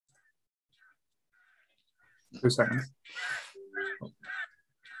2 seconds.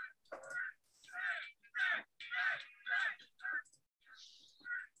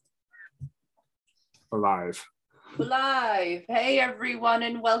 We're live. We're live. Hey everyone,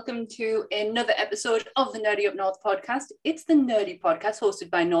 and welcome to another episode of the Nerdy Up North podcast. It's the Nerdy Podcast hosted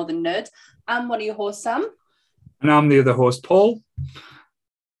by Northern Nerds. I'm one of your hosts, Sam. And I'm the other host, Paul.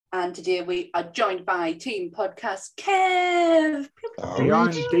 And today we are joined by Team Podcast Kev. We are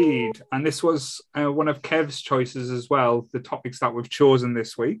indeed. And this was one of Kev's choices as well, the topics that we've chosen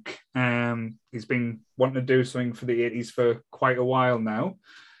this week. He's been wanting to do something for the 80s for quite a while now.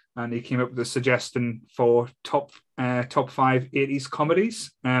 And he came up with a suggestion for top 5 80s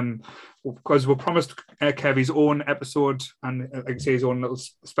comedies. Because we promised Kev his own episode and, like I say, his own little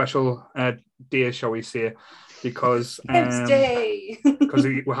special day, shall we say, because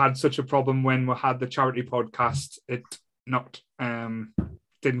we had such a problem when we had the charity podcast. It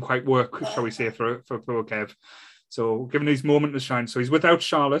didn't quite work, shall we say, for Kev. So giving his moment to shine. So he's without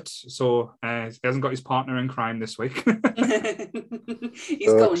Charlotte, so he hasn't got his partner in crime this week.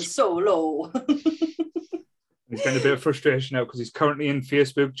 He's going solo. He's getting a bit of frustration out because he's currently in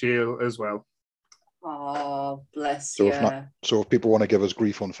Facebook jail as well. Oh, bless you. So if people want to give us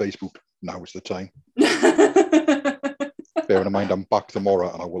grief on Facebook, now is the time. Bearing in mind I'm back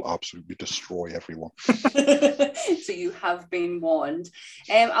tomorrow and I will absolutely destroy everyone. So you have been warned.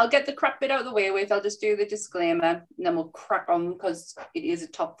 I'll get the crap bit out of the way with. I'll just do the disclaimer and then we'll crack on because it is a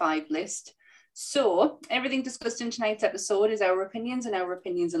top 5 list. So everything discussed in tonight's episode is our opinions and our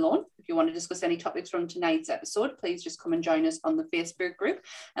opinions alone. If you want to discuss any topics from tonight's episode, please just come and join us on the Facebook group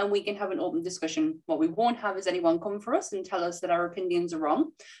and we can have an open discussion. What we won't have is anyone come for us and tell us that our opinions are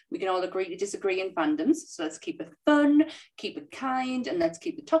wrong. We can all agree to disagree in fandoms. So let's keep it fun, keep it kind, and let's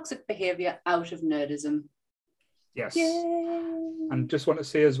keep the toxic behaviour out of nerdism. Yes. Yay. And just want to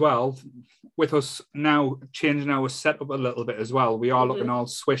say as well, with us now changing our setup a little bit as well, we are looking all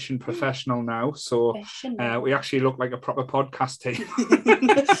swish and professional now. So we actually look like a proper podcast team.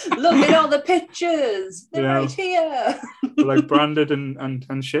 Look at all the pictures. They're right here. We're like branded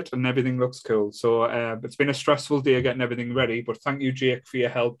and shit, and everything looks cool. So it's been a stressful day getting everything ready, but thank you, Jake, for your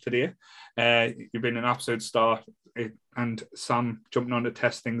help today. You've been an absolute star. And Sam jumping on to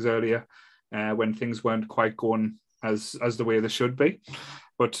test things earlier when things weren't quite going as the way they should be.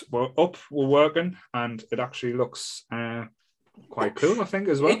 But we're up, we're working, and it actually looks quite cool, I think,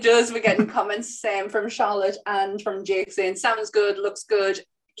 as well. It does. We're getting comments from Charlotte and from Jake saying, sounds good, looks good.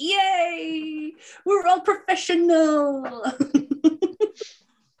 Yay! We're all professional.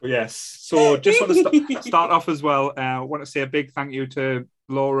 Yes. So just want to start off as well. I want to say a big thank you to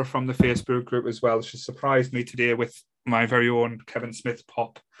Laura from the Facebook group as well. She surprised me today with my very own Kevin Smith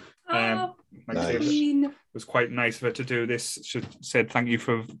pop. It was quite nice of her to do this. She said thank you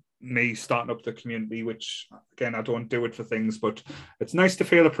for me starting up the community, which again I don't do it for things, but it's nice to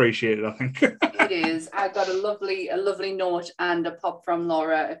feel appreciated, I think. It is. I got a lovely note and a pop from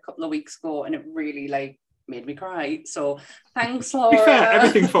Laura a couple of weeks ago, and it really made me cry. So thanks, Laura. To be fair,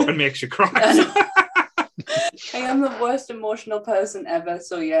 everything fucking makes you cry. I am the worst emotional person ever.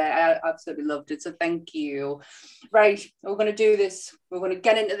 So yeah, I absolutely loved it. So thank you. Right, we're going to do this. We're going to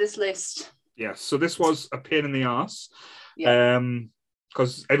get into this list. Yes, so this was a pain in the arse. Yeah.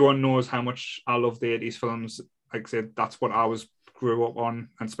 Because everyone knows how much I love the 80s films. Like I said, that's what I grew up on,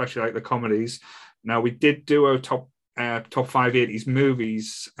 and especially like the comedies. Now, we did do our top 5 80s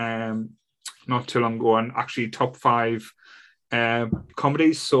movies not too long ago, and actually top 5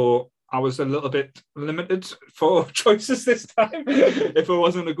 comedies. So I was a little bit limited for choices this time if I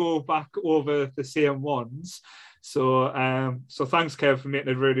wasn't to go back over the same ones. So thanks, Kev, for making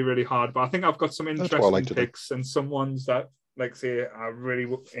it really, really hard. But I think I've got some interesting picks and some ones that, like say, I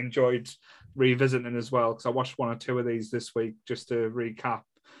really enjoyed revisiting as well, because I watched 1 or 2 of these this week just to recap,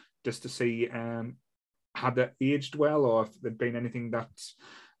 just to see had they aged well or if there'd been anything that...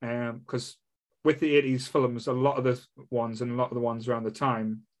 Because with the 80s films, a lot of the ones around the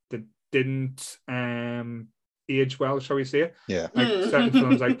time, they didn't age well, shall we say? Yeah. Like certain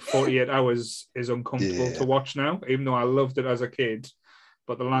films, like 48 Hours is uncomfortable to watch now, even though I loved it as a kid.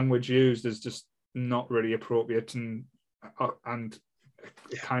 But the language used is just not really appropriate, and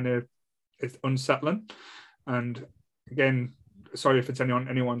it kind of is unsettling. And again, sorry if it's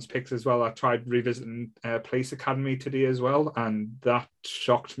anyone's picks as well. I tried revisiting Police Academy today as well, and that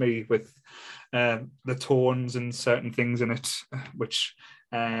shocked me with the tones and certain things in it, which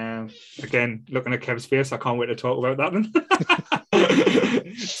again, looking at Kev's face, I can't wait to talk about that one.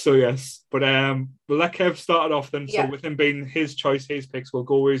 So yes, but we'll let Kev start it off then. So with him being his choice, his picks, we'll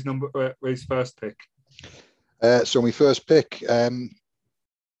go with his first pick. So my first pick,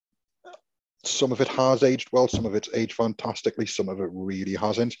 some of it has aged well, some of it's aged fantastically, some of it really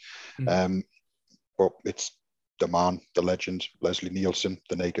hasn't. But it's the man, the legend, Leslie Nielsen,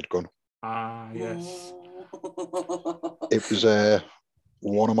 The Naked Gun. Ah, yes. It was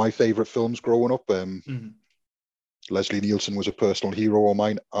one of my favourite films growing up. Leslie Nielsen was a personal hero of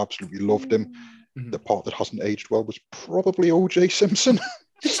mine. Absolutely loved him. The part that hasn't aged well was probably O.J. Simpson.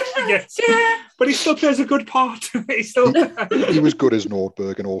 Yes, but he still plays a good part. he was good as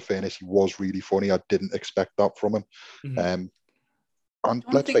Nordberg. In all fairness, he was really funny. I didn't expect that from him. And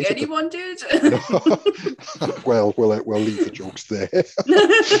I don't think anyone did. Well, we'll leave the jokes there.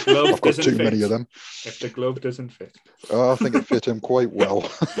 I've got too many of them. If the glove doesn't fit. I think it fit him quite well.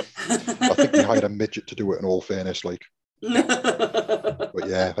 I think he hired a midget to do it, in all fairness. But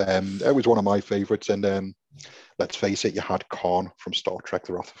yeah, it was one of my favourites. And let's face it, you had Khan from Star Trek: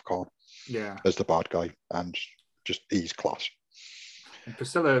 The Wrath of Khan as the bad guy. And just, he's class. And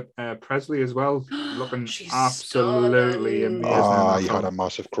Priscilla Presley as well, looking absolutely amazing. I had a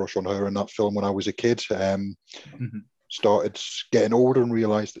massive crush on her in that film when I was a kid. Started getting older and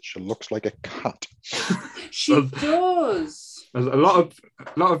realised that she looks like a cat. She does. A lot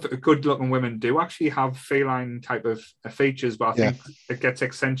of good-looking women do actually have feline type of features, but I think it gets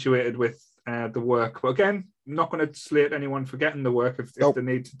accentuated with the work. But again, I'm not going to slate anyone for getting the work if they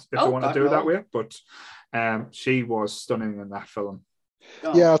want to do it that way. But she was stunning in that film.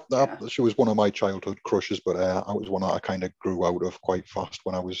 She was one of my childhood crushes, but I was one that I kind of grew out of quite fast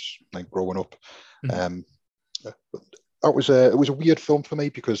when I was growing up. It was a weird film for me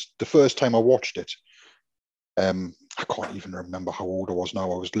because the first time I watched it, I can't even remember how old I was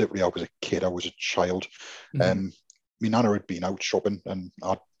now. I was a kid. I was a child. My nana had been out shopping, and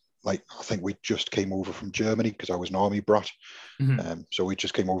I think we just came over from Germany because I was an army brat. So we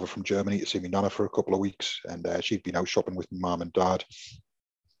just came over from Germany to see my nana for a couple of weeks, and she'd been out shopping with my mum and dad,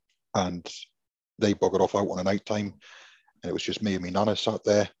 and they buggered off out on a night time, and it was just me and my nana sat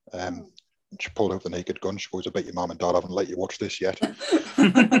there. She pulled out The Naked Gun. She goes, "I bet your mum and dad haven't let you watch this yet." I think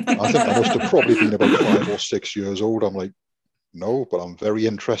I must have probably been about 5 or 6 years old. I'm like, no, but I'm very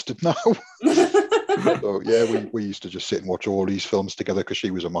interested now. So yeah, we used to just sit and watch all these films together because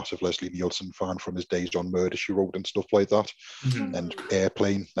she was a massive Leslie Nielsen fan from his days on Murder, She Wrote and stuff like that. And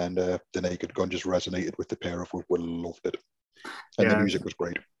Airplane and The Naked Gun just resonated with the pair of us. We loved it. And the music was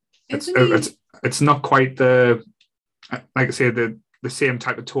great. It's not quite the, like I say, the same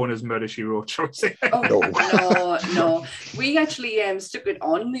type of tone as Murder, She Wrote, shall I say? No. We actually stuck it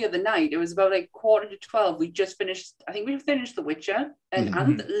on the other night. It was about 11:45. We just finished, I think we finished The Witcher,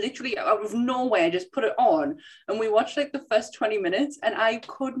 and literally out of nowhere just put it on, and we watched the first 20 minutes, and I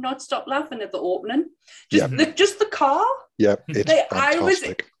could not stop laughing at the opening. Just the car. Yeah, it's fantastic. I was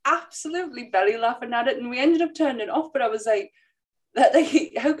absolutely belly laughing at it, and we ended up turning it off, but I was like,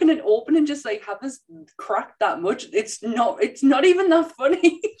 how can it open and just have us crack that much? It's not even that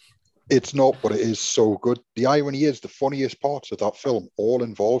funny. It's not, but it is so good. The irony is the funniest parts of that film all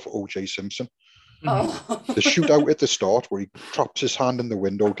involve O.J. Simpson. The shootout at the start where he traps his hand in the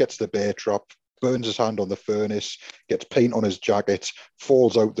window, gets the bear trap, burns his hand on the furnace, gets paint on his jacket,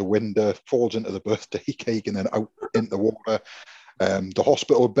 falls out the window, falls into the birthday cake and then out into the water. The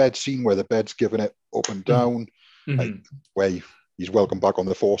hospital bed scene where the bed's given it up and down, where he's welcome back on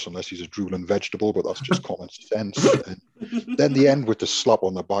the force unless he's a drooling vegetable, but that's just common sense. And then the end with the slap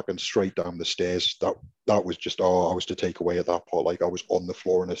on the back and straight down the stairs, that was just, I was to take away at that part. I was on the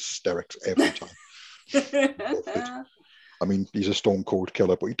floor in hysterics every time. I mean, he's a stone cold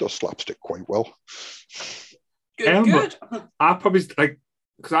killer, but he does slapstick quite well. Good. I probably,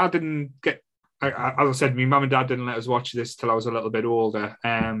 because I didn't get, as I said, my mum and dad didn't let us watch this till I was a little bit older.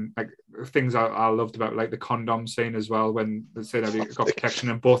 Things I loved about the condom scene as well, when they said that you got protection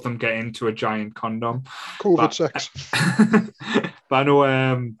and both of them get into a giant condom. COVID sex. But I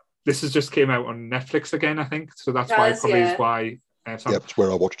know this has just came out on Netflix again, I think. So that's is why. That's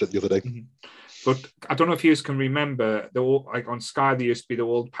where I watched it the other day. But I don't know if you can remember, on Sky there used to be the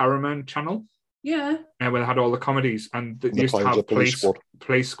old Paramount channel. Yeah. Where they had all the comedies, and they used to have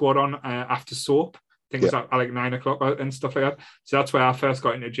Police Squad on after soap. I think it was at 9 o'clock and stuff like that. So that's where I first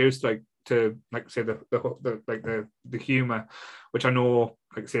got introduced, to say the humor, which I know,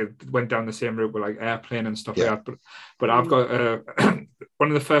 went down the same route with Airplane and stuff like that. But I've got one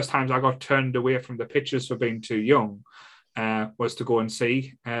of the first times I got turned away from the pictures for being too young was to go and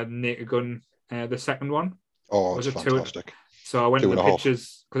see Naked Gun, the second one. Oh, it's fantastic. So I went to the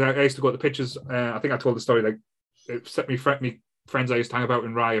pictures because I used to go to the pictures. I think I told the story it set me friends I used to hang about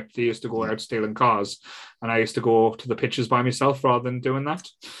in Rye. They used to go out stealing cars, and I used to go to the pictures by myself rather than doing that.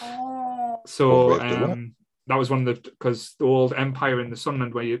 Oh. So that was one of because the old Empire in the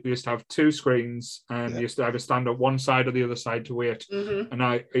Sunland where you used to have two screens and you used to either stand at one side or the other side to wait. And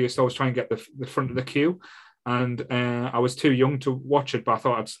I used to always try and get the front of the queue, and I was too young to watch it, but I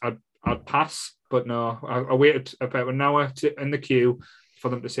thought I'd pass. But no, I waited about an hour in the queue for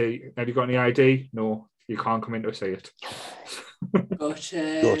them to say, "Have you got any ID?" No, you can't come in to see it.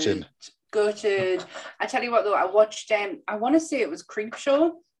 Gutted. I tell you what though, I watched I want to say it was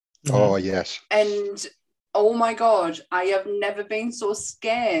Creepshow. Oh yes. And oh my god, I have never been so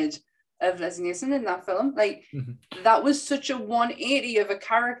scared of Leslie Nielsen in that film. Like that was such a 180 of a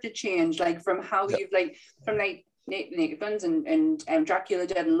character change, like from how you've like from like Naked Guns and Dracula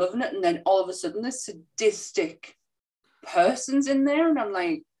Dead and loving it, and then all of a sudden this sadistic person's in there, and I'm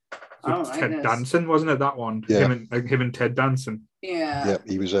like, I don't like Ted this. Danson, wasn't it, that one? Yeah. Him and Ted Danson. Yeah.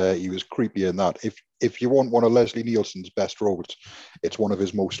 He was creepy in that. If you want one of Leslie Nielsen's best roles, it's one of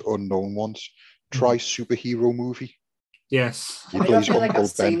his most unknown ones. Try Superhero Movie. Yes. I don't feel like I've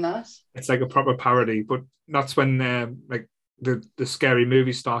seen that. It's like a proper parody, but that's when like the scary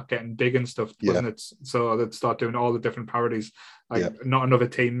movies start getting big and stuff, wasn't it? So they'd start doing all the different parodies, like not another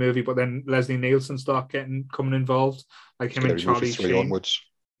teen movie, but then Leslie Nielsen coming involved, like him Scary and Charlie Movie 3 Sheen. onwards.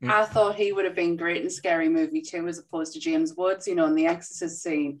 I thought he would have been great in Scary Movie 2 as opposed to James Woods, in the Exorcist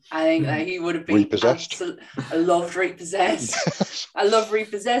scene. I think that he would have been Repossessed. I loved Repossessed. I love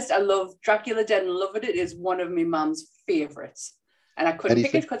Repossessed. I love Dracula Dead and Loving It is one of my mum's favourites. And I couldn't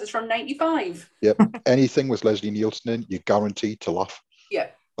pick it because it's from 95. Yep. Anything with Leslie Nielsen in, you're guaranteed to laugh. Yeah.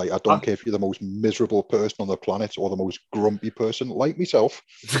 Like, I don't care if you're the most miserable person on the planet or the most grumpy person, like myself.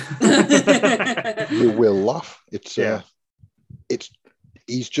 You will laugh.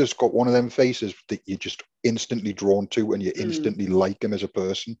 He's just got one of them faces that you're just instantly drawn to and you instantly like him as a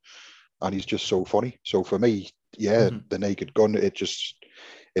person. And he's just so funny. So for me, The Naked Gun, it's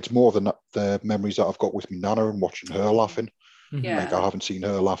more than the memories that I've got with my nana and watching her laughing. Yeah. Like, I haven't seen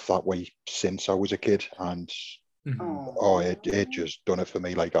her laugh that way since I was a kid. And it just done it for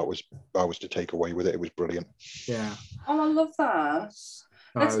me. Like, I was to take away with it. It was brilliant. Yeah. Oh, I love that.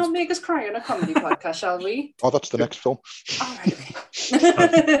 Let's not make us cry on a comedy podcast, shall we? Oh, that's the next film. All right, okay.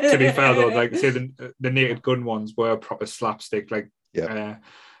 To be fair though, like say the Naked Gun ones were proper slapstick, like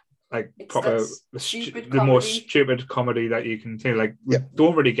It's proper the most stupid comedy that you can see. Like we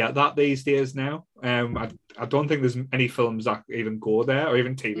don't really get that these days now. I don't think there's any films that even go there, or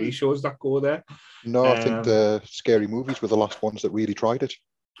even TV shows that go there. No, I think the Scary Movies were the last ones that really tried it.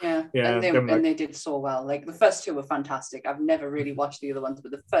 Yeah, and they did so well. Like the first two were fantastic. I've never really watched the other ones,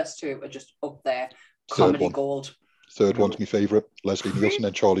 but the first two are just up there. Comedy gold. Third one's my favourite. Leslie Nielsen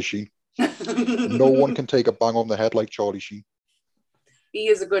and Charlie Sheen. No one can take a bang on the head like Charlie Sheen. He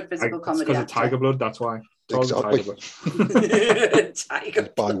is a good physical comedy because actor. of Tiger Blood, that's why. Exactly. Tiger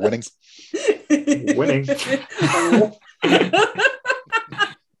Blood. By winning.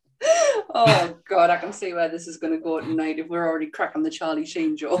 Oh God, I can see where this is going to go tonight if we're already cracking the Charlie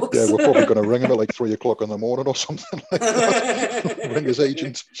Sheen jokes. Yeah, we're probably going to ring him at like 3 o'clock in the morning or something like that. Ring his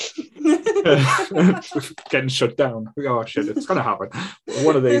agent. Getting shut down. Oh shit, it's going to happen.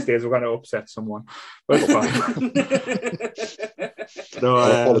 One of these days we're going to upset someone. But no,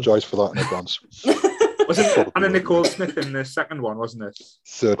 I'll apologise for that in advance. Wasn't Anna Nicole Smith in the second one, wasn't it?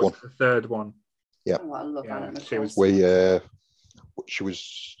 Third one. The third one. Yeah. Oh, I love Anna Nicole. She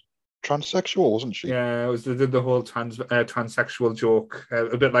was transsexual, wasn't she? Yeah, it was the whole transsexual joke,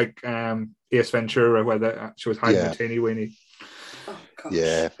 a bit like Ace Ventura, where she was hiding a teeny weeny. Oh, gosh.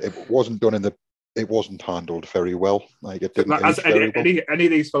 Yeah, it wasn't done it wasn't handled very well. Like it didn't. As any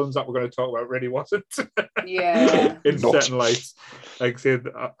of these films that we're going to talk about really wasn't. Yeah. In certain lights, like say,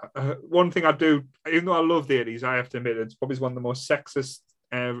 one thing I do, even though I love the 80s, I have to admit it's probably one of the most sexist,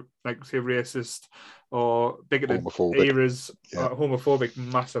 like say racist or bigoted eras, homophobic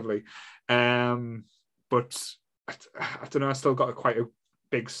massively. But I don't know. I still got quite a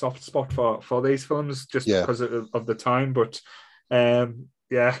big soft spot for these films just because of the time, but.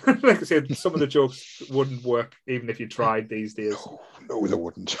 Like I said, some of the jokes wouldn't work even if you tried these days. No, they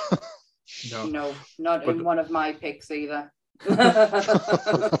wouldn't. No, not in one of my picks either. Is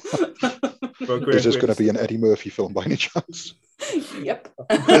this going to be an Eddie Murphy film by any chance? Yep.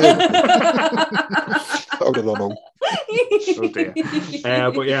 How did I know? Oh dear.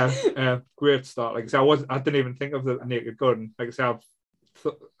 But yeah, great start. Like I said, I didn't even think of the Naked Gun. Like I said,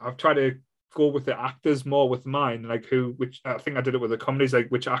 I've tried to go with the actors more with mine, like which I think I did it with the comedies, like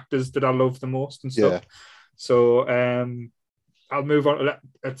which actors did I love the most and stuff. So I'll move on to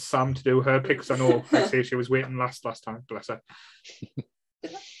let Sam to do her picks. I know I say she was waiting last time, bless her.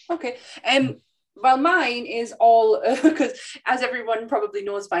 Okay. Well, mine is all because, as everyone probably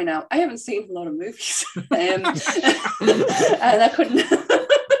knows by now, I haven't seen a lot of movies, and I couldn't.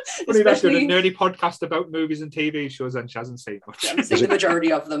 Funny that doing a nerdy podcast about movies and TV shows, and she hasn't seen much. I haven't seen the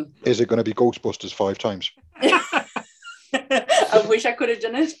majority of them. Is it going to be Ghostbusters 5 times? I wish I could have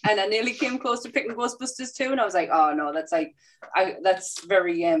done it, and I nearly came close to picking Ghostbusters 2, and I was like, oh no, that's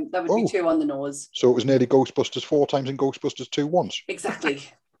very that would be too on the nose. So it was nearly Ghostbusters 4 times and Ghostbusters 2 once. Exactly.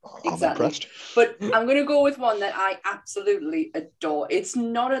 I'm impressed. But I'm going to go with one that I absolutely adore. It's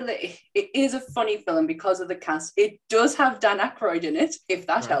not it is a funny film because of the cast. It does have Dan Aykroyd in it, if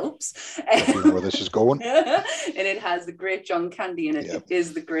that helps. I know where this is going. And it has the great John Candy in it. Yep. It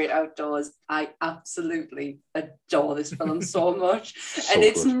is The Great Outdoors. I absolutely adore this film so much. So and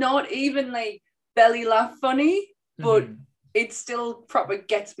it's good. not even like belly laugh funny, but it still proper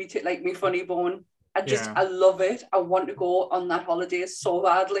gets me to like me funny bone. I love it. I want to go on that holiday so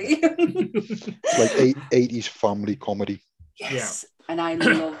badly. It's like 80s family comedy. Yes. Yeah. And I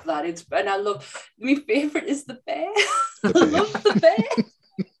love that. My favourite is the bear. The I love the bear.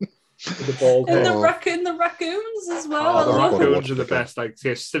 The bald and head. the raccoons as well. Oh, the I love raccoons are the best. Like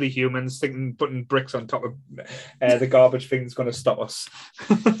silly humans thinking putting bricks on top of the garbage thing's going to stop us.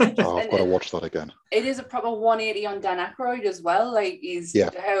 I've got to watch that again. It is a proper 180 on Dan Aykroyd as well. Like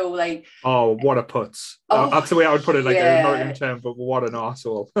how like what a putz. That's the way I would put it, like an American term, but what an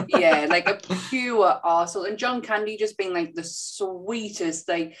arsehole. Yeah, like a pure arsehole. And John Candy just being like the sweetest,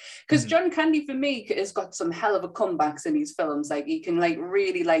 like because John Candy for me has got some hell of a comebacks in his films. Like he can like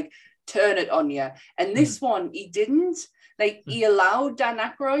really like turn it on you, and this one he didn't. Like he allowed Dan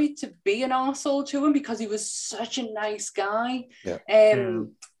Aykroyd to be an arsehole to him because he was such a nice guy.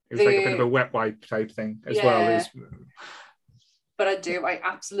 It was like a bit of a wet wipe type thing as well. But I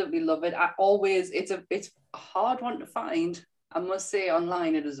absolutely love it. It's a hard one to find. I must say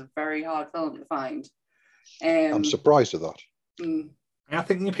online it is a very hard film to find. I'm surprised at that. I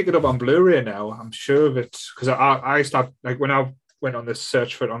think you can pick it up on Blu-ray now. I'm sure of it because I started like when I went on this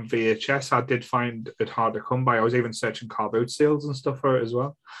search for it on VHS, I did find it hard to come by. I was even searching car boot sales and stuff for it as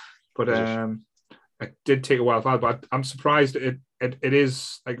well. But it did take a while. But I'm surprised it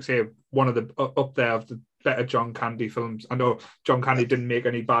is, like I say, one of the up there of the better John Candy films. I know John Candy didn't make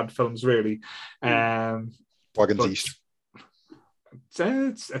any bad films really. Wagons East.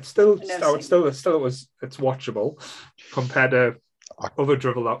 It's watchable compared to other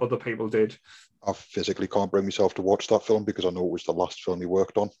drivel that other people did. I physically can't bring myself to watch that film because I know it was the last film he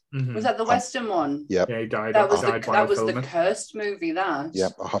worked on. Was that the Western one? Yeah. Yeah, he died. That was the cursed movie, that. Yeah,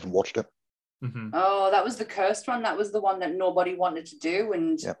 I haven't watched it. Oh, that was the cursed one. That was the one that nobody wanted to do,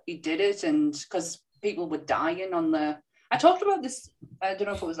 and he did it, and because people were dying on the... I talked about this, I don't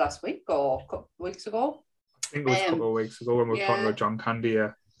know if it was last week or a couple of weeks ago. I think it was a couple of weeks ago when we were talking about John Candy,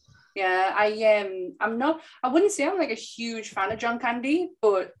 Yeah, I wouldn't say I'm like a huge fan of John Candy,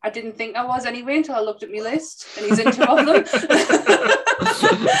 but I didn't think I was anyway until I looked at my list and he's in two of them.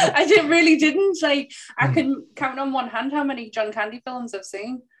 I really didn't. Like, I can count on one hand how many John Candy films I've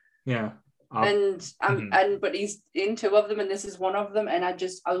seen. Yeah. But he's in two of them and this is one of them, and I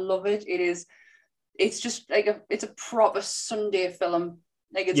love it. It's just like it's a proper Sunday film.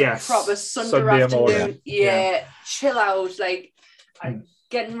 Like it's a proper Sunday afternoon. Chill out, like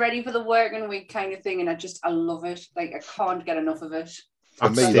getting ready for the working week kind of thing, and I love it. Like I can't get enough of it.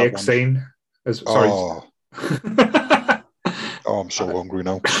 That steak scene. Oh, I'm so hungry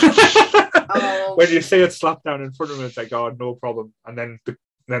now. When you see it slapped down in front of him, it's like, oh, no problem. And then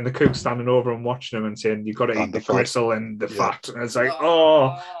the cook's standing over and watching him and saying, you've got to eat the gristle and the fat. And it's like,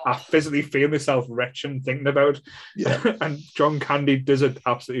 I physically feel myself retching thinking about. Yeah. And John Candy does it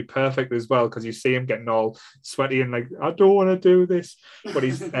absolutely perfect as well, because you see him getting all sweaty and like, I don't want to do this. But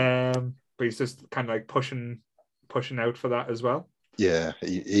he's just kind of like pushing out for that as well. Yeah,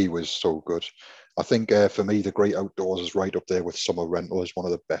 he was so good. I think for me, The Great Outdoors is right up there with Summer Rental as one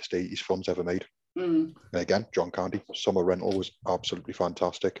of the best 80s films ever made. And again, John Candy, Summer Rental was absolutely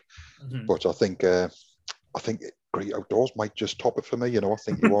fantastic. But I think Great Outdoors might just top it for me. I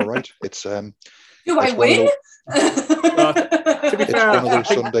think you are right. It's do I win? It's one of those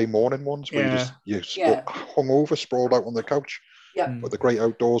Sunday morning ones where you hungover, sprawled out on the couch. Yeah. Put The Great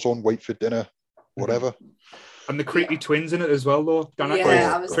Outdoors on, wait for dinner, whatever. And the Creepy Twins in it as well, though. Dan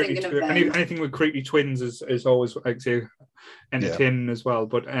I was thinking of them. Anything with Creepy Twins is always, like, say, entertaining as well.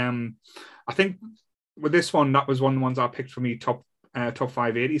 But I think with this one, that was one of the ones I picked for me top top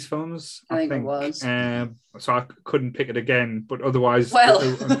 5 80s films. I think it was. So I couldn't pick it again, but otherwise, well,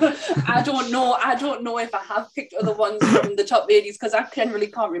 I don't know if I have picked other ones from the top 80s because I generally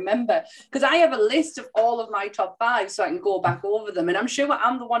can't remember. Because I have a list of all of my top 5, so I can go back over them. And I'm sure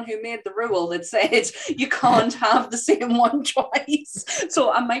I'm the one who made the rule that said you can't have the same one twice.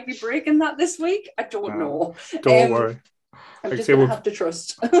 So I might be breaking that this week. I don't know. Don't worry. I'm just going to have to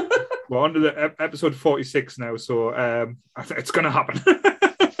trust. We're on to the episode 46 now, so I think it's going to happen.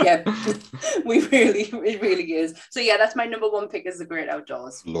 Yeah, it really is. So yeah, that's my number 1 pick is The Great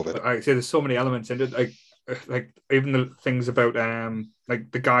Outdoors. Love it. I say there's so many elements in it, like even the things about like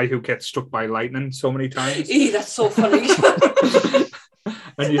the guy who gets struck by lightning so many times. That's so funny.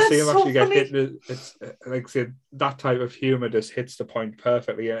 And you see him actually get hit. It's like I said, that type of humor just hits the point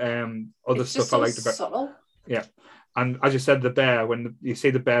perfectly. Other stuff I liked about subtle. Yeah. And as you said, the bear, when you see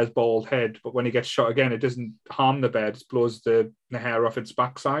the bear's bald head, but when he gets shot again, it doesn't harm the bear, it just blows the hair off its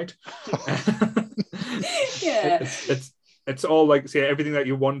backside. Yeah. It's all like, see, everything that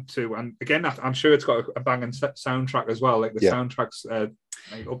you want to. And again, I'm sure it's got a banging soundtrack as well. Like the soundtrack's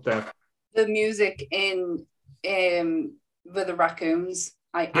like up there. The music in with the raccoons.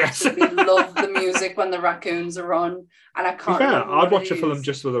 I absolutely love the music when the raccoons are on. And I can't remember I'd watch a film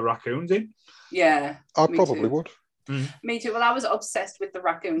just with the raccoons in. Yeah. I probably would. Me too. Well, I was obsessed with the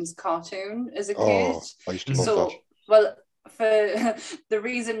raccoons cartoon as a kid. I used to love that. Well, for the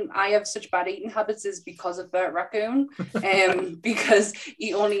reason I have such bad eating habits is because of Bert Raccoon, because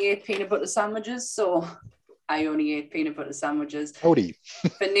he only ate peanut butter sandwiches. So I only ate peanut butter sandwiches for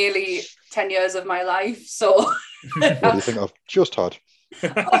nearly 10 years of my life. So what do you think I've just had?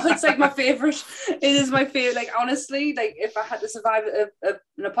 It's like my favorite. It is my favorite. Like honestly, like if I had to survive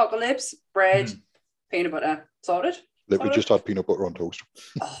an apocalypse, bread, peanut butter, sorted. We just had peanut butter on toast.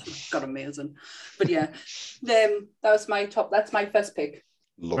 Oh God, amazing! But yeah, that was my top. That's my first pick.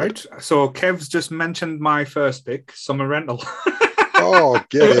 Right. So Kev's just mentioned my first pick, Summer Rental. Oh,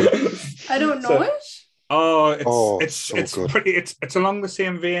 get it! I don't know it. It's good. Pretty. It's along the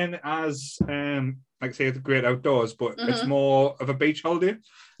same vein as like say The Great Outdoors, but it's more of a beach holiday.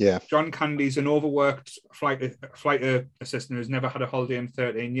 Yeah. John Candy's an overworked flight assistant who's never had a holiday in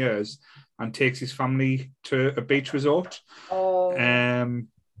 13 years and takes his family to a beach resort.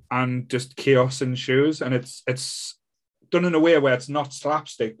 And just chaos ensues. And it's done in a way where it's not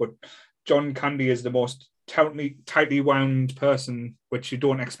slapstick, but John Candy is the most tightly wound person, which you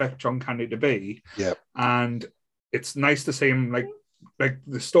don't expect John Candy to be. Yeah. And it's nice to see him like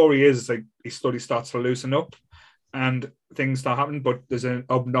the story is like he slowly starts to loosen up and things start happening, but there's an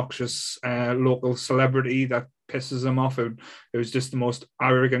obnoxious local celebrity that pisses him off. It was just the most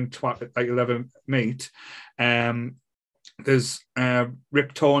arrogant twat that you'll ever meet. There's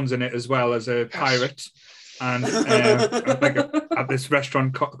Rip Torn's in it as well as a pirate. And at this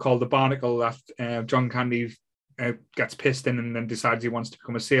restaurant called the Barnacle that John Candy gets pissed in and then decides he wants to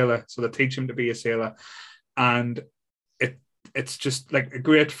become a sailor. So they teach him to be a sailor. And it's just like a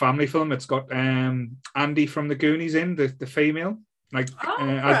great family film. It's got Andy from the Goonies in, the female,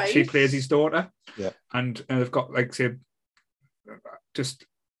 as she plays his daughter. Yeah. And they've got like say just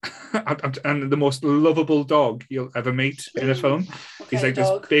and the most lovable dog you'll ever meet in a film. He's like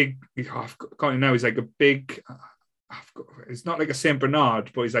dog. This big, I've got him now, he's like a big, it's not like a Saint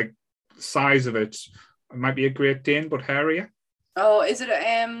Bernard, but he's like the size of it. It might be a Great Dane, but hairier. Oh, is it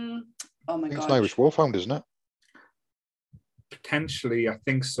oh my god. It's an Irish Wolfhound, isn't it? Potentially, I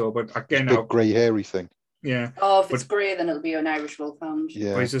think so, but again, big grey hairy thing. Yeah. Oh, if it's grey, then it'll be an Irish Wolfhound.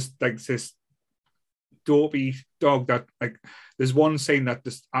 Yeah. But he's just like this dopey dog that like. There's one scene that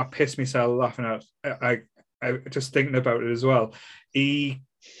just I pissed myself laughing at. I just thinking about it as well. He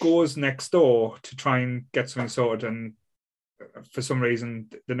goes next door to try and get something sorted, and for some reason,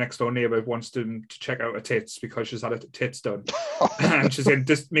 the next door neighbour wants to check out her tits because she's had her tits done, and she's in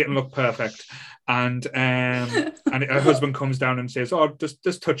just make them look perfect. And her husband comes down and says, "Oh,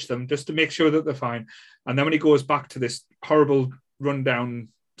 just touch them, just to make sure that they're fine." And then when he goes back to this horrible rundown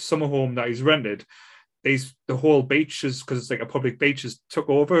summer home that he's rented, the whole beach is, because it's like a public beach, is took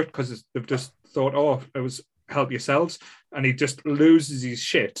over because they've just thought, "Oh, it was help yourselves," and he just loses his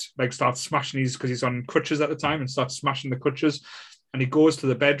shit, like starts smashing his, because he's on crutches at the time, and starts smashing the crutches, and he goes to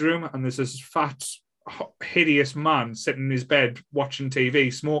the bedroom and there's this fat hideous man sitting in his bed watching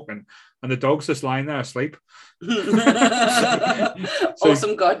TV smoking, and the dog's just lying there asleep.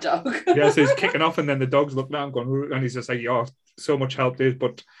 Awesome god dog. Yeah, so he's kicking off and then the dog's looking at him going, and he's just like, "Oh, so much help, dude."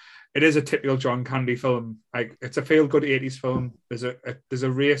 But it is a typical John Candy film. Like, it's a feel-good 80s film. There's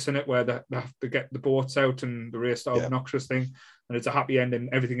a race in it where they have to get the boats out and the race, the obnoxious thing, and it's a happy ending.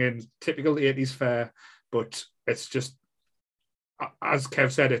 Everything in typical 80s fare, but it's just as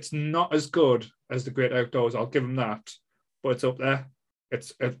Kev said, it's not as good as The Great Outdoors. I'll give him that, but it's up there.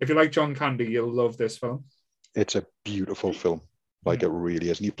 It's if you like John Candy, you'll love this film. It's a beautiful film. Like it really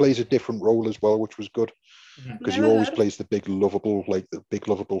is. And he plays a different role as well, which was good. Because he always plays the big lovable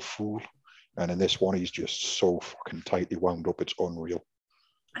fool. And in this one, he's just so fucking tightly wound up. It's unreal.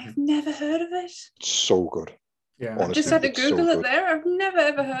 I've never heard of it. It's so good. Yeah. Honestly, I just had to Google so it there. I've never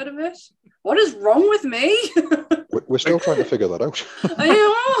ever heard of it. What is wrong with me? We're still trying to figure that out. I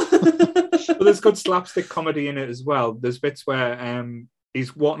know. But there's good slapstick comedy in it as well. There's bits where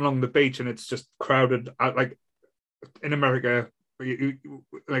he's walking along the beach and it's just crowded. Like in America,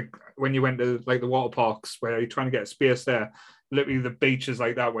 like when you went to like the water parks where you're trying to get space there, literally the beach is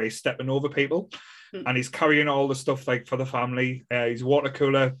like that where he's stepping over people. And he's carrying all the stuff like for the family. His water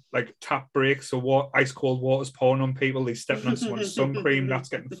cooler, like tap breaks, so ice cold water's pouring on people. He's stepping on someone's sun cream that's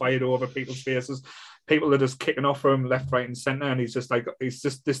getting fired over people's faces. People are just kicking off from left, right, and centre. And he's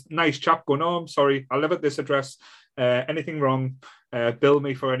just this nice chap going, "Oh, I'm sorry, I live at this address. Anything wrong? Bill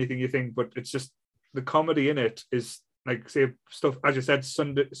me for anything you think." But it's just the comedy in it is like, say, stuff as you said,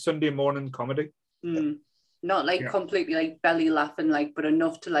 Sunday morning comedy. Not like completely like belly laughing, like, but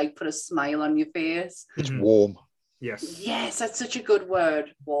enough to like put a smile on your face. It's warm. Yes, that's such a good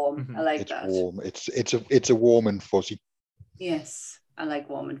word. Warm. I like that. It's warm. It's a warm and fuzzy. Yes, I like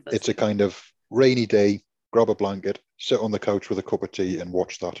warm and fuzzy. It's a kind of rainy day, grab a blanket, sit on the couch with a cup of tea and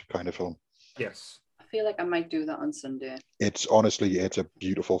watch that kind of film. Yes. I feel like I might do that on Sunday. It's honestly a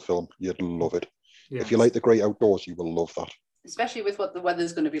beautiful film. You'd love it. Yes. If you like The Great Outdoors, you will love that. Especially with what the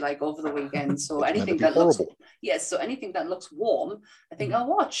weather's going to be like over the weekend. So anything that looks anything that looks warm, I think I'll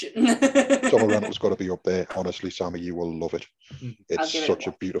watch. Summer Rental's got to be up there. Honestly, Sammy, you will love it. It's such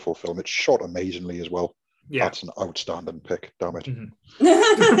a beautiful film. It's shot amazingly as well. Yeah. That's an outstanding pick, damn it.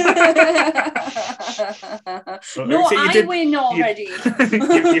 No, so I win already.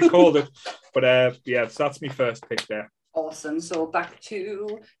 You called it. But so that's my first pick there. Awesome. So back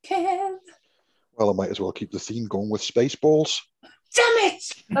to Kev. Well, I might as well keep the theme going with Spaceballs. Damn it!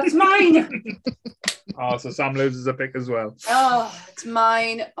 That's mine. So Sam loses a pick as well. Oh, it's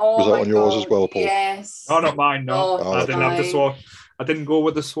mine. Oh, was that on yours as well, Paul? Yes. Oh, not mine. No, I didn't have the swatch. I didn't go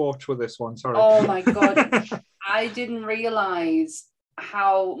with the swatch with this one. Sorry. Oh my god, I didn't realize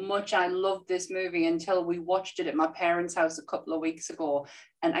how much I loved this movie until we watched it at my parents' house a couple of weeks ago,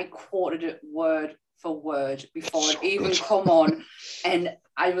 and I quoted it word for word before it even come on, and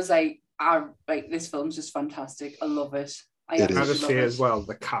I was like, this film's just fantastic. I love it. I gotta say as well,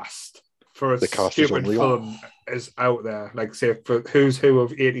 the cast for a stupid film is out there. Like, say, for who's who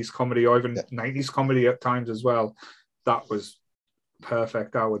of 80s comedy or even 90s comedy at times as well. That was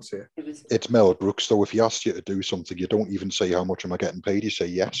perfect, I would say. It's Mel Brooks, though. If he asks you to do something, you don't even say how much am I getting paid. You say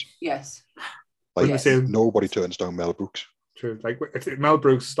yes. Yes. Like nobody turns down Mel Brooks. True. Like it's Mel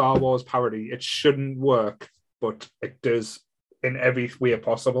Brooks' Star Wars parody. It shouldn't work, but it does in every way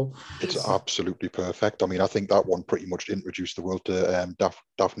possible. It's absolutely perfect. I mean, I think that one pretty much introduced the world to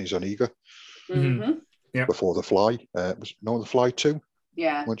Daphne Zuniga. Before The Fly. Was The Fly 2?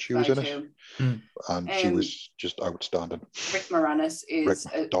 Yeah. When she was in it. And she was just outstanding. Rick Moranis is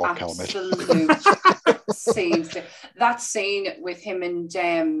an Dark absolute scene. That scene with him and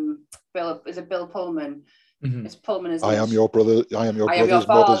Bill Pullman. It's Pullman, isn't it? I am your brother's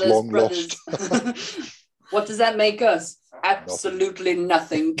mother's long lost. What does that make us? Absolutely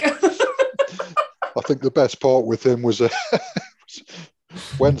nothing. I think the best part with him was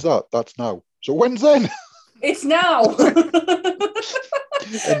when's that? That's now. So when's then? It's now.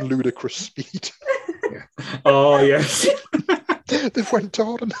 In ludicrous speed. Oh yes. They've went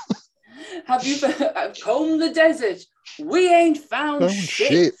on. Have you combed the desert? We ain't found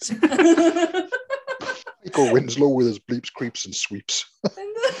shit. Michael Winslow with his bleeps, creeps, and sweeps.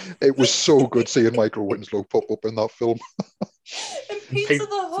 It was so good seeing Michael Winslow pop up in that film. And Pizza the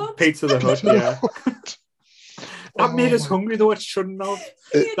Hut. Pizza the Hut, yeah. That made us hungry, though it shouldn't have.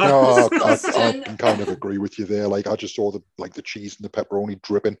 I can kind of agree with you there. Like, I just saw the cheese and the pepperoni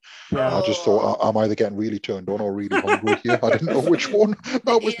dripping. Yeah. I just thought, I'm either getting really turned on or really hungry here. I didn't know which one.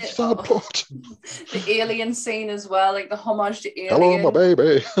 That was the sad part. The alien scene as well, like the homage to Alien. Hello, my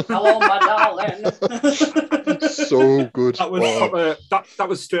baby. Hello, my darling. So good. That was that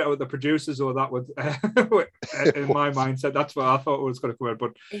was straight out of the producers, or that was in my mindset. That's what I thought was going to come out.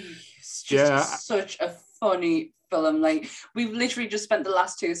 But it's just such a funny film. Like, we've literally just spent the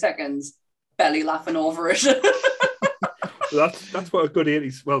last 2 seconds belly laughing over it. that's what a good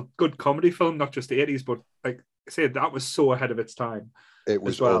 80s, good comedy film, not just the 80s, but like I said, that was so ahead of its time. It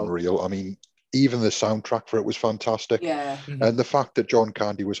was unreal. I mean, even the soundtrack for it was fantastic. Yeah. And the fact that John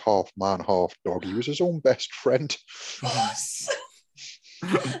Candy was half man, half dog, he was his own best friend.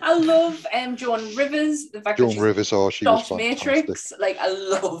 I love Joan Rivers. The fact that Joan she's Rivers, oh, she was Dot fantastic. Matrix. Like, I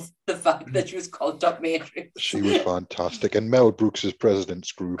love the fact that she was called Dot Matrix. She was fantastic. And Mel Brooks as President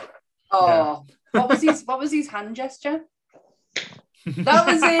Scrooge. Oh, what was his hand gesture? That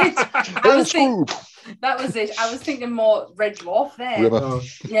was it. That was it. I was thinking more Red Dwarf there. Oh.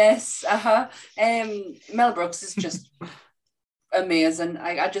 Yes. Mel Brooks is just amazing.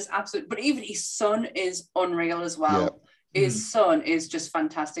 I just absolutely. But even his son is unreal as well. Yeah. His son is just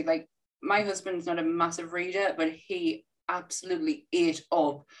fantastic. Like, my husband's not a massive reader, but he absolutely ate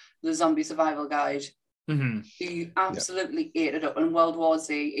up the Zombie Survival Guide. Mm-hmm. He absolutely ate it up. In World War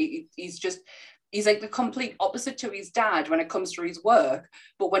Z, he's like the complete opposite to his dad when it comes to his work.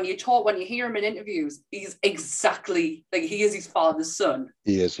 But when you hear him in interviews, he's exactly like he is his father's son.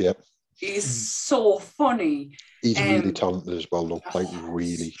 He is, yeah. He's so funny. He's really talented as well, though. Like,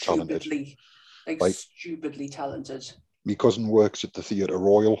 really talented. Stupidly talented. My cousin works at the Theatre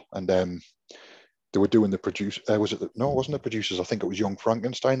Royal, and they were doing the produce. Was it? No, it wasn't the producers. I think it was Young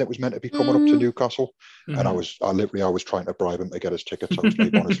Frankenstein that was meant to be coming up to Newcastle. Mm-hmm. And I was trying to bribe him to get his tickets. I was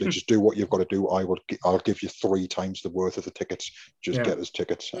like, honestly, just do what you've got to do. I'll give you 3 times the worth of the tickets. Just get his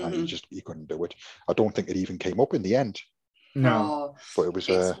tickets. Mm-hmm. And he couldn't do it. I don't think it even came up in the end. No, but it was.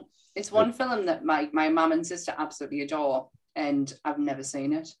 It's one film that my mum and sister absolutely adore. And I've never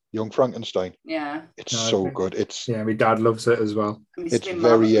seen it. Young Frankenstein. Yeah. It's so good. My dad loves it as well. It's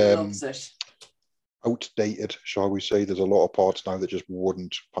very loves it. Outdated, shall we say. There's a lot of parts now that just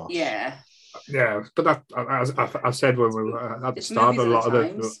wouldn't pass. Yeah. Yeah, but that, as I said when we were at the start, a lot of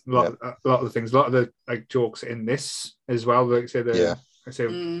the things, a lot of the like jokes in this as well. Like say the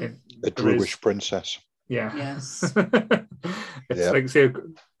a Druish princess. Yeah. Yes. It's like say,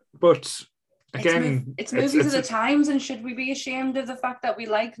 but again, it's movies of the times, and should we be ashamed of the fact that we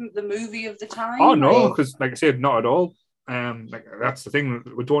like the movie of the time? Oh no, because like I said, not at all. Like that's the thing,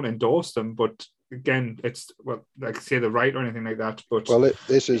 we don't endorse them, but again, it's like I say the right or anything like that. But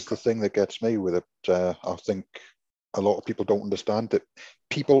this is the thing that gets me with it. I think a lot of people don't understand that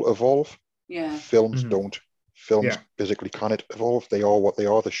people evolve. Yeah. Films don't. Films physically cannot evolve. They are what they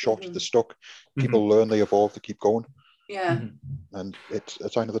are. They're shot. They're stuck. People learn. They evolve. They keep going. Yeah. And it's a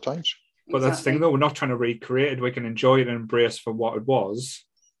sign of the times. But that's the thing, though. We're not trying to recreate it. We can enjoy it and embrace for what it was,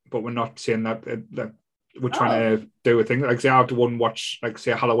 but we're not saying that we're trying to do a thing. Like, say, I have to one watch, like,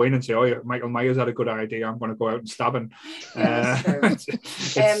 say, Halloween and say, oh, yeah, Michael Myers had a good idea. I'm going to go out and stab him. I've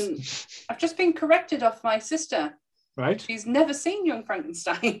just been corrected off my sister. Right. She's never seen Young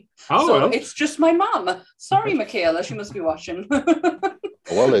Frankenstein. Oh, so it's just my mum. Sorry, Michaela. She must be watching.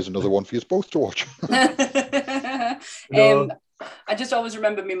 Well, there's another one for you both to watch. I just always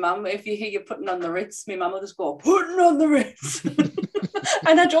remember my mum, if you hear you putting on the Ritz, my mum will just go, putting on the Ritz.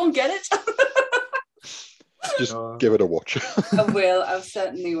 And I don't get it. Just give it a watch. I will. I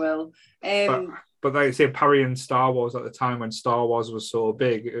certainly will. But like I say, parrying Star Wars at the time when Star Wars was so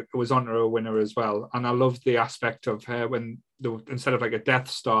big, it was on a winner as well. And I loved the aspect of her when instead of like a Death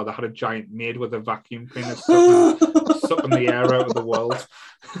Star, they had a giant maid with a vacuum cleaner sucking the air out of the world.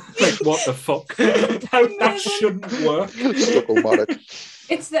 Like, what the fuck? That shouldn't work.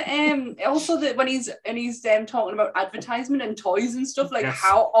 It's the also that when he's talking about advertisement and toys and stuff, like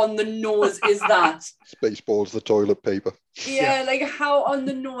how on the nose is that? Spaceballs, the toilet paper. Yeah, like how on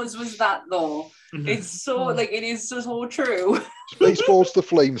the nose was that though? Mm-hmm. It's so like it is so true. Spaceballs, the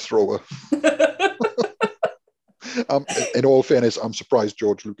flamethrower. In all fairness, I'm surprised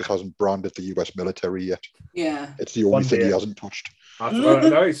George Lucas hasn't branded the US military yet. Yeah, it's the only thing he hasn't touched.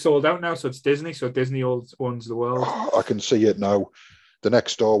 No, it's sold out now, so it's Disney. So Disney owns the world. I can see it now. The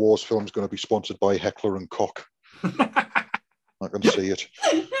next Star Wars film is going to be sponsored by Heckler and Koch. I can see it.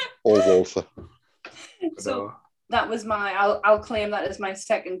 Or Walther. So that was I'll claim that as my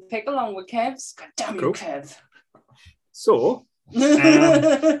second pick along with Kev's. God damn you, Kev. So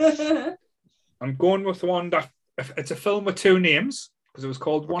I'm going with the one that it's a film with 2 names because it was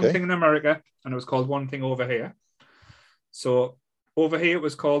called One Thing in America and it was called One Thing Over Here. So over here it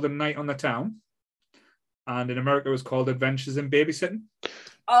was called A Night on the Town. And in America, it was called Adventures in Babysitting.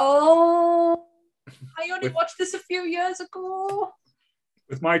 Oh, I only watched this a few years ago.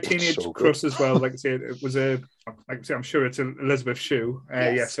 With my teenage crush as well. Like I said, it was I'm sure it's Elizabeth Shue.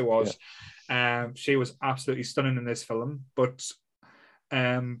 Yes, it was. Yeah. She was absolutely stunning in this film. But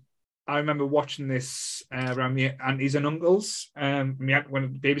I remember watching this around my aunties and uncles when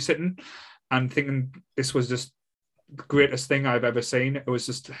babysitting and thinking this was just the greatest thing I've ever seen. It was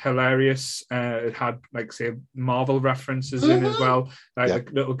just hilarious. It had, like, say, Marvel references in as well. Like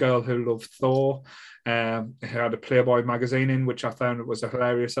a little girl who loved Thor. It had a Playboy magazine in, which I found was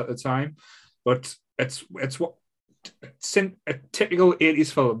hilarious at the time. But it's what a typical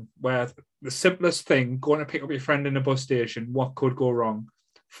 80s film where the simplest thing, going to pick up your friend in a bus station, what could go wrong?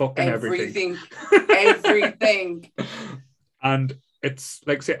 Fucking everything. Everything. And it's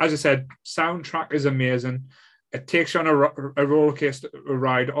like, as I said, soundtrack is amazing. It takes you on a roller coaster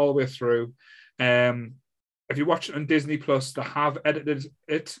ride all the way through. If you watch it on Disney Plus, they have edited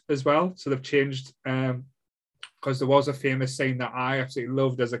it as well. So they've changed, because there was a famous scene that I absolutely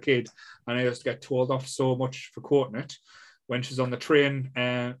loved as a kid, and I used to get told off so much for quoting it, when she's on the train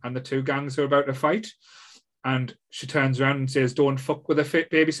and the two gangs are about to fight. And she turns around and says, "Don't fuck with a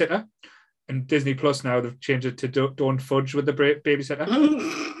babysitter." And Disney Plus now, they've changed it to "Don't fudge with the babysitter."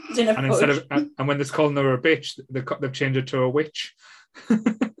 And instead of, and when they're calling her a bitch, they've changed it to a witch.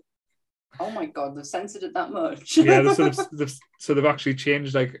 Oh my God, they've censored it that much. Yeah, so they've actually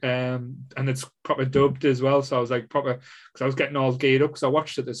changed, like, and it's proper dubbed as well. So I was like, proper, because I was getting all geared up because I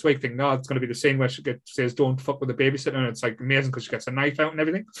watched it this week, thinking, no, it's going to be the same where she says, "Don't fuck with the babysitter," and it's like amazing because she gets a knife out and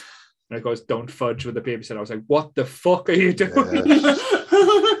everything. And it goes, "Don't fudge with the babysitter." I was like, what the fuck are you doing? Yes.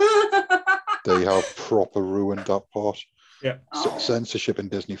 They have proper ruined that part. Yeah. Censorship in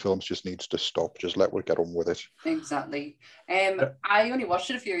Disney films just needs to stop. Just let we get on with it. Exactly. I only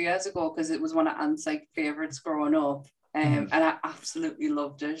watched it a few years ago because it was one of Ant's like favorites growing up. And I absolutely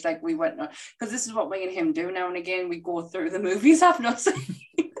loved it. Like, we went, because this is what me and him do now and again. We go through the movies I've not seen.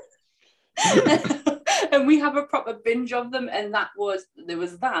 And we have a proper binge of them. And there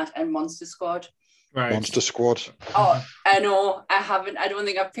was that and Monster Squad. Right. Monster Squad. Oh, I know. I haven't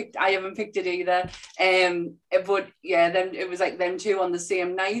picked it either. But yeah, then it was like them two on the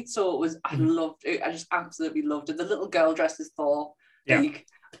same night. So it was, I loved it. I just absolutely loved it. The little girl dressed as Thor. Yeah. Like,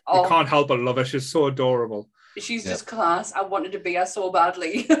 You can't help but love her. She's so adorable. She's just class. I wanted to be her so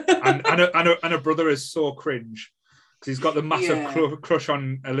badly. and her brother is so cringe because he's got the massive crush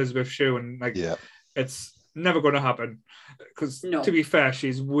on Elizabeth Shue, and like, it's never going to happen. Because to be fair,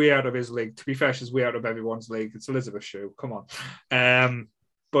 she's way out of his league. To be fair, she's way out of everyone's league. It's Elizabeth Shue. Come on.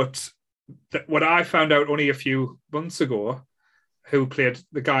 But what I found out only a few months ago, who played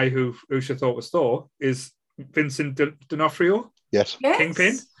the guy who she thought was Thor, is Vincent D'Onofrio. Yes.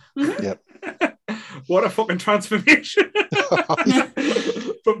 Kingpin. Mm-hmm. Yep. What a fucking transformation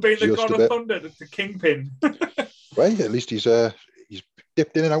from being the God of Thunder to Kingpin. Well, at least he's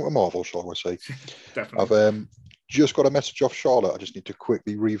dipped in and out of Marvel, shall I say. Definitely. I've just got a message off Charlotte. I just need to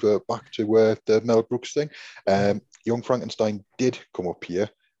quickly revert back to the Mel Brooks thing. Young Frankenstein did come up here.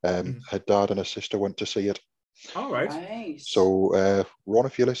 Her dad and her sister went to see it. All right. Nice. So, Ron,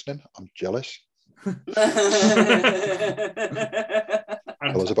 if you're listening, I'm jealous. I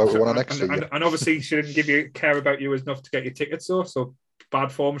was about to want to next see you. And obviously she didn't care about you enough to get your tickets, so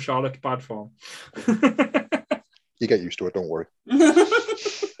bad form, Charlotte, bad form. You get used to it, don't worry. Don't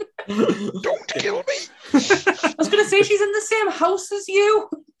kill me. I was going to say, she's in the same house as you.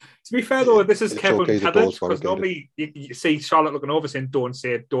 To be fair though, this is Kevin okay, because normally you see Charlotte looking over saying, "Don't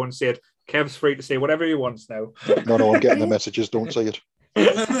say it, don't say it." Kev's free to say whatever he wants now. No, I'm getting the messages, don't say it.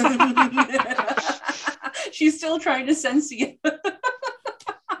 She's still trying to censor you.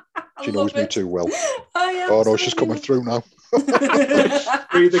 She knows me too well. Oh no, she's coming through now.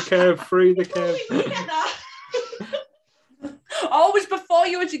 Free the Kev, free the Kev. Oh, it was before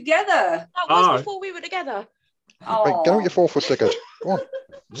you were together. That was before we were together. Oh. Right, get out your 4 foot ticket. Go on.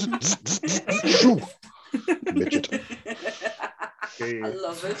 Midget. I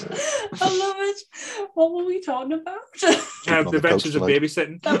love it. What were we talking about? The Adventures of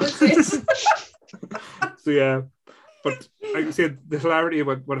Babysitting. That was it. So yeah, but like I said, the hilarity of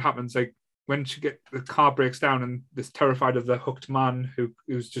what happens, like when the car breaks down and is terrified of the hooked man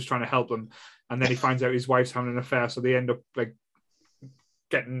who's just trying to help them, and then he finds out his wife's having an affair, so they end up like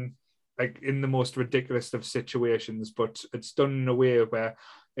getting like in the most ridiculous of situations, but it's done in a way where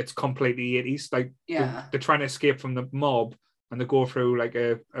it's completely 80s. Like they're trying to escape from the mob, and they go through like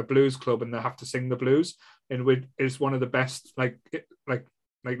a blues club, and they have to sing the blues, and it's one of the best like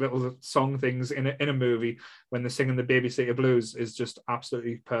little song things in a movie when they're singing the Babysitter Blues is just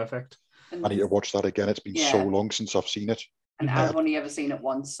absolutely perfect. I need to watch that again. It's been so long since I've seen it. And I've only ever seen it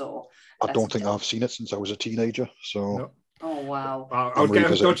once, so I don't think I've seen it since I was a teenager. So no. Oh wow. I'll get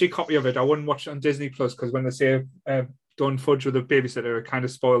a dodgy copy of it. I wouldn't watch it on Disney Plus because when they say don't fudge with the babysitter, it kind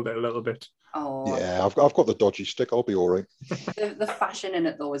of spoiled it a little bit. Oh yeah, I've got the dodgy stick. I'll be all right. The fashion in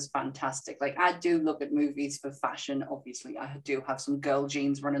it though is fantastic. Like, I do look at movies for fashion. Obviously, I do have some girl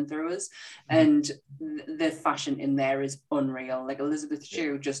jeans running through us, and the fashion in there is unreal. Like, Elizabeth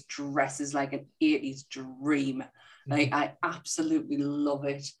Shue just dresses like an 80s dream. Like, I absolutely love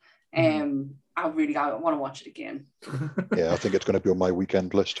it. I want to watch it again. Yeah, I think it's going to be on my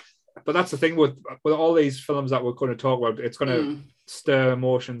weekend list. but that's the thing with all these films that we're going to talk about. It's going to stir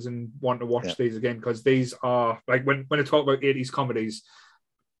emotions and want to watch these again, because these are like when I talk about 80s comedies,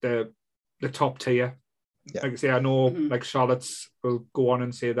 the top tier. Yeah. Like I say, I know like Charlotte's will go on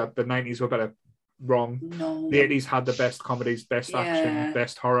and say that the 90s were better. Wrong. No. The 80s had the best comedies, best action,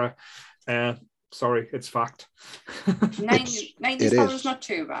 best horror. Sorry, it's fact. 90s horror is not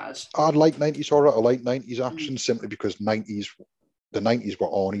too bad. I like 90s horror. I like 90s action simply because the 90s were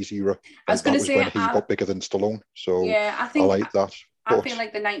Arnie's era. I was going to say when he got bigger than Stallone. So I like that. I feel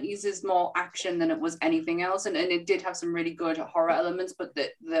like the 90s is more action than it was anything else, and it did have some really good horror elements, but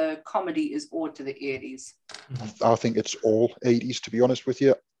the comedy is owed to the 80s. I think it's all 80s, to be honest with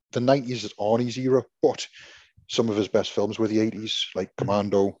you. The 90s is Arnie's era, but some of his best films were the 80s, like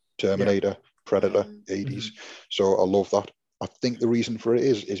Commando, Terminator, Predator, 80s. So I love that. I think the reason for it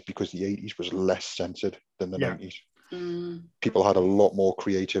is because the 80s was less censored than the 90s. People had a lot more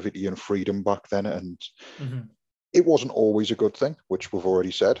creativity and freedom back then, and it wasn't always a good thing, which we've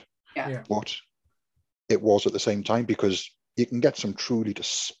already said, but it was at the same time, because you can get some truly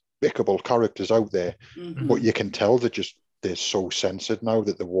despicable characters out there, but you can tell they're so censored now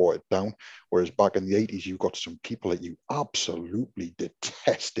that they're watered down. Whereas back in the 80s, you got some people that you absolutely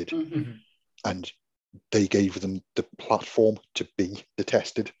detested, and they gave them the platform to be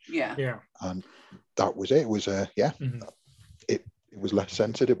detested. Yeah. And that was it. It was it was less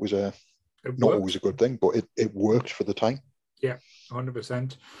censored. It was not always a good thing, but it worked for the time. Yeah,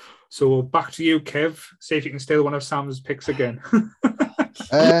 100%. So back to you, Kev. See if you can steal one of Sam's picks again.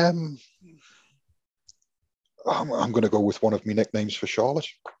 I'm going to go with one of my nicknames for Charlotte,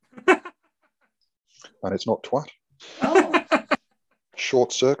 and it's not twat. Oh.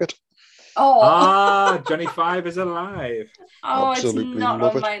 Short Circuit. Oh. Johnny Five is alive. Oh, Absolutely it's not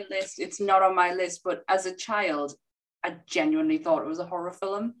love on it. my list. It's not on my list, but as a child, I genuinely thought it was a horror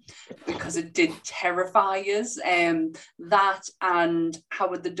film because it did terrify us. That and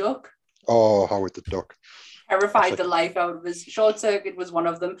Howard the Duck. Oh, Howard the Duck. Terrified the life out of us. Short Circuit was one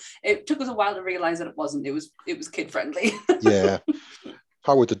of them. It took us a while to realise that it wasn't. It was kid friendly. Yeah.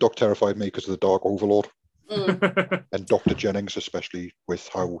 Howard the Duck terrified me because of the Dark Overlord. And Dr. Jennings, especially with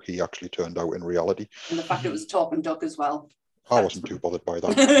how he actually turned out in reality. And the fact it was a talking duck as well. I wasn't too bothered by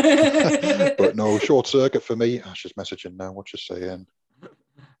that. But no, Short Circuit for me. She's messaging now. What you saying?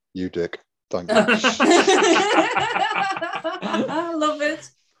 You dick. Thank you. I love it.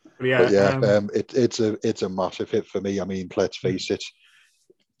 It's a massive hit for me. I mean, let's face it.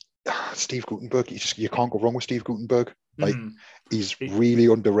 Steve Guttenberg, you can't go wrong with Steve Guttenberg. Like, he's really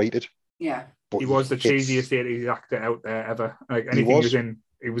underrated. Yeah. He was the cheesiest 80s actor out there ever. Like anything he was in,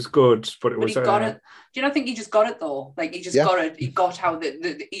 it was good, but he got it. Do you not think he just got it though? Like he just got it. He got how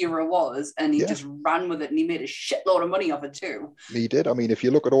the era was, and he just ran with it, and he made a shitload of money off it too. He did. I mean, if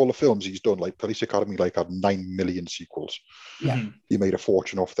you look at all the films he's done, like Police Academy, like had 9 million sequels. Yeah, he made a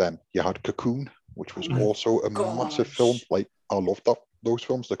fortune off them. You had Cocoon, which was also a massive film. Like I loved those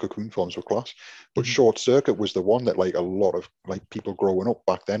films. The Cocoon films were class. But Short Circuit was the one that like a lot of like people growing up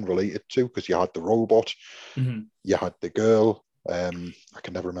back then related to, because you had the robot, you had the girl. I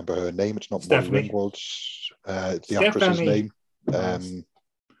can never remember her name. It's not Molly Ringwald's. The actress's name.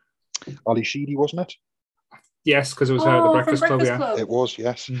 Ali Sheedy, wasn't it? Yes, because it was the Breakfast Club. Yeah, it was.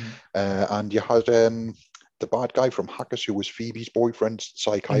 Yes, and you had the bad guy from Hackers, who was Phoebe's boyfriend,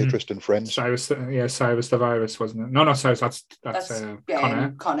 psychiatrist and Friends. Cyrus the Virus, wasn't it? No, Cyrus. That's Con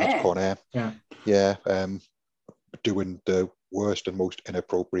Air. That's Con Air. Yeah. Doing the worst and most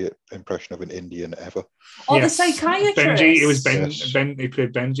inappropriate impression of an Indian ever. Oh, the psychiatrist. Benji. It was Ben. Yes. Ben. He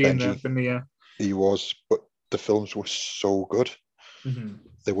played Benji. In the He was, but the films were so good.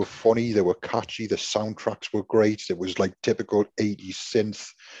 They were funny. They were catchy. The soundtracks were great. It was like typical 80s synth.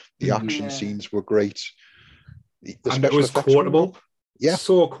 The action scenes were great. And it was quotable. Yeah.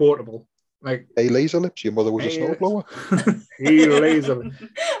 So quotable. Like, hey, laser lips, your mother was a snowblower. Hey, laser lips.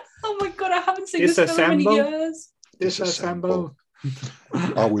 Oh my God, I haven't seen this film in years. Disassemble.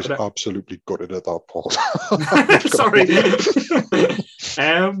 I was absolutely gutted at that part. Sorry.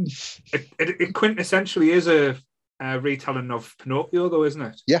 It quintessentially is a retelling of Pinocchio, though, isn't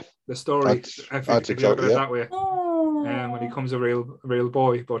it? Yeah. The story. That's exactly that way. When he becomes a real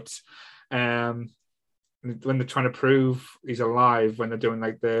boy, but when they're trying to prove he's alive, when they're doing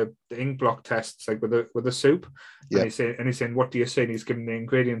like the ink block tests, like with the soup, and he's saying, "What do you see?" And he's giving the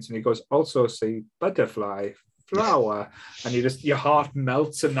ingredients, and he goes, "Also see butterfly, flower," and your heart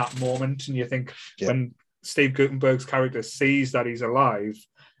melts in that moment, and you think when Steve Guttenberg's character sees that he's alive,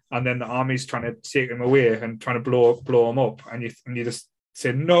 and then the army's trying to take him away and trying to blow him up, and you just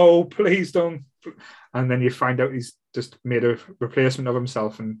say, "No, please don't and then you find out he's just made a replacement of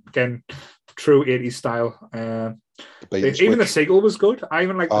himself. And again, true 80s style. Even the sequel was good. I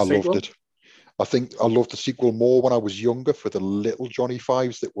even liked the sequel. Loved it. I think I loved the sequel more when I was younger for the little Johnny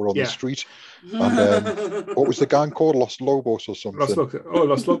Fives that were on the street. And what was the gang called? Los Lobos or something?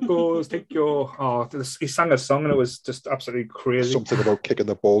 Los Lobos, take your... Oh, he sang a song and it was just absolutely crazy. Something about kicking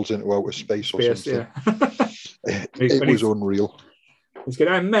the balls into outer space or something. Yeah. It was unreal. He's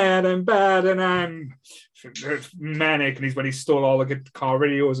going, I'm mad, I'm bad, and I'm manic. And when he stole all the car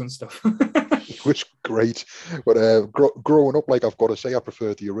radios and stuff. It was great. But growing up, like, I've got to say, I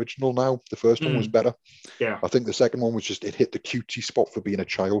prefer the original now. The first one was better. Yeah. I think the second one was just, it hit the cutesy spot for being a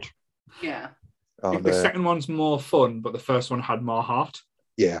child. Yeah. And, the second one's more fun, but the first one had more heart.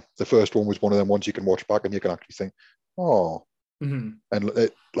 Yeah. The first one was one of them ones you can watch back and you can actually think, oh. Mm-hmm. And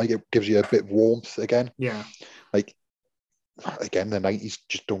it gives you a bit of warmth again. Yeah. Like, again, the 90s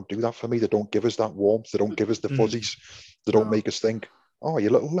just don't do that for me. They don't give us that warmth. They don't give us the fuzzies. They don't make us think, oh, you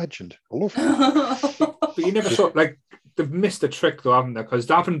little legend. I love it. But you never saw, like, they've missed a trick though, haven't they? Because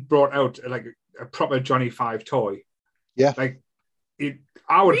they haven't brought out like a proper Johnny Five toy. Yeah. Like,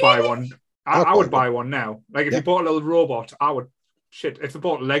 I would buy one. I would buy one now. Like, if you bought a little robot, I would, if they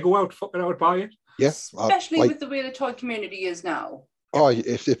bought Lego out, fuck it, I would buy it. Yeah. Especially with the way the toy community is now. Oh,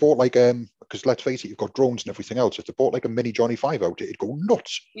 if they bought like because let's face it, you've got drones and everything else. If they bought like a mini Johnny Five out, it'd go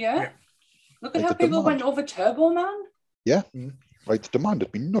nuts. Yeah. Look at how people went over Turbo Man. Yeah. Right, the demand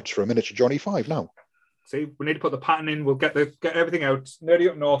would be nuts for a miniature Johnny Five now. See, we need to put the pattern in. We'll get everything out. Nerdy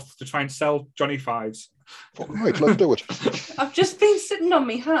Up North to try and sell Johnny Fives. Right, let's do it. I've just been sitting on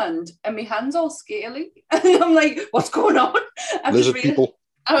my hand, and my hand's all scaly, and I'm like, "What's going on?" Lizard people.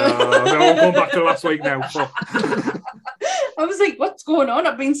 We're going back to last week now. I was like, "What's going on?"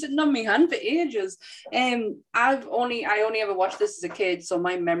 I've been sitting on my hand for ages. I only ever watched this as a kid, so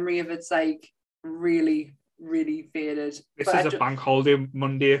my memory of it's like really, really faded. This is a bank holiday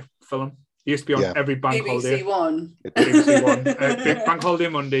Monday film. It used to be on every bank holiday. BBC One. BBC One. Bank holiday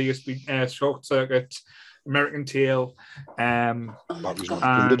Monday used to be Short Circuit, American Tail, and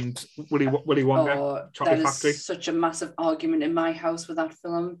Willy Wonka, Chocolate Factory. Such a massive argument in my house with that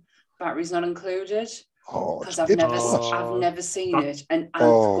film. Batteries not included. Because I've never seen it, and Ant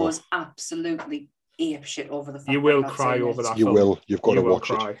goes absolutely apeshit over the fact you will cry over that. You film. will. You've got to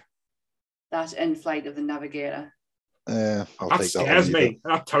watch it. That and Flight of the Navigator. I'll that take that. Scares me.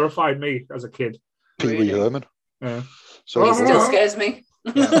 That terrified me as a kid. Pee Wee Herman. Yeah. So he still scares me.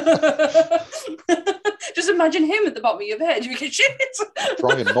 Just imagine him at the bottom of your bed. You get shit.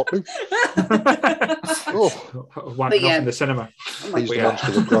 Trying not to. Wanking off in the cinema. He's the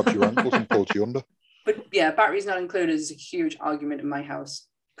monster that grabs your ankles and pulls you under. But yeah, Batteries Not Included is a huge argument in my house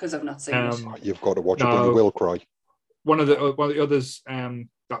because I've not seen it. You've got to watch it, but you will cry. One of the others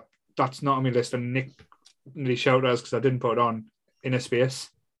that's not on my list, and Nick nearly shouted us because I didn't put it on, Inner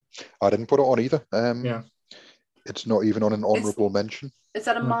Space. I didn't put it on either. It's not even on an honourable mention. Is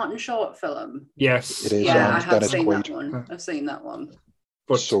that a Martin Short film? Yes. It is. Yeah, I have seen that one. I've seen that one.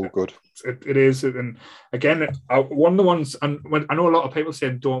 But so good. It is. And again, one of the ones, and when I know a lot of people say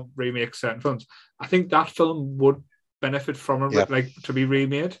don't remake certain films, I think that film would benefit from it, like to be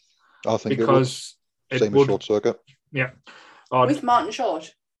remade. I think because it would. Same as Short Circuit. Yeah. With Martin Short.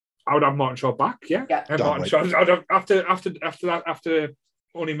 I would have Martin Short back, yeah. Martin Short. I'd have, after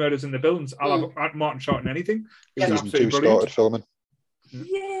Only Murders in the Buildings, I'll have Martin Short in anything. Season 2 started filming.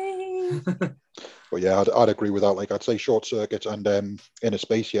 Yay! But yeah, I'd agree with that. Like, I'd say Short Circuit and Inner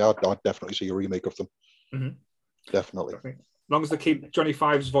Space. Yeah, I'd definitely see a remake of them. Mm-hmm. Definitely. As long as they keep Johnny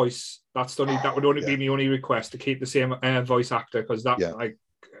Five's voice, that would only be my only request, to keep the same voice actor, because that, like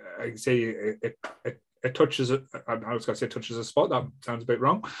I say, it touches it. I was going to say touches a spot. That sounds a bit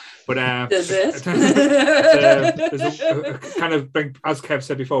wrong, but does it? Kind of as Kev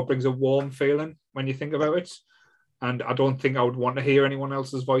said before, brings a warm feeling when you think about it. And I don't think I would want to hear anyone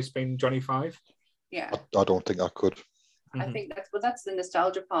else's voice being Johnny Five. Yeah, I don't think I could. I think that's the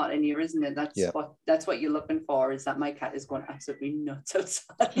nostalgia part in here, isn't it? That's what you're looking for. Is that my cat is going absolutely nuts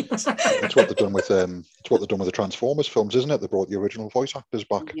outside. It's what they've done with the Transformers films, isn't it? They brought the original voice actors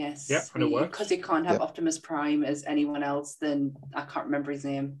back. Yes, yeah, and it works. Because you can't have Optimus Prime as anyone else. Then I can't remember his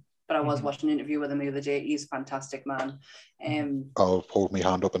name, but I was watching an interview with him the other day. He's a fantastic man. I'll hold my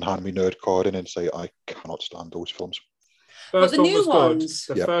hand up and hand me nerd card in and say I cannot stand those films. First the one new was ones.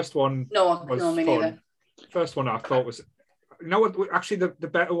 good. The first one No, me fun. neither. First one I thought was, you know what? Actually, the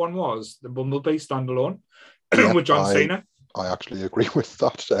better one was the Bumblebee standalone with John Cena. I actually agree with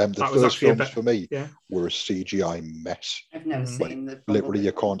that. The first films for me were a CGI mess. I've never seen the Bumblebee. Literally,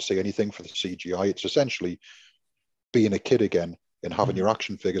 you can't see anything for the CGI. It's essentially being a kid again and having your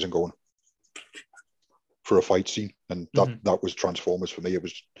action figures and going, for a fight scene, and that was Transformers for me. It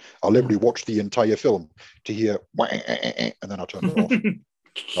was, I literally watched the entire film to hear and then I turned it off.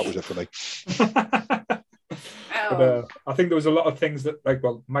 That was it for me. But, I think there was a lot of things that, like,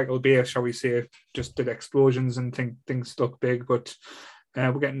 well, Michael Bay, shall we say, just did explosions and things look big, but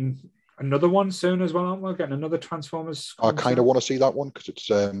we're getting another one soon as well, aren't we? We're getting another Transformers. I kind of want to see that one because it's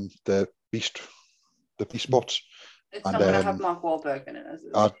the Beast Bots. It's not going to have Mark Wahlberg in it, is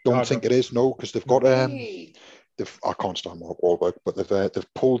it? I don't think it is, no, because they've got I can't stand Mark Wahlberg, but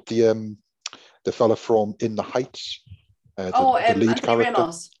they've pulled the fella from In the Heights, the lead Anthony character.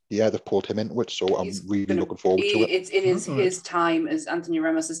 Ramos. Yeah, they've pulled him into it, so I'm really looking forward to it. It is his time, as Anthony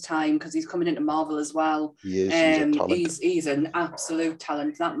Ramos's time, because he's coming into Marvel as well. He is, he's a talent. He's an absolute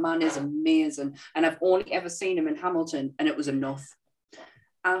talent. That man is amazing. And I've only ever seen him in Hamilton, and it was enough.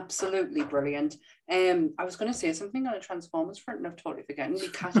 Absolutely brilliant. I was going to say something on a Transformers front, and I've totally forgotten. The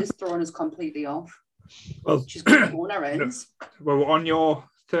cat is throwing us completely off. Well, she's going to own our ends. Well, we're on your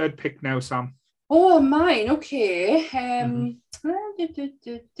third pick now, Sam. Oh, mine. Okay. I'm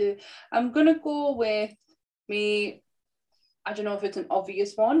going to go with me. I don't know if it's an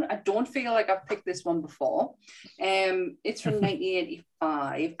obvious one. I don't feel like I've picked this one before. It's from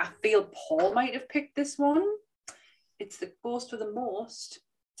 1985. I feel Paul might have picked this one. It's the ghost with the most.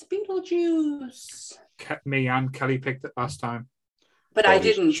 It's Beetlejuice. Me and Kelly picked it last time. But I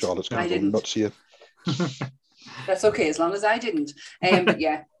didn't. Charlotte's going to go nuts here. That's okay, as long as I didn't. But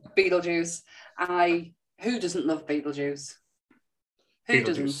yeah, Beetlejuice. Who doesn't love Beetlejuice? Who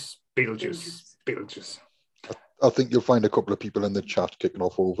doesn't? Beetlejuice. I think you'll find a couple of people in the chat kicking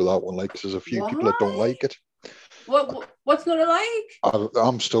off over that one. Like, there's a few people that don't like it. What's not like?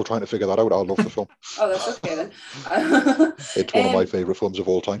 I'm still trying to figure that out. I love the film. Oh, that's okay then. It's one of my favourite films of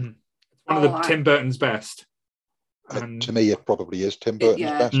all time. One of Tim Burton's best. To me, it probably is Tim Burton's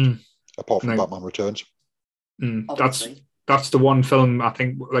best, apart from Batman Returns. That's the one film, I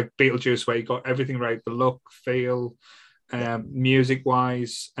think, like Beetlejuice, where you got everything right: the look, feel, music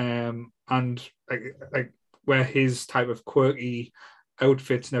wise, and like where his type of quirky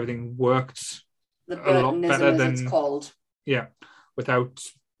outfits and everything worked the a lot better than it's called. Yeah, without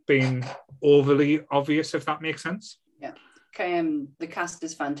being overly obvious, if that makes sense. Yeah. The cast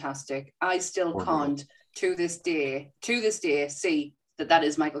is fantastic. I still can't to this day see that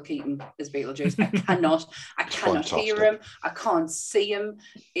is Michael Keaton as Beetlejuice. I cannot hear him. I can't see him.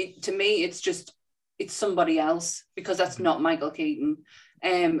 To me, it's somebody else, because that's not Michael Keaton.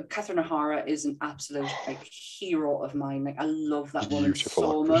 Catherine O'Hara is an absolute hero of mine. Like, I love that woman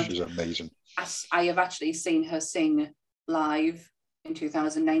so much. She's amazing. I have actually seen her sing live in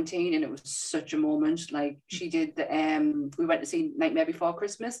 2019, and it was such a moment. Like, she did we went to see Nightmare Before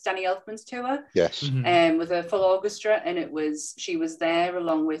Christmas, Danny Elfman's tour. Yes. With a full orchestra, and she was there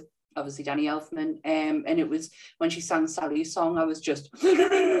along with obviously Danny Elfman, and it was when she sang Sally's song, I was just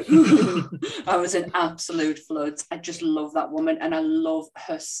I was in absolute floods. I just love that woman, and I love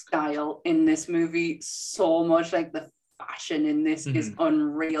her style in this movie so much. Like, the fashion in this is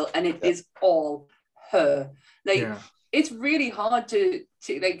unreal, and it is all her. It's really hard to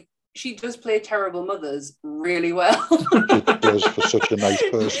like. She does play terrible mothers really well. She does, for such a nice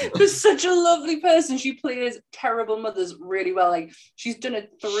person. For such a lovely person. She plays terrible mothers really well. Like, she's done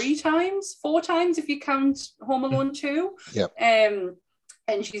it 4 times if you count Home Alone 2. Yeah. And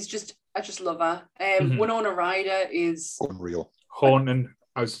she's just, I just love her. Winona Ryder is unreal. Haunting,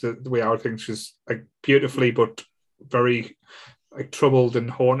 as the way I would think, she's like beautifully but very like troubled and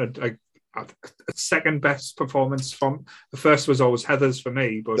haunted. Like, a second best performance from the first was always Heather's for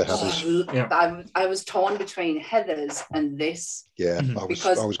me, but I was torn between Heather's and this. I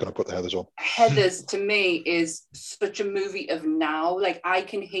was going to put the Heather's on. Heather's to me is such a movie of now. Like, I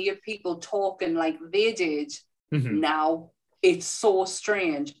can hear people talking like they did now. It's so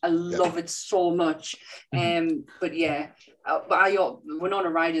strange. I love it so much. But Winona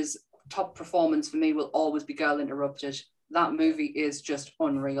Ryder's top performance for me will always be Girl Interrupted. That movie is just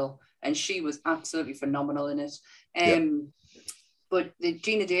unreal. And she was absolutely phenomenal in it. But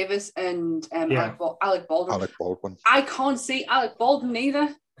Gina Davis and Alec Baldwin. I can't see Alec Baldwin either.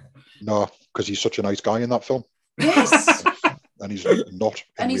 No, because he's such a nice guy in that film. Yes. And he's not.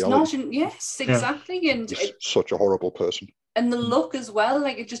 Yes, exactly. Yeah. And he's such a horrible person. And the look as well,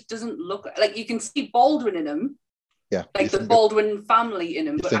 like, it just doesn't look like you can see Baldwin in him. Yeah. Like the Baldwin family in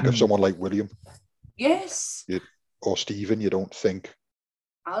him. You think of someone like William. Yes. Or Stephen, you don't think.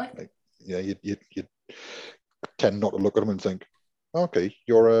 Alec? You tend not to look at him and think, okay,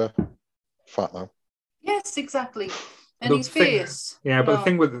 you're fat now. Yes, exactly. And his face. But the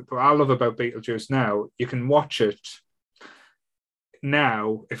thing with what I love about Beetlejuice now, you can watch it.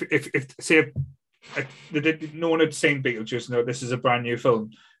 now, if say no one had seen Beetlejuice, no, this is a brand new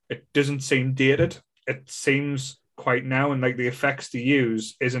film. It doesn't seem dated. It seems quite now, and like the effects they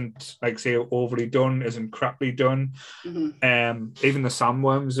use isn't like say overly done, isn't crappily done. Even the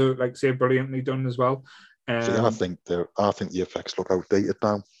sandworms are like say brilliantly done as well. See, I think the effects look outdated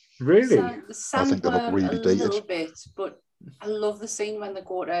now. Really? I think they look really dated. A little bit, but I love the scene when they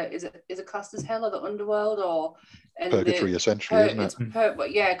go to is it classed as hell or the underworld or purgatory essentially, isn't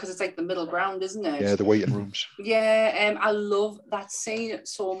it? Yeah, because it's like the middle ground, isn't it? Yeah, the waiting rooms. Yeah, I love that scene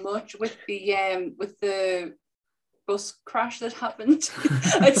so much with the bus crash that happened.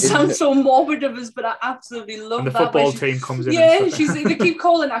 It sounds so morbid of us, but I absolutely love and the that. football team comes in. Yeah, they keep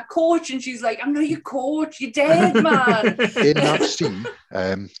calling her coach, and she's like, "I'm not your coach. You're dead, man." In that scene,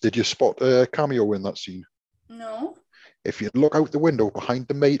 did you spot a cameo in that scene? No. If you look out the window behind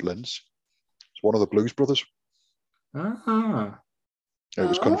the Maitlands, it's one of the Blues Brothers. Ah. It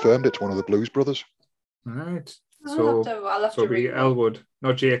was confirmed it's one of the Blues Brothers. Right. I'll have to be read Elwood,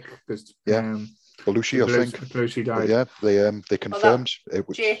 not Jake. Belushi, I think. Belushi died. But yeah, they confirmed it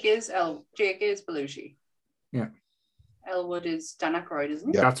was. Jake is Belushi. Yeah. Elwood is Dan Aykroyd, isn't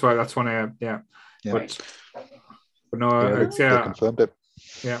he? Yeah. That's why. That's when But no, they confirmed it.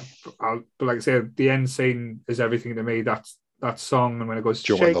 Yeah, but like I said, the end scene is everything to me. That song, and when it goes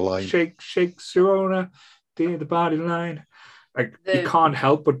Join the line. shake, Sharona, the body line, like you can't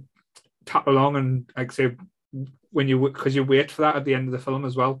help but tap along and like say when because you wait for that at the end of the film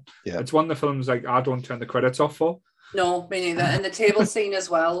as well. Yeah, it's one of the films like I don't turn the credits off for. No, me neither. And the table scene as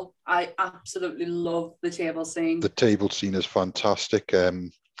well. I absolutely love the table scene. The table scene is fantastic.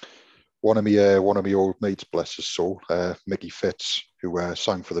 One of my old mates, bless his soul, Mickey Fitz, who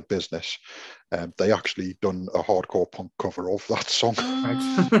sang for The Business, they actually done a hardcore punk cover of that song.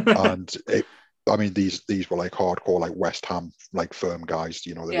 And these were like hardcore, like West Ham, like firm guys,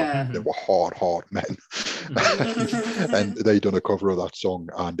 you know, they were hard men. And they done a cover of that song,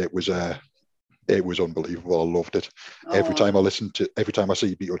 and it was unbelievable. I loved it. Every time I see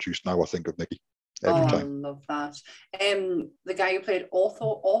Beetlejuice now, I think of Mickey. Every time. I love that. The guy who played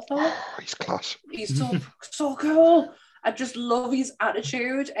Otho, he's class. He's so cool. I just love his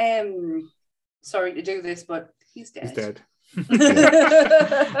attitude. Sorry to do this, but he's dead. He's dead.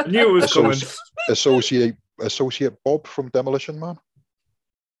 I knew it was coming. Associate Bob from Demolition Man.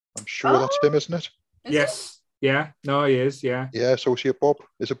 I'm sure that's him, isn't it? Yes. Yeah. No, he is. Yeah. Yeah, Associate Bob.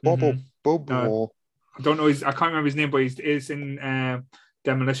 Is it Bob or Bub? No, I don't know. I can't remember his name, but he's in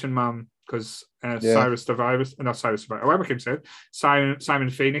Demolition Man. Because Simon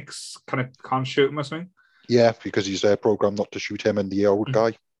Phoenix kind of can't shoot him or something. Yeah, because he's programmed not to shoot him and the old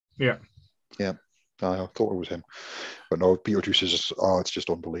guy. Yeah. I thought it was him. But no, Beetlejuice is it's just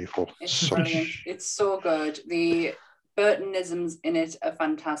unbelievable. It's brilliant. It's so good. The Burtonisms in it are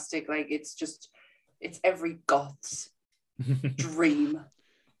fantastic. Like it's every goth's dream.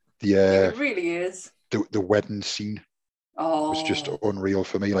 It really is. The wedding scene. Oh. It was just unreal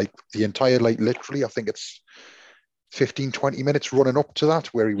for me. Like the entire, like literally, I think it's 15-20 minutes running up to that,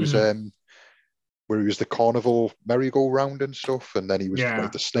 where he was the carnival merry-go-round and stuff, and then he was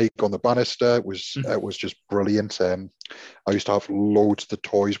like the snake on the banister. It was just brilliant. I used to have loads of the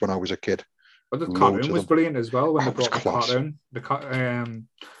toys when I was a kid. But the cartoon was brilliant as well when they brought the cartoon.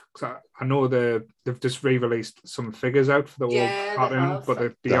 I know they've just re-released some figures out for the old cartoon,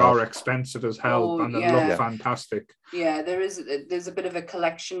 but they are expensive as hell, and they look fantastic. Yeah, there's a bit of a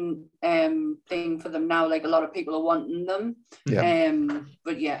collection thing for them now. Like a lot of people are wanting them. Yeah.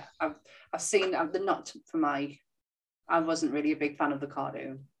 But yeah, I've seen. They're not for my. I wasn't really a big fan of the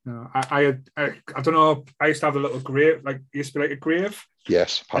cartoon. No, I don't know. I used to have a little grave, like used to be like a grave.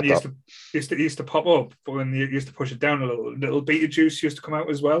 Yes, and used to pop up, but when you used to push it down, a little Beetlejuice used to come out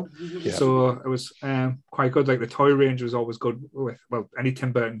as well. Yeah. So it was quite good. Like the toy range was always good with any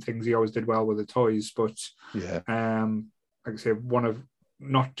Tim Burton things. He always did well with the toys, but like I say, one of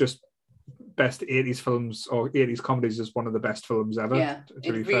not just best 80s films or 80s comedies, is one of the best films ever. Yeah,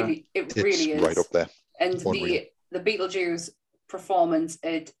 it really is right up there. And the Beetlejuice performance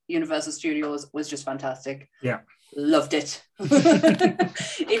at Universal Studios was just fantastic. Yeah. Loved it.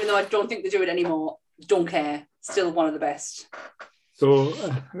 Even though I don't think they do it anymore, don't care. Still one of the best. So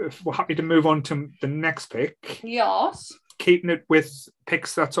we're happy to move on to the next pick. Yes. Keeping it with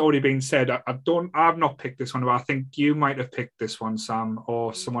picks that's already been said. I've not picked this one, but I think you might have picked this one, Sam,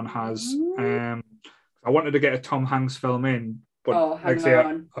 or someone has. I wanted to get a Tom Hanks film in, but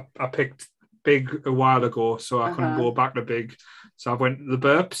I picked Big a while ago, so I couldn't go back to Big. So I went The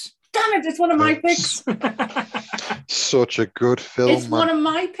Burps. Damn it, it's one of my picks. Such a good film. It's one of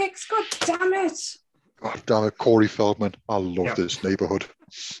my picks. God damn it. God damn it, Corey Feldman. I love this neighborhood.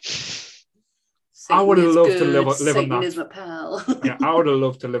 I would have loved to live on Satan that. is my pal. Yeah, I would have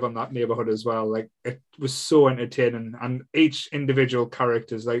loved to live on that neighborhood as well. Like, it was so entertaining, and each individual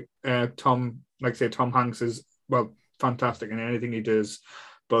characters, like Tom Hanks is, well, fantastic in anything he does,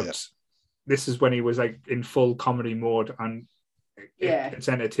 but this is when he was like in full comedy mode, and it's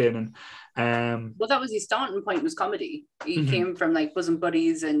entertaining. Well, that was his starting point, was comedy. He came from like Bosom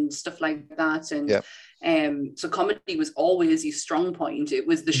Buddies and stuff like that, and so comedy was always his strong point. It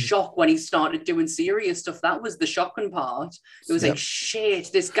was the shock when he started doing serious stuff. That was the shocking part. It was like,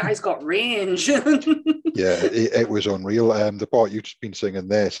 shit, this guy's got range. It was unreal. The part you've just been singing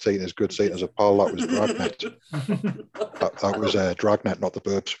there, Satan is good, Satan is a pal, that was Dragnet. that was Dragnet, not the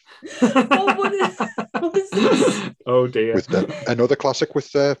Burbs. What is this? Oh dear. With another classic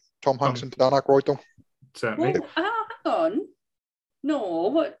with Tom Hanks and Dan Aykroyd, though. Certainly. Hang on.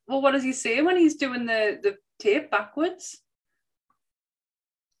 No, what does he say when he's doing the tape backwards?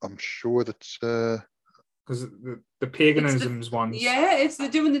 I'm sure that's because the paganisms ones. Yeah, it's the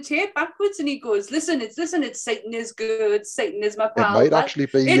doing the tape backwards, and he goes, "Listen, it's Satan is good, Satan is my pal." It might actually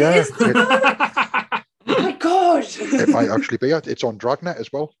be. Oh my God! It might actually be. It's on Dragnet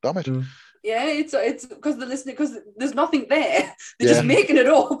as well. Damn it. Yeah, it's because they're listening, because there's nothing there. They're just making it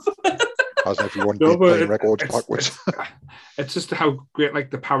up. As everyone did playing records it's, backwards. It's just how great,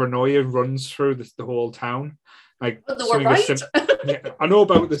 like, the paranoia runs through the whole town. Like, but they were right. I know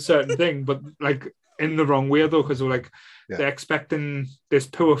about the certain thing, but like in the wrong way though, because they're expecting this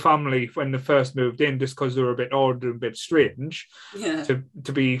poor family when they first moved in, just because they were a bit odd and a bit strange, to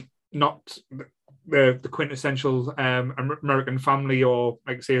be not the quintessential American family, or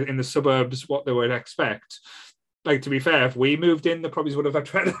like say in the suburbs what they would expect. Like, to be fair, if we moved in, they probably would have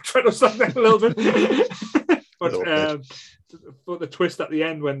tried us like that a little bit. But the twist at the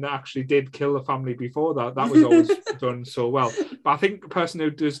end when they actually did kill the family before that was always done so well. But I think the person who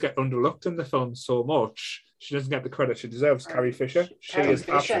does get underlooked in the film so much, she doesn't get the credit she deserves. Carrie Fisher. She is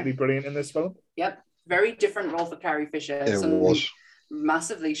absolutely brilliant in this film. Yep. Very different role for Carrie Fisher. It was.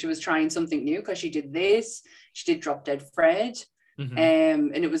 Massively. She was trying something new, because she did this. She did Drop Dead Fred.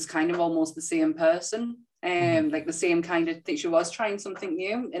 And it was kind of almost the same person. Like the same kind of thing. She was trying something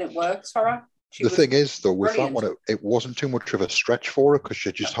new, and it works for her. The thing is, though, with that one, it wasn't too much of a stretch for her, because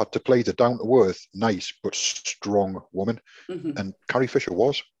she just had to play the down-to-earth, nice but strong woman. And Carrie Fisher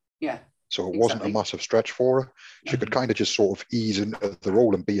was. Yeah. So it wasn't a massive stretch for her. She could kind of just sort of ease into the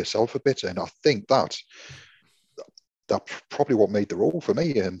role and be herself a bit. And I think that's probably what made the role for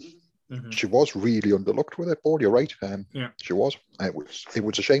me. And she was really underlooked with it, Paul. You're right. She was. It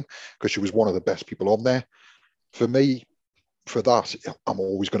was a shame, because she was one of the best people on there. For me, for that, I'm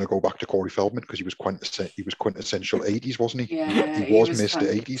always going to go back to Corey Feldman, because he was quintessential 80s, wasn't he? Yeah, he was Mr.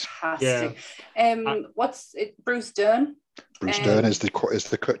 80s. Fantastic. What's it? Bruce Dern. Bruce Dern is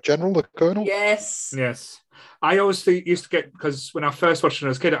the general, the colonel. Yes. I always used to get, because when I first watched it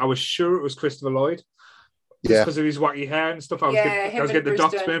as a kid, I was sure it was Christopher Lloyd. Because of his wacky hair and stuff. I was getting the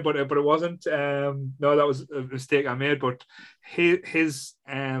dots made, but it wasn't. No, that was a mistake I made. But his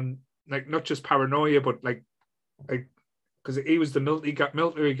like, not just paranoia, but like because he was the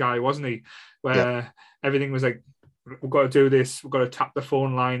military guy, wasn't he? Where everything was like, we've got to do this, we've got to tap the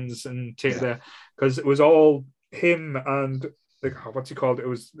phone lines and take because it was all him and what's he called? It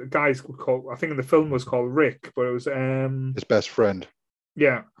was the guy's called, I think in the film was called Rick, but it was his best friend.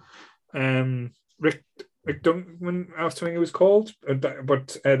 Yeah, Rick Duncan, I was telling you he was called,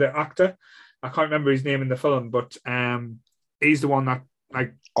 but the actor, I can't remember his name in the film, but he's the one that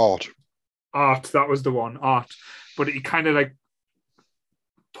like Art, that was the one, Art. But he kind of like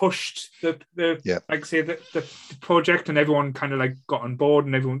pushed the like say the project, and everyone kind of like got on board,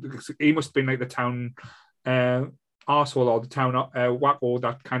 and everyone, he must have been like the town arsehole or the town wacko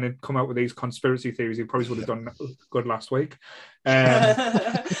that kind of come out with these conspiracy theories. He probably would have done good last week.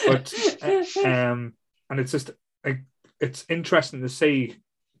 But and it's just like, it's interesting to see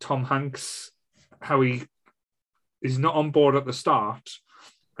Tom Hanks, how he is not on board at the start,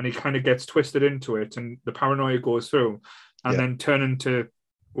 and he kind of gets twisted into it, and the paranoia goes through, and then turning to,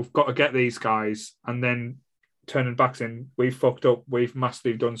 we've got to get these guys, and then turning back saying, we've fucked up, we've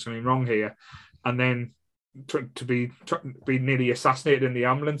massively done something wrong here, and then to be nearly assassinated in the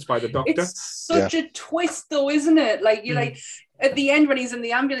ambulance by the doctor. It's such a twist, though, isn't it? Like, you like at the end when he's in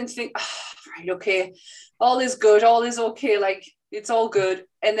the ambulance, you think, right, okay, all is good, all is okay, like it's all good,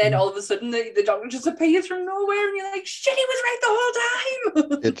 and then all of a sudden the doctor just appears from nowhere, and you're like, shit, he was right the whole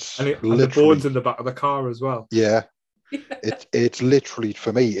time. It's and the boards in the back of the car as well. Yeah. It's literally,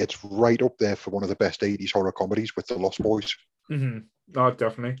 for me, it's right up there for one of the best 80s horror comedies with The Lost Boys. Oh,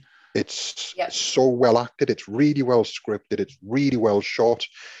 definitely. It's so well acted. It's really well scripted. It's really well shot.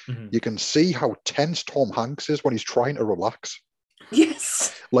 You can see how tense Tom Hanks is when he's trying to relax.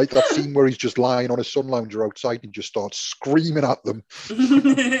 Yes. Like that scene where he's just lying on a sun lounger outside and just starts screaming at them.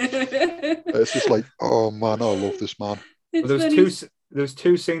 It's just like, oh man, I love this man. Well, there's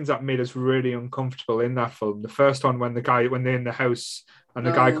two scenes that made us really uncomfortable in that film. The first one when they're in the house and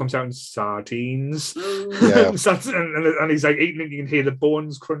the guy comes out in sardines, and he's like eating it. You can hear the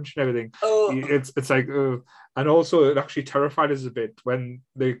bones crunch and everything. It's like, and also it actually terrified us a bit when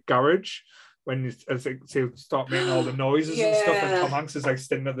the garage. When he'll start making all the noises and stuff, and Tom Hanks is like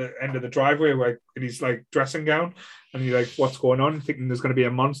standing at the end of the driveway, in his like dressing gown, and you're like, "What's going on?" Thinking there's going to be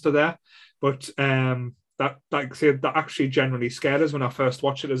a monster there, but that actually generally scared us when I first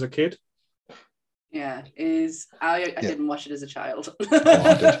watched it as a kid. Yeah, I didn't watch it as a child.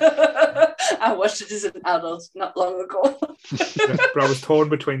 Oh, I watched it as an adult not long ago. But I was torn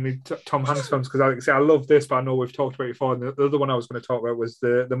between the Tom Hanks films because I love this, but I know we've talked about it before. And the other one I was going to talk about was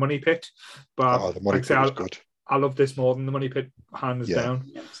the Money Pit. But the Money Pit was good. I love this more than the Money Pit, hands down.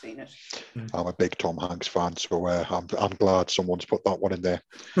 Never seen it. I'm a big Tom Hanks fan, so I'm glad someone's put that one in there.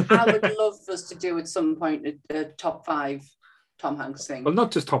 I would love us to do at some point a top 5 Tom Hanks thing. Well,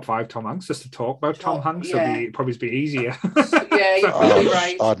 not just top 5 Tom Hanks, just to talk about Tom Hanks. It'd probably be easier. Yeah, you're probably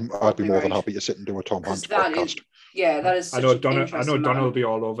right. I'd be more than happy to sit and do a Tom Hanks podcast. That is. I know Donna will be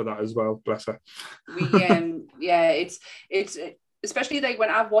all over that as well. Bless her. It's especially like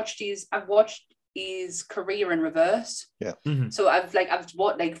when I've watched his career in reverse. Yeah. Mm-hmm. So I've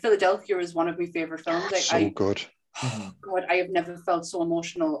watched like Philadelphia is one of my favorite films. Like, good. Oh God, I have never felt so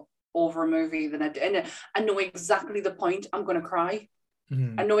emotional over a movie than I did. And I know exactly the point I'm going to cry.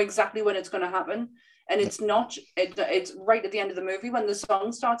 Mm-hmm. I know exactly when it's going to happen. And it's not, it's right at the end of the movie when the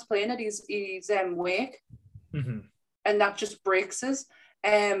song starts playing at his wake. Mm-hmm. And that just breaks us.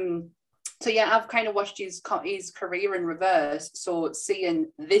 So yeah, I've kind of watched his career in reverse. So seeing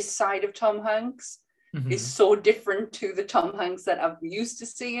this side of Tom Hanks is so different to the Tom Hanks that I'm used to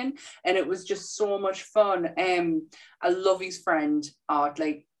seeing. And it was just so much fun. I love his friend Art.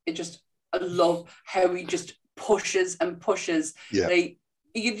 Like, I love how he just pushes and pushes. Yeah. Like,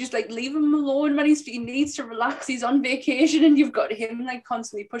 you just like leave him alone when he needs to relax. He's on vacation and you've got him like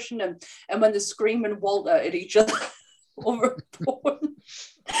constantly pushing him. And when they're screaming Walter at each other over a phone,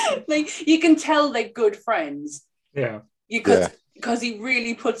 like you can tell they're good friends. Yeah. Because he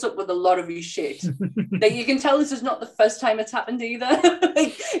really puts up with a lot of his shit. Like you can tell this is not the first time it's happened either.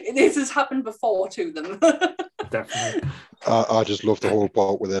 Like this has happened before to them. Definitely. I just love the whole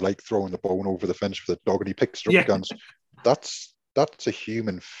part where they're like throwing the bone over the fence for the dog and he picks it up and goes, that's a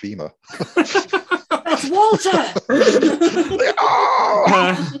human femur. That's Walter.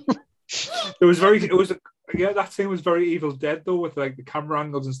 That scene was very Evil Dead though, with like the camera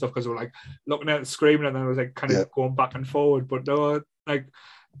angles and stuff, because we're like looking at it, screaming, and then it was like kind of going back and forward. But no, like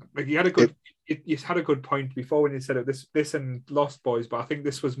you had a good, you had a good point before when you said it. This and Lost Boys, but I think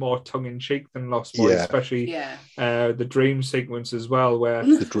this was more tongue in cheek than Lost Boys, especially the dream sequence as well, where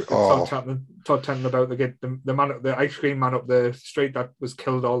Todd telling about the man, the ice cream man up the street that was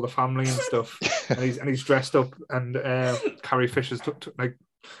killed all the family and stuff, and he's dressed up, and Carrie Fisher's like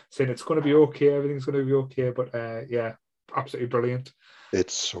saying it's going to be okay, everything's going to be okay, but absolutely brilliant.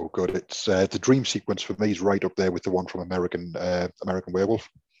 It's so good. It's the dream sequence for me is right up there with the one from American Werewolf.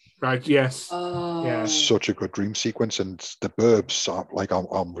 Right. Yes. Oh. Yeah. Such a good dream sequence, and the Burbs.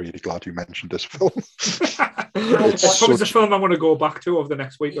 I'm really glad you mentioned this film. It's probably the film I want to go back to over the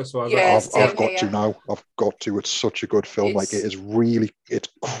next week or so. I've got to now. I've got to. It's such a good film. It's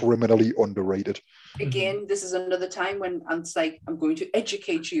criminally underrated. Again, this is another time when I'm going to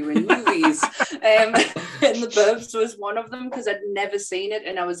educate you in movies. And The Burbs was one of them because I'd never seen it.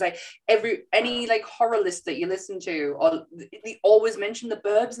 And I was like, any like horror list that you listen to, or they always mention The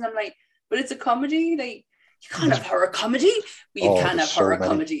Burbs. And I'm like, but it's a comedy. Like, you can't have horror comedy. Well, you can have horror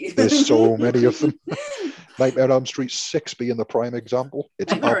comedy. There's so many of them. Nightmare on Elm Street 6 being the prime example.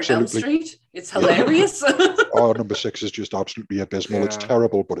 It's Nightmare on Elm Street. It's hilarious. Number 6 is just absolutely abysmal. Yeah. It's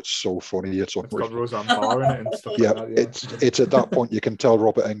terrible, but it's so funny. It's unreal. It's got Roseanne Barr in it and stuff. Yeah, like that, it's at that point you can tell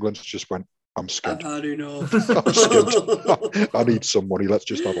Robert Englund's just went, I'm scared. I've had enough. I'm scared. I need some money. Let's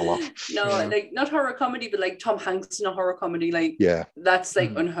just have a laugh. No, like not horror comedy, but like Tom Hanks in a horror comedy. Like, that's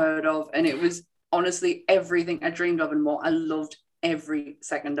like unheard of. And it was honestly everything I dreamed of and more. I loved every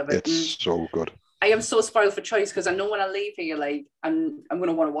second of it. It's so good. I am so spoiled for choice because I know when I leave here, like I'm going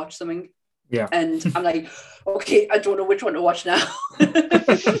to want to watch something. Yeah. And I'm like, okay, I don't know which one to watch now.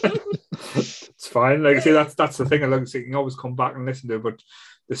 It's fine. Like, see, that's the thing. I like, you can always come back and listen to it, but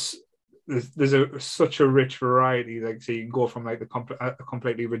such a rich variety. Like, so you can go from like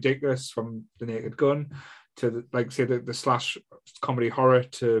completely ridiculous from The Naked Gun to like say the slash comedy horror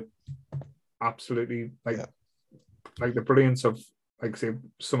to absolutely like the brilliance of like say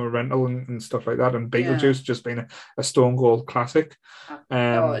Summer Rental and stuff like that, and Beetlejuice just being a stone cold classic.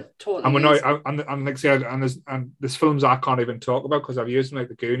 It totally and we're is. not, and like say, and there's films I can't even talk about because I've used them, like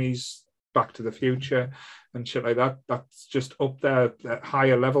The Goonies, Back to the Future, and shit like that. That's just up there at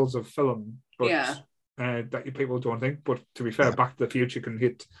higher levels of film, but that people don't think. But to be fair, Back to the Future can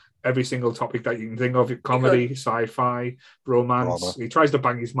hit every single topic that you can think of: comedy, sci-fi, romance. Drama. He tries to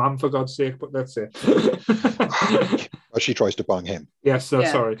bang his mum, for God's sake, but that's it. She tries to bang him. Yes,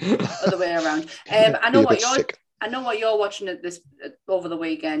 sorry. Other way around. I know what you're watching over the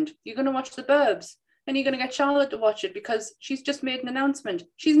weekend. You're going to watch The Burbs, and you're going to get Charlotte to watch it because she's just made an announcement.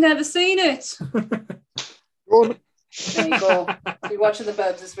 She's never seen it. There you go. You're watching The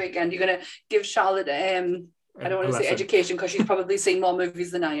Burbs this weekend. You're going to give Charlotte I don't want to say education because she's probably seen more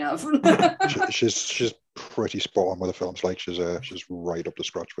movies than I have. she's pretty spot on with the films. Like she's right up the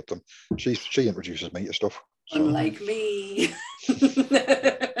scratch with them. She introduces me to stuff. So. Unlike me.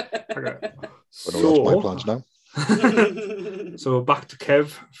 Okay. But no, that's my plans now. So back to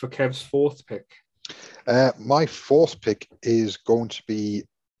Kev for Kev's fourth pick. My fourth pick is going to be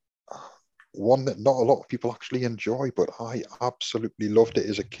one that not a lot of people actually enjoy, but I absolutely loved it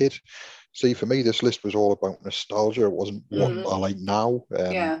as a kid. See, for me, this list was all about nostalgia. It wasn't what I like now.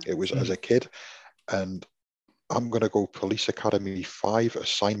 It was as a kid. And I'm going to go Police Academy 5,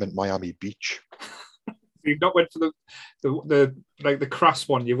 Assignment Miami Beach. You've not went for the like the crass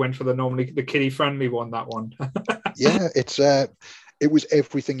one. You went for the kiddie friendly one. That one. Yeah, it was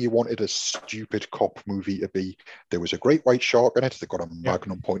everything you wanted a stupid cop movie to be. There was a great white shark in it. They got a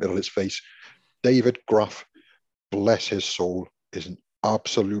magnum pointed at his face. David Graff, bless his soul, is an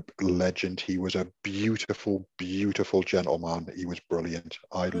absolute legend. He was a beautiful, beautiful gentleman. He was brilliant.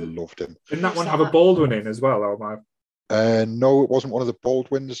 I loved him. Didn't that one have a Baldwin in as well? No, it wasn't one of the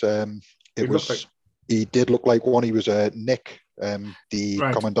Baldwins. It was. He did look like one. He was Nick, the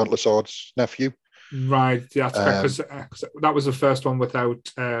Commandant Lassard's nephew. Right, yeah, because that was the first one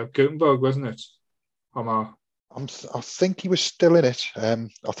without Gutenberg, wasn't it? Omar. I think he was still in it. I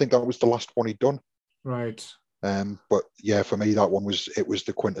think that was the last one he'd done. Right. But yeah, for me, that one was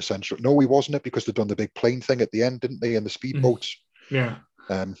the quintessential. No, he wasn't it because they'd done the big plane thing at the end, didn't they? And the speedboats. Yeah.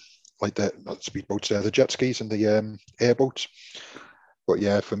 Like not the speedboats, the jet skis and the airboats. But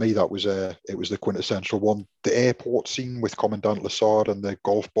yeah, for me, that was it was the quintessential one. The airport scene with Commandant Lassard and the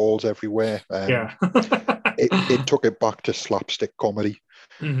golf balls everywhere. it took it back to slapstick comedy,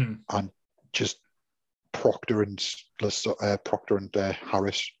 and just Proctor and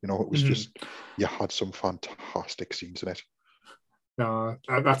Harris. You know, it was just you had some fantastic scenes in it. No,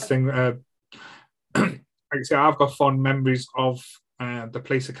 that's the thing. Like I say, I've got fond memories of the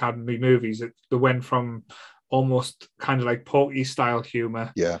Police Academy movies. They went from almost kind of like Porky style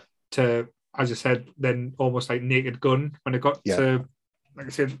humor, to, as I said, then almost like Naked Gun when it got to, like I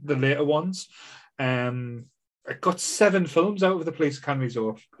said, the later ones. It got 7 films out of the Police Academy,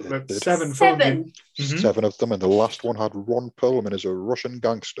 so seven films. 7 of them, and the last one had Ron Perlman as a Russian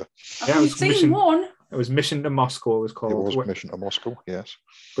gangster. I've seen one. It was Mission to Moscow. It was called. It was Mission to Moscow, yes.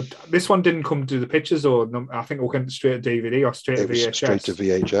 But this one didn't come to the pictures, or I think it went straight to DVD or straight to VHS. Straight to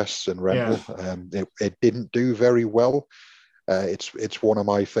VHS and rental. Yeah. It didn't do very well. It's one of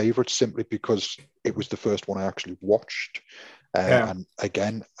my favourites simply because it was the first one I actually watched. And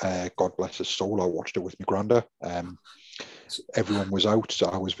again, God bless his soul, I watched it with my granda. Everyone was out, so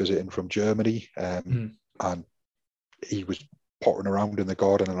I was visiting from Germany, and he was pottering around in the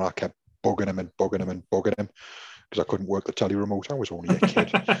garden, and I kept bugging him because I couldn't work the telly remote. I was only a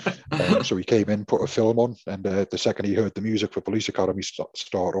kid. So he came in, put a film on, and the second he heard the music for Police Academy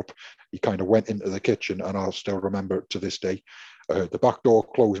start up, he kind of went into the kitchen, and I'll still remember it to this day. I heard the back door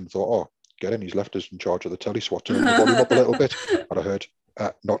close and thought, oh, get in, he's left us in charge of the telly, so I turned the volume up a little bit, and I heard,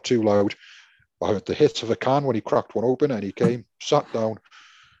 not too loud, I heard the hit of a can when he cracked one open, and he came, sat down,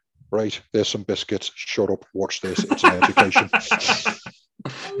 right, there's some biscuits, shut up, watch this, it's an education.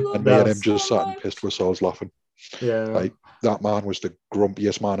 And me and him just sat and pissed ourselves laughing. Yeah. Like, that man was the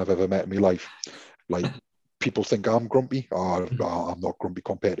grumpiest man I've ever met in my life. Like, people think I'm grumpy. I'm not grumpy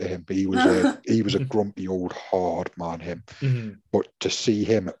compared to him. But he was a grumpy old hard man, him. But to see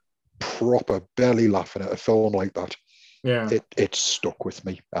him proper belly laughing at a film like that, it stuck with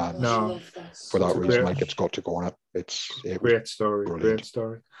me. And for that reason, like, it's got to go on it. Great story. Brilliant. Great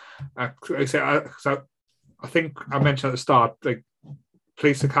story. I think I mentioned at the start, like,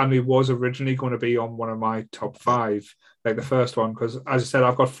 Police Academy was originally going to be on one of my top 5, like the first one, because as I said,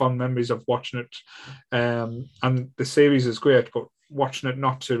 I've got fond memories of watching it, and the series is great, but watching it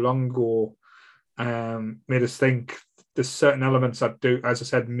not too long ago made us think there's certain elements that do, as I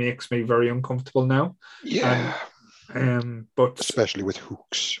said, makes me very uncomfortable now. Yeah. But especially with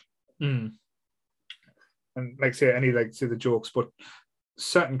Hooks. And like say the jokes, but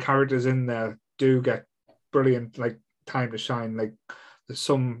certain characters in there do get brilliant like time to shine. Like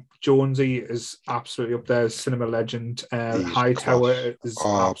some Jonesy is absolutely up there, cinema legend. Hightower is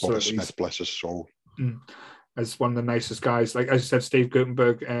absolutely Bobby Smith, bless his soul. As one of the nicest guys. Like as I said, Steve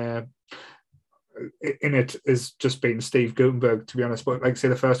Guttenberg in it is just being Steve Guttenberg, to be honest. But like say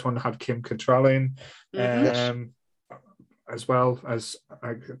the first one had Kim Cattrall in, as well as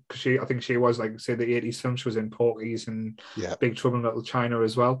I think she was like say the 80s film. She was in Porky's and Big Trouble in Little China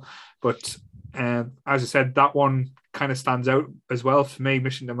as well. But as I said, that one kind of stands out as well for me,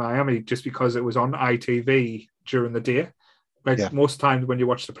 Mission to Miami, just because it was on ITV during the day. Like most times when you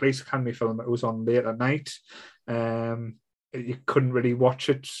watch the Police Academy film, it was on late at night. You couldn't really watch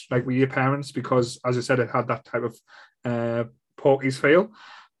it like with your parents because, as I said, it had that type of Porky's feel.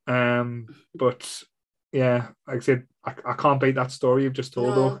 But yeah, like I said, I can't beat that story you've just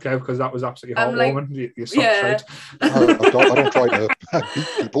told, though, Kev, because that was absolutely heartwarming. You're so right. I don't try to beat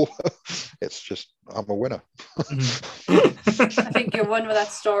people. It's just, I'm a winner. I think you won with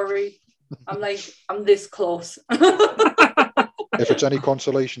that story. I'm this close. If it's any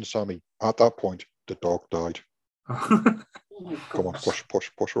consolation, Sammy, at that point, the dog died. Oh come on, push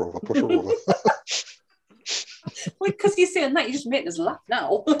her over. Wait, because you're saying that, you just made us laugh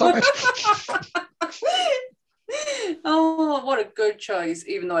now. Oh, what a good choice,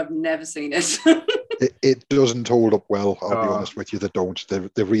 even though I've never seen it. It doesn't hold up well, I'll be honest with you. They don't.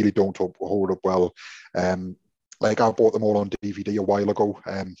 They really don't hold up well. Like I bought them all on DVD a while ago,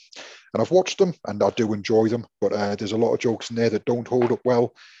 and I've watched them and I do enjoy them, but there's a lot of jokes in there that don't hold up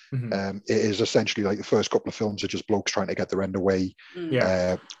well. It is essentially like the first couple of films are just blokes trying to get their end away.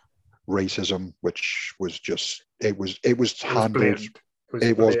 Racism, which was just it was handled.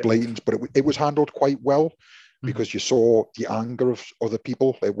 It was blatant, but it was handled quite well. Because you saw the anger of other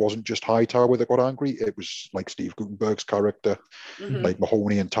people. It wasn't just Hightower that got angry. It was like Steve Guttenberg's character, like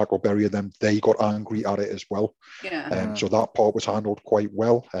Mahoney and Tackleberry and them. They got angry at it as well. So that part was handled quite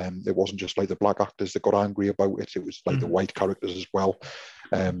well. It wasn't just like the black actors that got angry about it. It was like the white characters as well.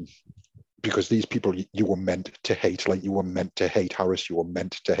 Because these people you were meant to hate, like you were meant to hate Harris, you were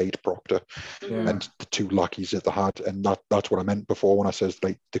meant to hate Proctor, and the two lackeys that they had, and that's what I meant before when I says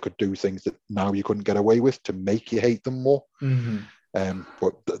like they could do things that now you couldn't get away with to make you hate them more.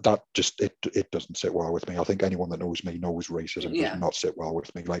 But that just it doesn't sit well with me. I think anyone that knows me knows racism does not sit well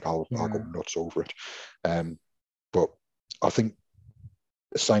with me. Like I'll go nuts over it. But I think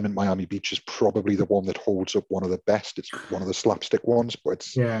Assignment Miami Beach is probably the one that holds up one of the best. It's one of the slapstick ones, but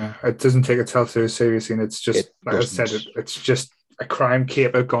it's it doesn't take itself so seriously, and it's just like I said, it's just a crime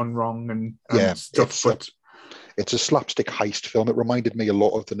caper gone wrong and stuff. It's a slapstick heist film. It reminded me a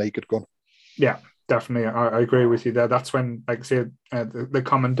lot of The Naked Gun. Yeah, definitely. I agree with you there. That's when, like I said, the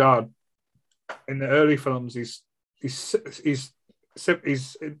common dad in the early films, he's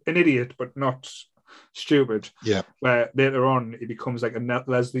an idiot, but not stupid. Where later on he becomes like a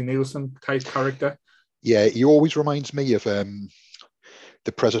Leslie Nielsen type character. Yeah, he always reminds me of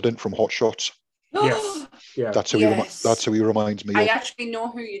the president from Hot Shots. That's who he reminds me of. I actually know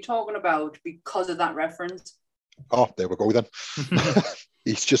who you're talking about because of that reference. Oh, there we go then.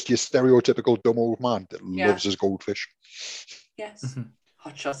 He's just your stereotypical dumb old man that loves his goldfish. Yes.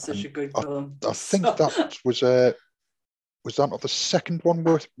 Hot Shots, such a good film. I think that was that not the second one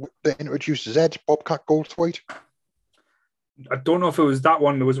where they introduced Zed, Bobcat Goldthwait? I don't know if it was that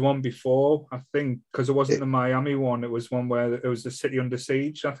one. There was one before, I think, because it wasn't the Miami one. It was one where it was the City Under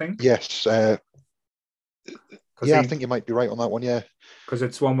Siege, I think. Yes. I think you might be right on that one, yeah. Because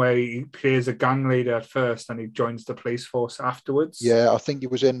it's one where he plays a gang leader at first and he joins the police force afterwards. Yeah, I think he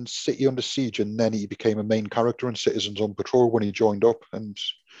was in City Under Siege and then he became a main character in Citizens on Patrol when he joined up. And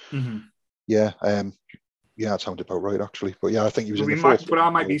that sounded about right, actually. But yeah, I think he was in the fourth. But I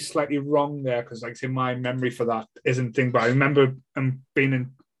might be slightly wrong there because, like, say, my memory for that isn't thing. But I remember being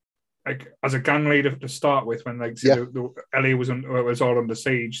in, like, as a gang leader to start with when, like, LA was all under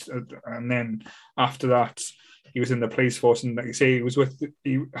siege, and then after that, he was in the police force, and like you say,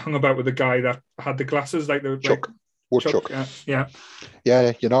 he hung about with the guy that had the glasses, like the Chuck. Woodchuck. Yeah.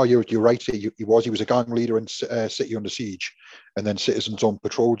 You know, you're right. He was a gang leader in City Under Siege, and then Citizens on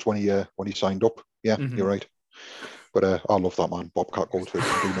Patrols when he signed up. Yeah, you're right. But I love that man, Bobcat Goldthwait.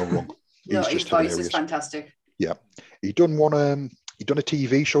 Can do no wrong. His voice is fantastic. Yeah, he done one. he'd done a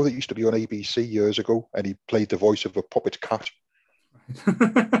TV show that used to be on ABC years ago, and he played the voice of a puppet cat.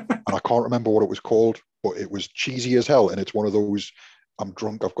 And I can't remember what it was called, but it was cheesy as hell. And it's one of those, I'm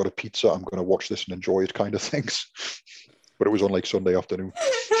drunk, I've got a pizza, I'm going to watch this and enjoy it kind of things. But it was on like Sunday afternoon.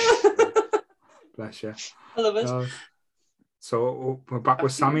 Bless you. I love it. So we're back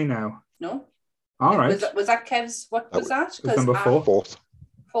with Sammy now. No. All right. Was that Kev's? What was that? Was number 4. Fourth.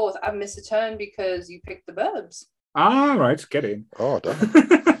 I missed a turn because you picked the Burbs. Ah, right. Get in. Oh, damn.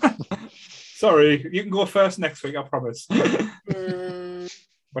 Sorry, you can go first next week, I promise.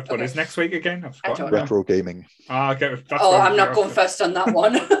 What Okay. is next week again? I've forgotten. Retro gaming. Ah, okay. I'm not going first on that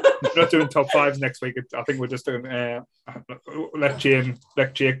one. We're not doing top 5s next week. I think we're just doing let Jake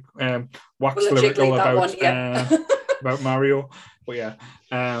wax lyrical about Mario. But yeah,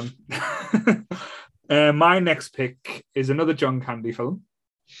 my next pick is another John Candy film.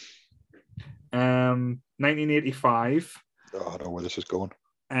 1985. Oh, I know where this is going.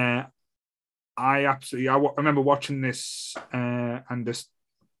 I remember watching this and just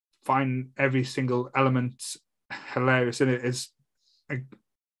find every single element hilarious in it. Is like,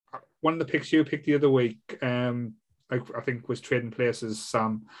 one of the picks you picked the other week, I think was Trading Places.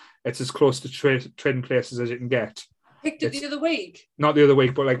 It's as close to Trading Places as you can get. Picked it the other week? Not the other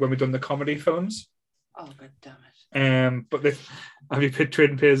week, but like when we've done the comedy films. Oh, god damn it. But have you picked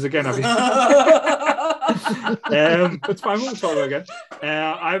Trading Places again? Have you? That's fine, we'll talk again.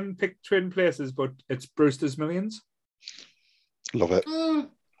 I haven't picked Trading Places, but it's Brewster's Millions. Love it.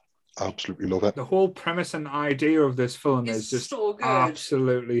 Absolutely love it. The whole premise and idea of this film is just so good.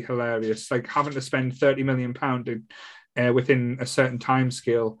 Absolutely hilarious. Like having to spend £30 million within a certain time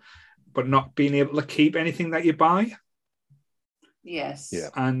scale, but not being able to keep anything that you buy. Yes. Yeah.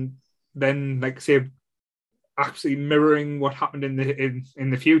 And then, like, say, absolutely mirroring what happened in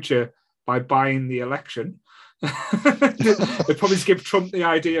the future by buying the election. They probably give Trump the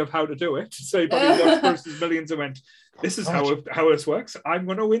idea of how to do it. So he probably watched Brewster's Millions and went, this is how this works. I'm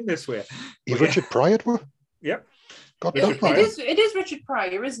going to win this way. Richard Pryor? Yep. It is Richard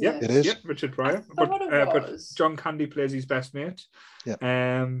Pryor, isn't it? It is. Yep, Richard Pryor. But John Candy plays his best mate.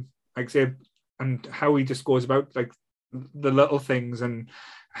 Yeah. Like I say, and how he just goes about like the little things and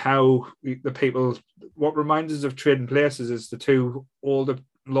how the people. What reminds us of Trading Places is the two older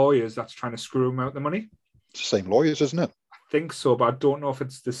lawyers that's trying to screw him out the money. It's the same lawyers, isn't it? I think so, but I don't know if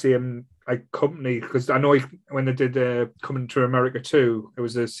it's the same like company, because I know when they did Coming to America 2, it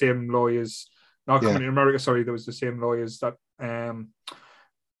was the same lawyers. Not Coming to America, sorry, there was the same lawyers that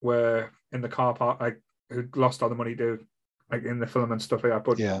were in the car park, like who lost all the money to like in the film and stuff like that.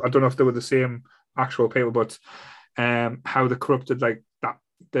 But I don't know if they were the same actual people, but how they corrupted like that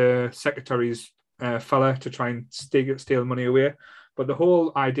the secretary's fella to try and steal money away. But the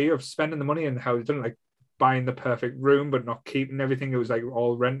whole idea of spending the money and how they done it, like buying the perfect room but not keeping everything, it was like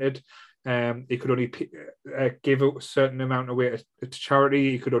all rented. He could only give a certain amount away to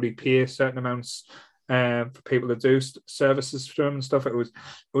charity. He could only pay certain amounts for people to do services for him and stuff. It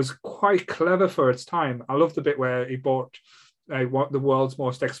was quite clever for its time. I love the bit where he bought the world's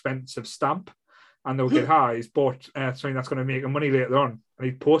most expensive stamp, and they'll get high. He's bought something that's going to make him money later on, and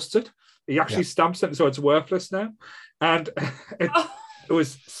he posts it. He actually stamps it, so it's worthless now. And it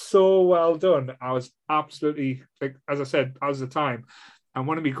was so well done. I was absolutely, like, as I said, as the time. And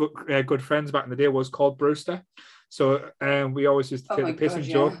one of my good friends back in the day was called Brewster. So we always used to take the piss and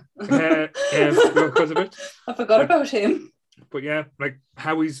joke because of it. I forgot about him. But yeah, like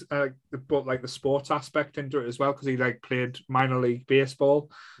how he's brought like the sports aspect into it as well, because he like played minor league baseball.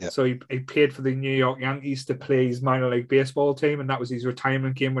 Yeah. So he paid for the New York Yankees to play his minor league baseball team, and that was his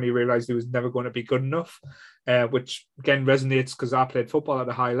retirement game when he realized he was never going to be good enough, which again resonates because I played football at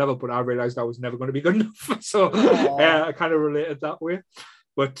a high level, but I realized I was never going to be good enough. So I kind of related that way.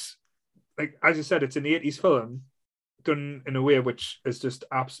 But like as you said, it's an 80s film done in a way which is just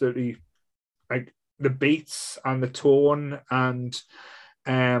absolutely like the beats and the tone, and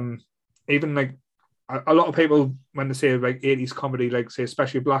even like a lot of people when they say like 80s comedy, like say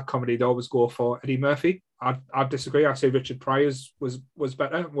especially black comedy, they always go for Eddie Murphy. I disagree. I say Richard Pryor's was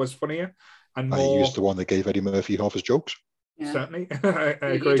better, was funnier, and more. He used the one that gave Eddie Murphy half his jokes. Yeah. Certainly,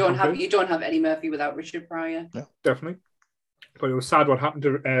 you don't have Eddie Murphy without Richard Pryor. Yeah, definitely. But it was sad what happened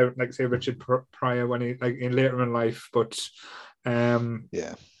to like say Richard Pryor when he like in later in life, but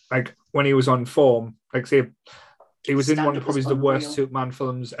like when he was on form, like say he was in one of probably the worst Superman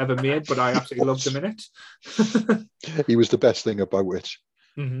films ever made, but I absolutely loved him in it. He was the best thing about it.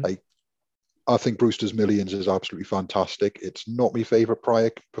 Mm-hmm. Like, I think Brewster's Millions is absolutely fantastic. It's not my favourite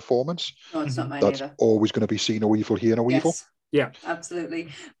Pryor performance. No, it's not mine That's either. always going to be See No Evil, Hear No Evil. Yeah, absolutely.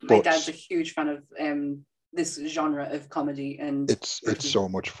 My dad's a huge fan of this genre of comedy. And it's so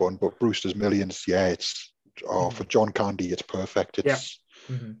much fun. But Brewster's Millions, it's for John Candy, it's perfect. It's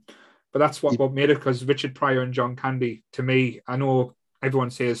But that's what made it, because Richard Pryor and John Candy, to me, I know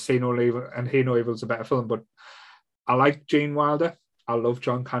everyone says See No Evil and Hear No Evil is a better film, but I like Gene Wilder. I love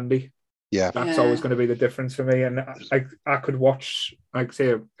John Candy. Yeah, that's always going to be the difference for me. And I could watch, like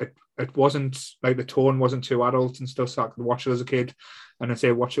say, it wasn't like the tone wasn't too adult and stuff, so I could watch it as a kid, and I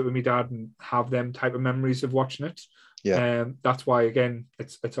say watch it with my dad and have them type of memories of watching it. Yeah, that's why again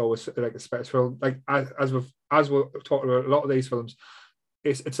it's always like a special, like as we're talking about a lot of these films.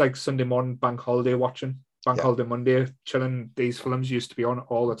 It's like Sunday morning bank holiday watching, holiday Monday chilling. These films used to be on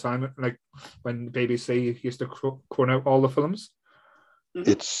all the time, like when BBC used to crone out all the films.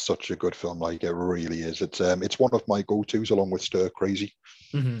 It's such a good film, like it really is. It's one of my go-tos along with Stir Crazy.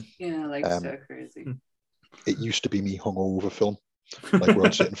 Yeah, I like Stir Crazy. It used to be me hungover film, like where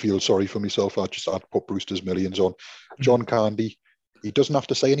I'd sit and feel sorry for myself. I'd put Brewster's Millions on. John Candy, he doesn't have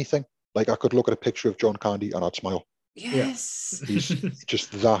to say anything. Like I could look at a picture of John Candy and I'd smile. Yes. He's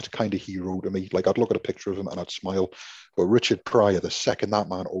just that kind of hero to me. Like I'd look at a picture of him and I'd smile. But Richard Pryor, the second that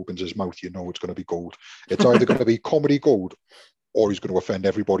man opens his mouth, you know it's going to be gold. It's either going to be comedy gold, or he's going to offend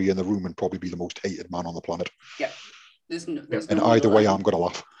everybody in the room and probably be the most hated man on the planet. Yeah. There's and either way, I'm going to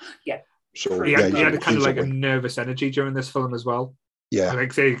laugh. Yeah. So he had kind of like a nervous energy during this film as well. Yeah.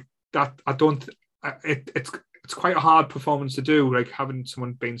 Like say that I don't. It's quite a hard performance to do, like having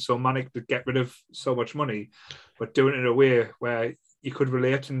someone being so manic to get rid of so much money, but doing it in a way where you could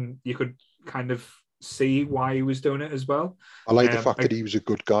relate and you could kind of see why he was doing it as well. I like the fact that he was a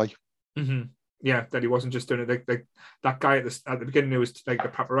good guy. Yeah, that he wasn't just doing it like that guy at the beginning. It was like the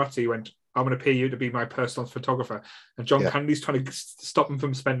paparazzi went, "I'm going to pay you to be my personal photographer," and John Candy's trying to stop him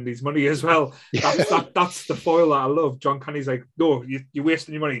from spending his money as well. That's the foil that I love. John Candy's like, "No, you're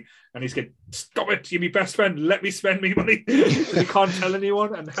wasting your money," and he's like, "Stop it! You're my best friend. Let me spend my money." He can't tell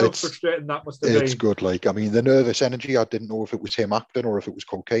anyone, and how frustrating that must have been. It's good. Like I mean, the nervous energy. I didn't know if it was him acting or if it was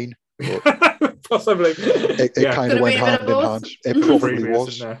cocaine. Possibly. It kind of went hand in hand. It probably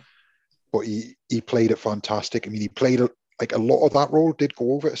was. But he played it fantastic. I mean, he played it like a lot of that role did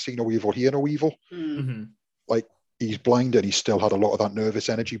go over to See No Evil, Hear No Evil. Like he's blind and he still had a lot of that nervous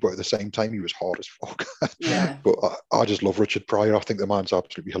energy, but at the same time he was hard as fuck. Yeah. But I just love Richard Pryor. I think the man's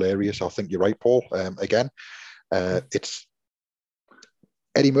absolutely hilarious. I think you're right, Paul. It's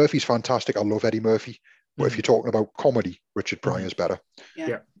Eddie Murphy's fantastic. I love Eddie Murphy. But if you're talking about comedy, Richard Pryor's better.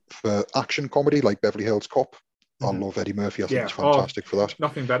 Yeah. For action comedy like Beverly Hills Cop, I love Eddie Murphy. I think he's fantastic for that.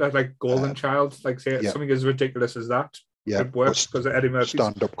 Nothing better, like Golden Child, like say something as ridiculous as that. Yeah, it works because Eddie Murphy's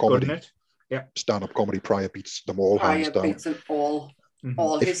stand-up comedy. Good in it. Yeah, stand-up comedy. Pryor beats them all. Pryor beats them all.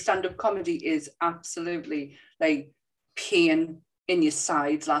 All his stand-up comedy is absolutely like pain in your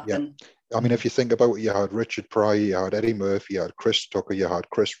sides laughing. Yeah. I mean, if you think about it, you had Richard Pryor, you had Eddie Murphy, you had Chris Tucker, you had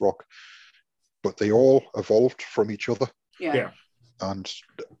Chris Rock, but they all evolved from each other. Yeah. And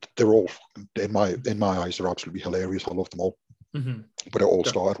they're all, in my eyes, they're absolutely hilarious. I love them all. But it all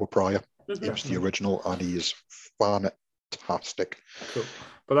started with Pryor. He was the original, and he is fantastic. Cool.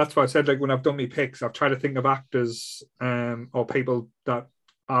 But that's why I said, like, when I've done my picks, I've tried to think of actors or people that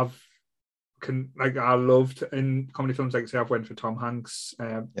I loved in comedy films. Like, say, I've went for Tom Hanks,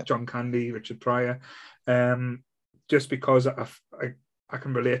 John Candy, Richard Pryor, just because I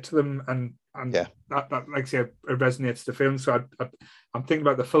can relate to them and that like I say, it resonates the film. So I'm thinking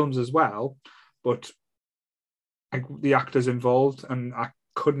about the films as well, but like the actors involved, and I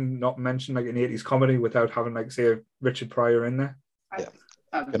couldn't not mention like an 80s comedy without having like say Richard Pryor in there.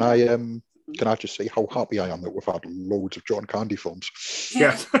 Can I just say how happy I am that we've had loads of John Candy films?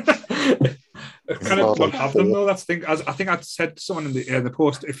 Yes. Kind of like have them though. That's the thing. I think I said to someone in the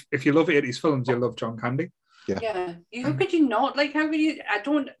post, if you love 80s films, you'll love John Candy. Yeah. How could you not? Like, how could you? I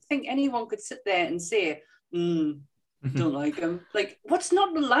don't think anyone could sit there and say, don't like him. Like, what's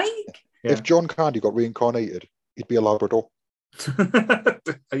not to like? Yeah. If John Candy got reincarnated, he'd be a Labrador.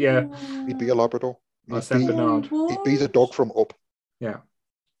 Yeah. He'd be a Labrador. He'd be the dog from Up. Yeah.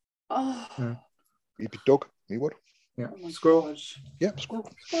 Oh. Yeah. He'd be Doug. He would. Yeah. Squirrel. Yeah, squirrel.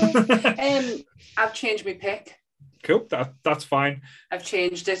 I've changed my pick. Cool. That's fine. I've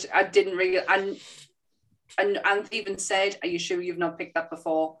changed it. I didn't really. And Anth even said, "Are you sure you've not picked that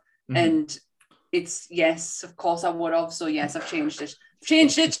before?" And it's yes, of course I would have. So yes, I've changed it.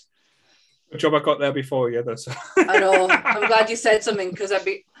 Good job I got there before you. I know. I'm glad you said something because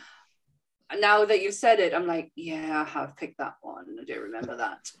now that you've said it, I'm like, yeah, I have picked that one. I do remember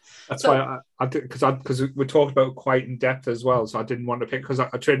that. That's why I did, because we talked about quite in depth as well. So I didn't want to pick because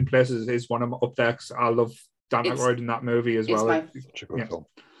Trading Places is one of them up there because I love Dan Aykroyd in that movie as well. Such a good film.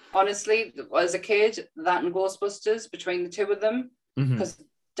 Honestly, as a kid, that and Ghostbusters, between the two of them, because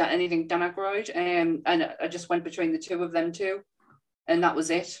anything Dan Aykroyd, and I just went between the two of them too, and that was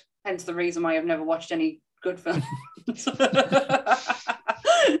it. Hence the reason why I've never watched any good films.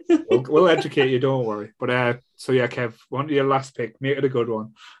 We'll educate you, don't worry. But so yeah, Kev, on to your last pick. Make it a good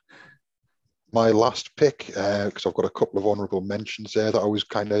one. My last pick, because I've got a couple of honourable mentions there that I was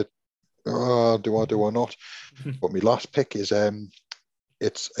kind of, do I not? But my last pick is,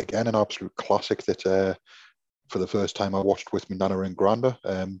 it's again an absolute classic that for the first time I watched with my Nana and Granda.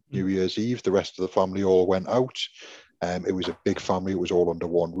 New Year's Eve, the rest of the family all went out. It was a big family. It was all under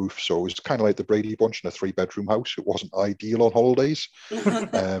one roof. So it was kind of like the Brady Bunch in a 3-bedroom house. It wasn't ideal on holidays,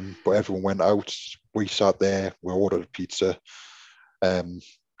 but everyone went out. We sat there. We ordered a pizza. And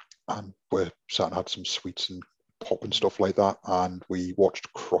we sat and had some sweets and pop and stuff like that. And we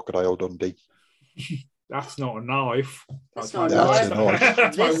watched Crocodile Dundee. That's not a knife. That's not a knife.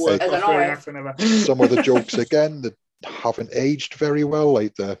 That's my worst Australian accent ever. Some of the jokes, again, that haven't aged very well,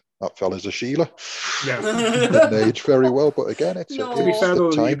 like that fella's a Sheila. Yeah. Didn't age very well, but again, it's No. To be fair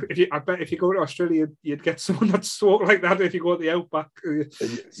though, time. I bet if you go to Australia, you'd get someone that spoke like that if you go to the outback.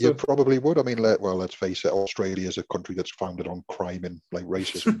 You probably would. I mean, let's face it, Australia is a country that's founded on crime and like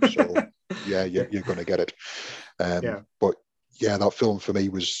racism. So yeah, you're going to get it. But yeah, that film for me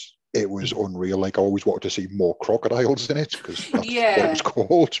was unreal. Like, I always wanted to see more crocodiles in it because that's what it was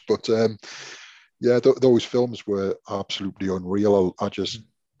called. But those films were absolutely unreal.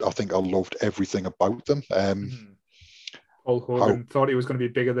 I think I loved everything about them. Paul Hogan thought he was going to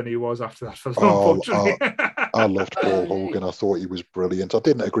be bigger than he was after that film, unfortunately. I loved Paul Hogan. I thought he was brilliant. I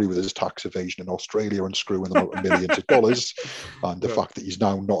didn't agree with his tax evasion in Australia and screwing them out of millions of dollars, and the fact that he's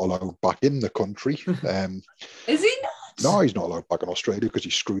now not allowed back in the country. Is he not? No, he's not allowed back in Australia because he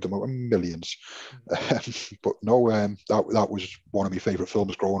screwed them out of millions. But no, that was one of my favourite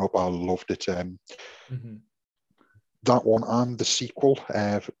films growing up. I loved it. That one and the sequel.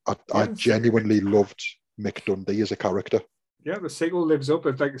 I genuinely loved Mick Dundee as a character. Yeah, the sequel lives up.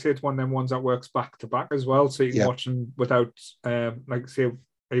 It's like I say, it's one of them ones that works back to back as well, so you can watch them without, like say,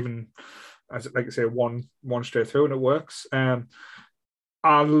 even as like I say, one straight through, and it works.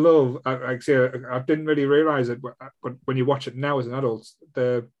 I love, like I say, I didn't really realize it, but when you watch it now as an adult,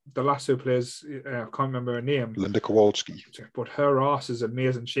 the lass who plays, I can't remember her name, Linda Kowalski, but her ass is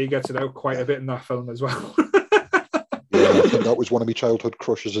amazing. She gets it out quite a bit in that film as well. Yeah, I think that was one of my childhood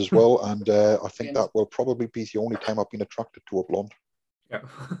crushes as well, and I think that will probably be the only time I've been attracted to a blonde. Yeah.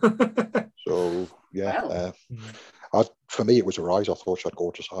 So yeah, for me it was her eyes. I thought she had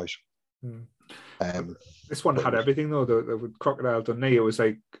gorgeous eyes. This one had everything though. The Crocodile Dundee, it was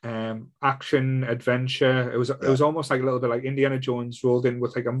like action, adventure. It was almost like a little bit like Indiana Jones rolled in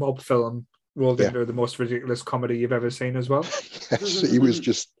with like a mob film rolled into the most ridiculous comedy you've ever seen as well. Yes,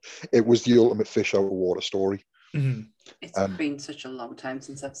 it was the ultimate fish out of water story. It's been such a long time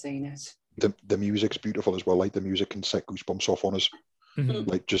since I've seen it. The music's beautiful as well. Like, the music can set goosebumps off on us.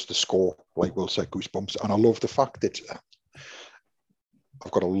 Like, just the score, like, will set goosebumps. And I love the fact that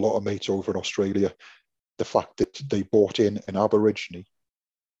I've got a lot of mates over in Australia. The fact that they brought in an Aborigine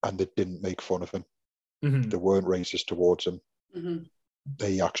and they didn't make fun of him. They weren't racist towards him.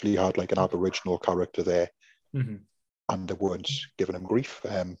 They actually had like an Aboriginal character there, and they weren't giving him grief.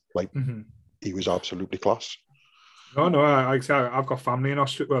 He was absolutely class. No, I've got family in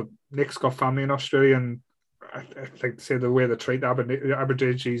Australia. Well, Nick's got family in Australia, and I like to say the way they treat the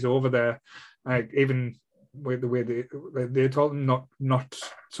Aborigines over there, like even with the way they told them, not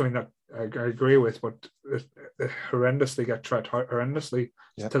something that I agree with, but horrendously get treated horrendously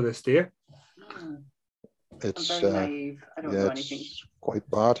to this day. It's I'm very naive. I don't know anything. It's quite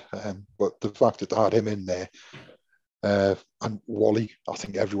bad, but the fact that they had him in there, and Wally, I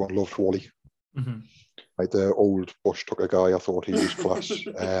think everyone loved Wally. Like the old bush tucker guy, I thought he was class.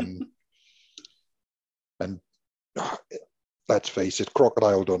 And let's face it,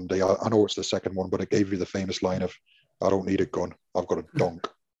 Crocodile Dundee, I know it's the second one, but it gave you the famous line of, "I don't need a gun, I've got a donk."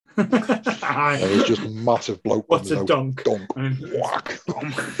 It was just a massive bloke. What's a donk? Donk. Whack.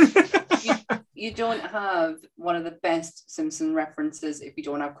 You don't have one of the best Simpson references if you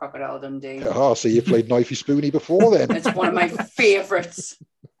don't have Crocodile Dundee. So you played Knifey Spoony before then. It's one of my favourites.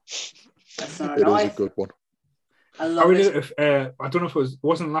 That's not a knife. Is a good one. I love it. I don't know if it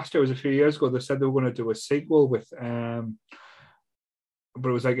wasn't last year, it was a few years ago. They said they were going to do a sequel with, but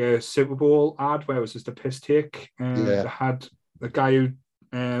it was like a Super Bowl ad where it was just a piss take. They had the guy who,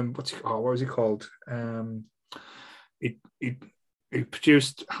 what was he called? He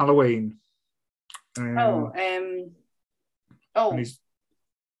produced Halloween. And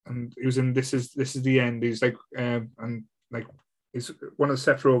he was in This Is the End. He's like and like He's one of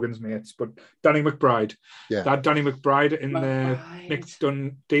Seth Rogen's mates, but Danny McBride. Yeah. They had Danny McBride in the McBride. Nick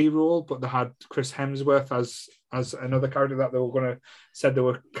Dundee role, but they had Chris Hemsworth as another character that they were going to said they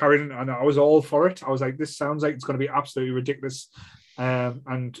were carrying, and I was all for it. I was like, this sounds like it's going to be absolutely ridiculous,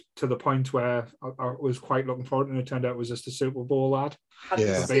 and to the point where I was quite looking forward, and it turned out it was just a Super Bowl ad. Have you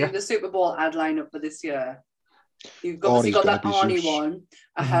Yeah. seen the Super Bowl ad lineup for this year? You've obviously got that gonna be Arnie Zeus. one,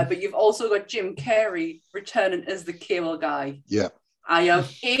 but you've also got Jim Carrey returning as the cable guy. Yeah. I am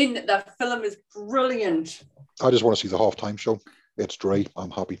in. That film is brilliant. I just want to see the halftime show. It's Dre. I'm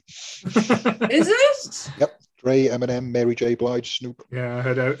happy. Is it? Yep. Dre, Eminem, Mary J. Blige, Snoop. Yeah, I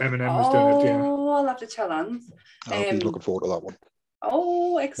heard Eminem was doing it. Yeah. Oh, I'll have to tell Anne. I'll be looking forward to that one.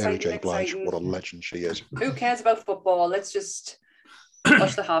 Oh, Mary exciting, J. Blige, exciting. what a legend she is. Who cares about football? Let's just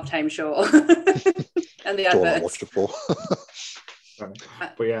watch the halftime show and the That's all I adverts. watched it for.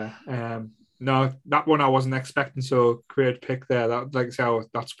 But yeah, no, that one I wasn't expecting. So great pick there. That like how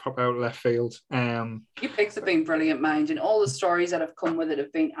that's proper out of left field. Your picks have been brilliant, mind, and all the stories that have come with it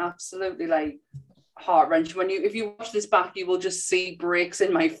have been absolutely like heart-wrenching. If you watch this back, you will just see breaks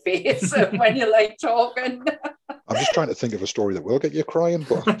in my face when you're like talking. I'm just trying to think of a story that will get you crying,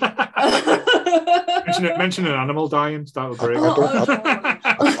 but mention an animal dying. That'll break.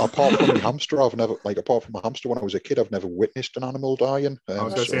 apart from the hamster, I've never apart from a hamster when I was a kid, I've never witnessed an animal dying. I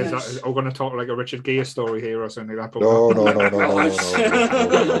was going to say, are we going to talk like a Richard Gere story here or something like that? No. That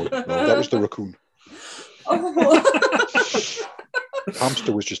was the raccoon.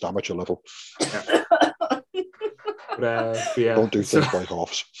 Hamster was just amateur level. Yeah. But, yeah. Don't do things by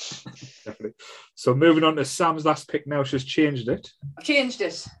halves. Definitely. So moving on to Sam's last pick now. She's changed it. I've changed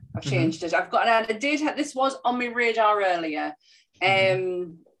it. I've got an idea. This was on my radar earlier. I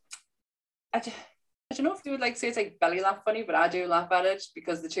don't know if you would like to say it's like belly laugh funny, but I do laugh at it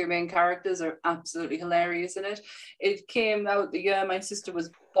because the two main characters are absolutely hilarious in it. It came out the year my sister was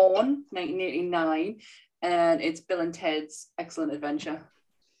born, 1989, and it's Bill and Ted's Excellent Adventure.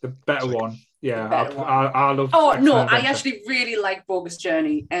 The better one. Yeah, I love. Oh no, Adventure. I actually really like Bogus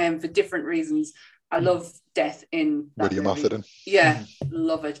Journey, for different reasons. I love death in that William movie. Atherton. Yeah,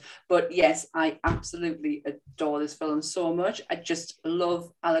 love it. But yes, I absolutely adore this film so much. I just love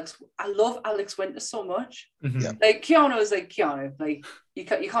Alex. I love Alex Winter so much. Mm-hmm. Yeah. Like Keanu is like Keanu. Like you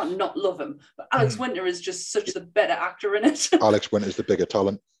can't not love him. But Alex Winter is just such the better actor in it. Alex Winter's the bigger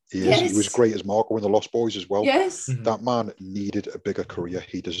talent. He is. Yes. He was great as Marco in The Lost Boys as well. Yes, That man needed a bigger career.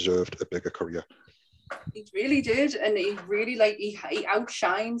 He deserved a bigger career. he really did, and he really he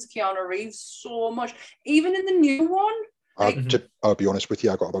outshines Keanu Reeves so much. Even in the new one, I'll be honest with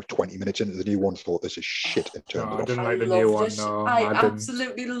you, I got about 20 minutes into the new one, thought this is shit and turned I it off. didn't like the loved new one. it. No, I didn't.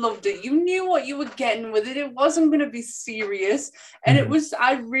 absolutely loved it. You knew what you were getting with it. It wasn't going to be serious, and it was.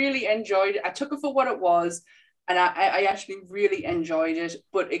 I really enjoyed it. I took it for what it was. And I actually really enjoyed it.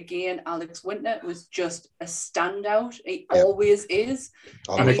 But again, Alex Winter was just a standout. He always is.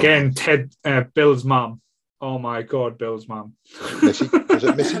 And again, Bill's mum. Oh my God, Bill's mum. Missy? Was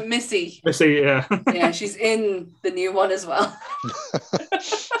it Missy? Missy. Missy, yeah. Yeah, she's in the new one as well.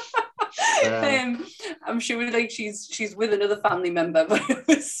 I'm sure like she's with another family member, but it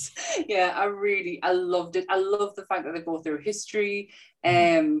was I loved it. I love the fact that they go through history,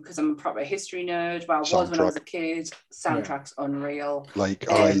 because I'm a proper history nerd. Well, I was when I was a kid. Soundtrack's unreal. Like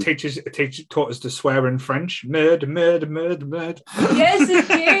taught us to swear in French. Murder. Yes, it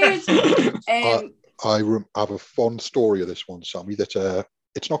did. I have a fond story of this one, Sammy, that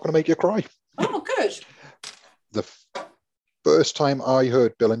it's not going to make you cry. Oh, good. The first time I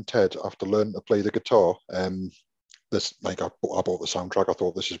heard Bill and Ted after learning to play the guitar, I bought the soundtrack. I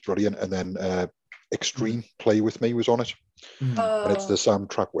thought this is brilliant, and then Extreme Play With Me was on it, and it's the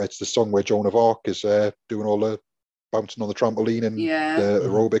soundtrack. It's the song where Joan of Arc is doing all the bouncing on the trampoline and the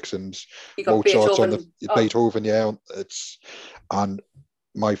aerobics, and Mozart's on the Beethoven. Yeah, and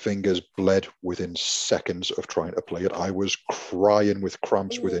my fingers bled within seconds of trying to play it. I was crying with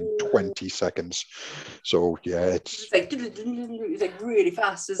cramps within 20 seconds. So yeah, it's like really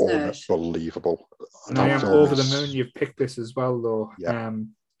fast, isn't it? Unbelievable. And I am over the moon you've picked this as well, though. Yeah.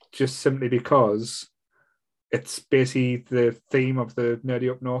 Just simply because it's basically the theme of the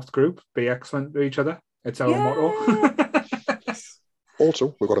Nerdy Up North group. Be excellent to each other. It's our motto.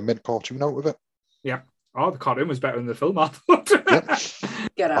 Also, we've got a mint cartoon out of it. Yeah. Oh, the cartoon was better than the film, I thought.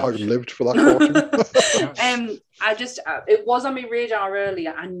 Get out. I lived for that cartoon. It was on my radar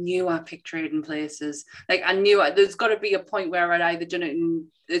earlier. I knew I picked Trading Places. Like I knew there's got to be a point where I'd either done it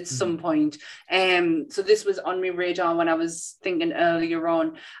at some point. So this was on my radar when I was thinking earlier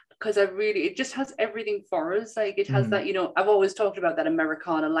on. because it just has everything for us. Like it has that, I've always talked about that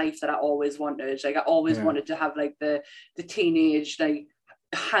Americana life that I always wanted. Like I always wanted to have like the teenage like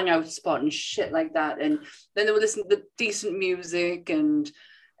hangout spot and shit like that. And then they were listening to decent music and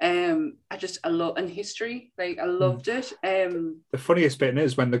I love and history. Like I loved it. The funniest bit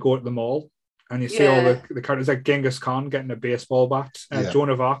is when they go to the mall and you see all the characters like Genghis Khan getting a baseball bat, Joan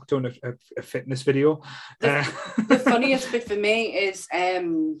of Arc doing a fitness video. The funniest bit for me is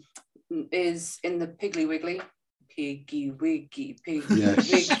in the Piggly Wiggly. Piggy Wiggy, Piggy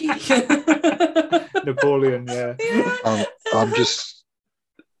Wiggy. Napoleon, yeah.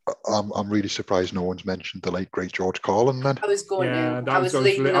 I'm really surprised no one's mentioned the late great George Carlin then. I was going to. I was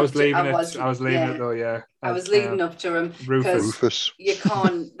leaving it though, yeah. I was leading up to him. Rufus. You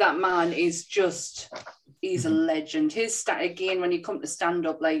can't, that man is just, he's a legend. His again, when you come to stand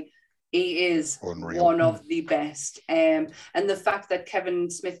up, like, he is unreal. One of the best. And the fact that Kevin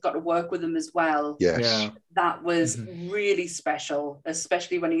Smith got to work with him as well. Yes. That was really special,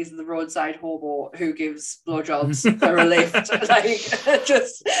 especially when he's the roadside hobo who gives blowjobs for a lift.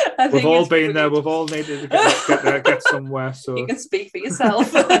 We've all been there. We've all needed to get somewhere. So you can speak for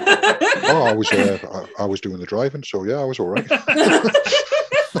yourself. I was doing the driving, so yeah, I was all right.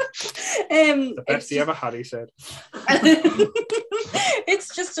 The best he ever had, he said.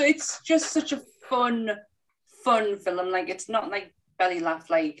 It's just such a fun film. Like it's not like belly laugh,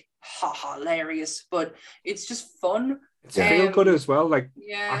 like hilarious, but it's just fun. It's feel good as well. Like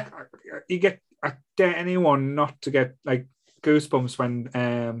I dare anyone not to get like goosebumps when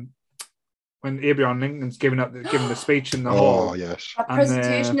Abraham Lincoln's giving the speech in the hall. Oh yes. That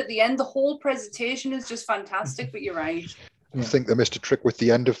presentation at the end, the whole presentation is just fantastic. But you're right. I think they missed a trick with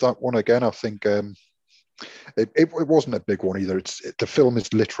the end of that one again. I think it wasn't a big one either. The film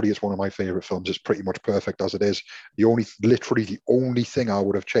is literally, it's one of my favorite films. It's pretty much perfect as it is. The only thing I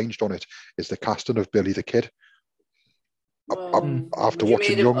would have changed on it is the casting of Billy the Kid. After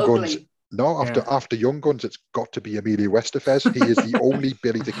watching Young Guns, after Young Guns, it's got to be Emilio Estevez. He is the only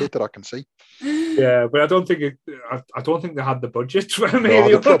Billy the Kid that I can see. Yeah, but I don't think they had the budget for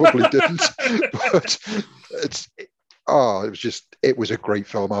Emilio. No, they probably didn't. But it was a great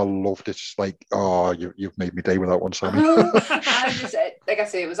film. I loved it. It's like, you've made me day with that one, Sammy. Like I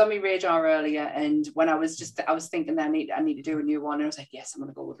say, it was on my radar earlier, and when I was thinking that I need to do a new one, and I was like, yes, I'm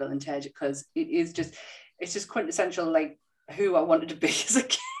going to go with Bill and Ted because it's just quintessential, like who I wanted to be as a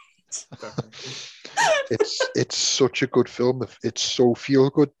kid. It's such a good film. It's so feel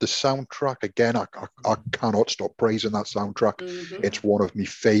good. The soundtrack, again, I cannot stop praising that soundtrack. It's one of my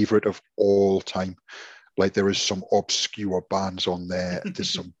favorite of all time. Like there is some obscure bands on there.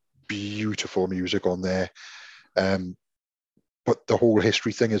 There's some beautiful music on there. But the whole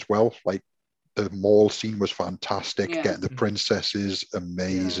history thing as well, like the mall scene was fantastic. Getting the princesses,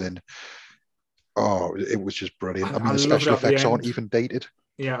 amazing. Oh, it was just brilliant. I mean, the special effects aren't even dated.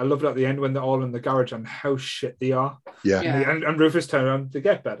 Yeah, I love it at the end when they're all in the garage and how shit they are. Yeah. And Rufus turned around to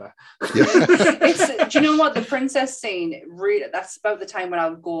get better. Yeah. Do you know what? The princess scene, really, that's about the time when I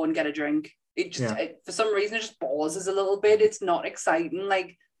would go and get a drink. It just, for some reason, it just pauses a little bit. It's not exciting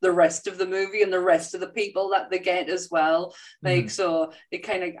like the rest of the movie and the rest of the people that they get as well. Like, so it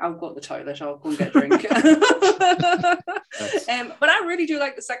kind of, I'll go to the toilet, I'll go and get a drink. But I really do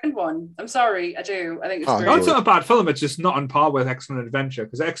like the second one. I'm sorry, I do. I think it's great. No, it's not a bad film. It's just not on par with Excellent Adventure,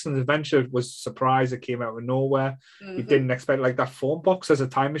 because Excellent Adventure was a surprise. It came out of nowhere. You didn't expect, like that phone box as a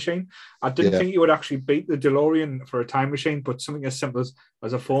time machine. I didn't think you would actually beat the DeLorean for a time machine, but something as simple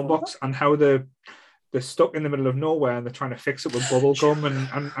as a phone box, and how they're stuck in the middle of nowhere and they're trying to fix it with bubble gum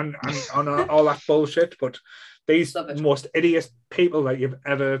and all that bullshit. But these most idiot people that you've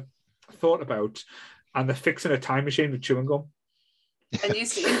ever thought about, and they're fixing a time machine with chewing gum. And you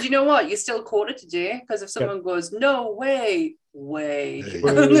see, and you know what? You still quote it today, because if someone goes, "No way."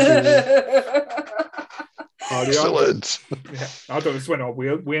 Excellent. Yeah, I don't know. This went all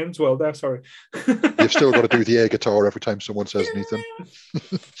Wayne's World there. Sorry. You've still got to do the air guitar every time someone says anything.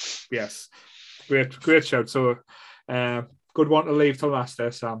 Yes. Great shout. So, good one to leave till last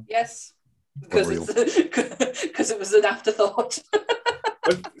there, Sam. Yes, because it was an afterthought.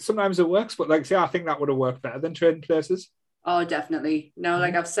 But sometimes it works, but like, I think that would have worked better than Trading Places. Oh, definitely. No,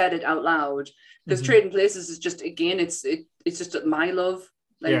 like I've said it out loud, because Trading Places is just, again, it's just my love.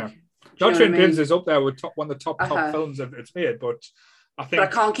 Like, Trading Places is up there with one of the top films it's made, but I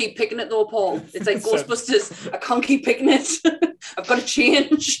can't keep picking it though, Paul. It's like Ghostbusters. I can't keep picking it. I've got to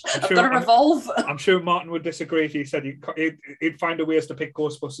change. I've got to revolve. I'm sure Martin would disagree if he said he'd find a ways to pick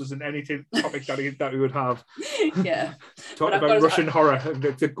Ghostbusters in any topic that he would have. Yeah. Talking about Russian horror.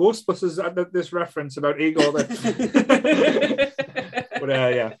 The Ghostbusters, this reference about Igor. But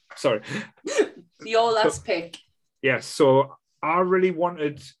Sorry. Your last pick. Yes, so I really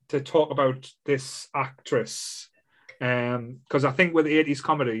wanted to talk about this actress because I think with 80s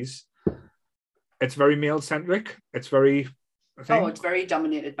comedies, it's very male-centric. It's very... it's very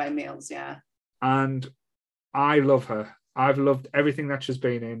dominated by males, yeah. And I love her. I've loved everything that she's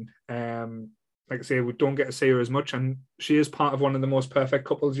been in. Like I say, we don't get to see her as much, and she is part of one of the most perfect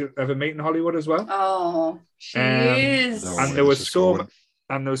couples you'll ever meet in Hollywood as well. Oh, she is. And there was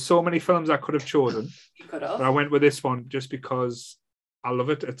so many films I could have chosen. You could have. But I went with this one just because I love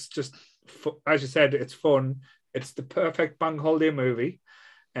it. It's just, as you said, it's fun. It's the perfect bank holiday movie.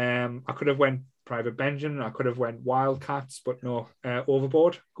 I could have went Private Benjamin. I could have went Wildcats, but no,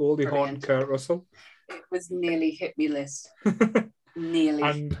 Overboard, Goldie Hawn, Kurt Russell. It was nearly hit me list. Nearly.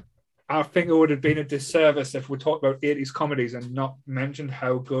 And I think it would have been a disservice if we talked about 80s comedies and not mentioned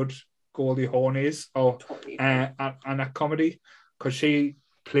how good Goldie Hawn is, or and a comedy, because she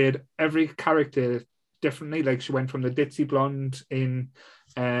played every character differently. Like she went from the ditzy blonde in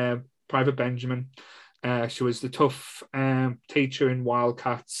Private Benjamin. She was the tough teacher in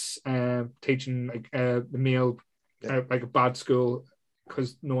Wildcats, teaching like the male like a bad school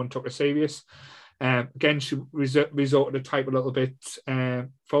because no one took her serious. Again, she resorted to type a little bit for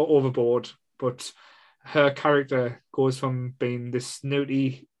Overboard, but her character goes from being this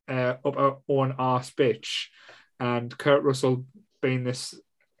snooty, up her own arse bitch, and Kurt Russell being this,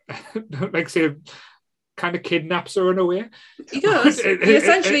 like say, kind of kidnaps her in a way. He does. He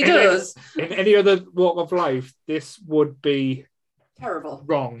essentially does. In any other walk of life, this would be terrible.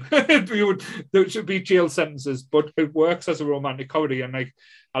 Wrong. There should be jail sentences, but it works as a romantic comedy, and like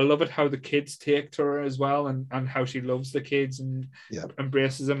I love it how the kids take to her as well, and how she loves the kids and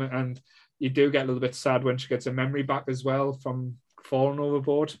embraces them, and you do get a little bit sad when she gets a memory back as well from falling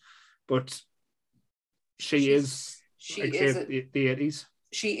overboard, but she is the 80s.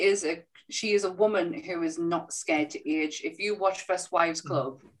 She is a woman who is not scared to age. If you watch First Wives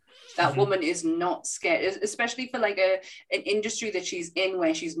Club, that woman is not scared, especially for like an industry that she's in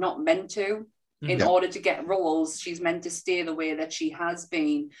where she's not meant to. In order to get roles, she's meant to stay the way that she has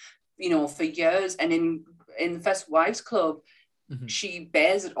been, for years. And in First Wives Club, she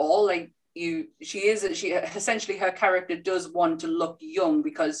bears it all. Like she essentially, her character does want to look young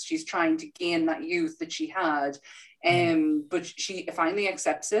because she's trying to gain that youth that she had. But she finally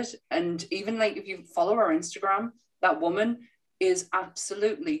accepts it. And even like if you follow her Instagram, that woman is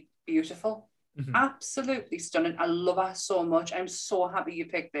absolutely beautiful. Absolutely stunning. I love her so much. I'm so happy you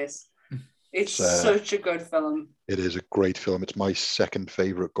picked this. It's such a good film. It is a great film. It's my second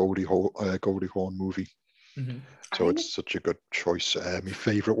favorite Goldie Hawn movie. So it's such a good choice. My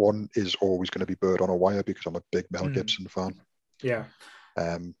favorite one is always going to be Bird on a Wire because I'm a big Mel Gibson fan. Yeah.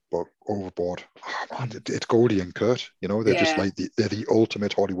 But Overboard, it's Goldie and Kurt. They're just like they're the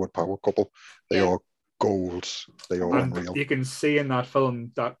ultimate Hollywood power couple. They are goals. They are unreal. You can see in that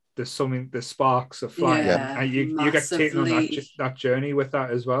film that there's the sparks are flying, and you get taken on that journey with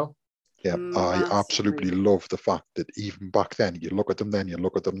that as well. Yeah, I absolutely love the fact that even back then, you look at them then, you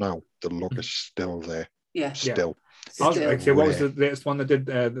look at them now, the look is still there. Yeah. Still. What was the latest one that did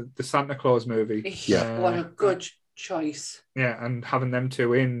the Santa Claus movie? Yeah. What a good choice. Yeah, and having them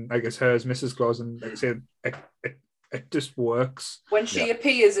two in, like it's her as Mrs. Claus, and like I said, it just works. When she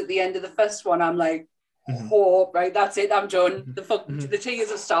appears at the end of the first one, I'm like, oh, right, that's it, I'm done. The tears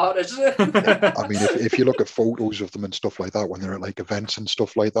have started. I mean, if you look at photos of them and stuff like that, when they're at like events and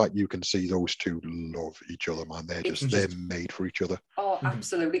stuff like that, you can see those two love each other, man. They're made for each other. Oh,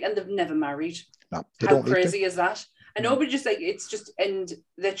 absolutely. And they've never married. No, how crazy is that? I know, but just like it's just, and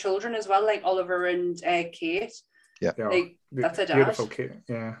their children as well, like Oliver and Kate. Yeah, like, that's a dad. Beautiful Kate.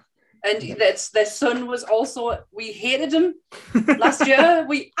 Yeah. And their son was also, we hated him last year.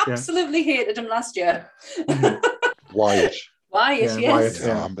 We absolutely hated him last year. Wyatt. Yes.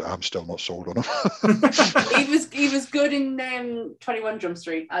 Yeah, I'm still not sold on him. he was good in 21 Jump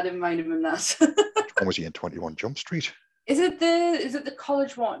Street. I didn't mind him in that. When was he in 21 Jump Street? Is it the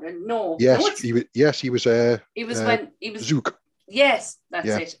college one? No. Yes, he was. He was. He was when he was Zook. Yes, that's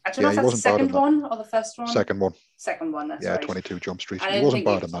it. I don't know if that's the second one or the first one. Second one. That's right. 22 Jump Street. He wasn't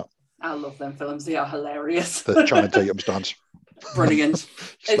bad in that. I love them films. They are hilarious. The Channing Tatum's dance. Brilliant.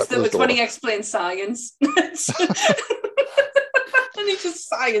 It's when he explains science. And he just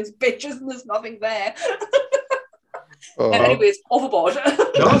science bitches and there's nothing there. Anyways, Overboard.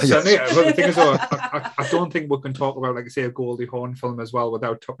 No, certainly. Well, the thing is, I don't think we can talk about, like I say, a Goldie Hawn film as well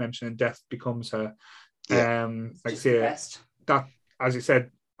without mentioning Death Becomes Her. Like I say, that, as you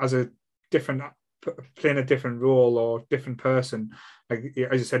said, as a different, playing a different role or different person, like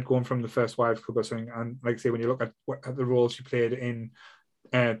as you said, going from the First Wives Club or something, and like I say, when you look at the role she played in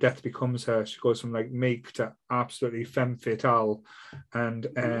Death Becomes Her, she goes from like meek to absolutely femme fatale, and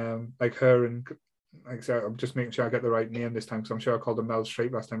like her and like I said, I'm just making sure I get the right name this time because I'm sure I called her Mel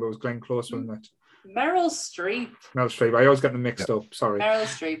Streep last time, but it was Glenn Close, wasn't it? Meryl Streep. Meryl Streep. I always get them mixed up. Sorry. Meryl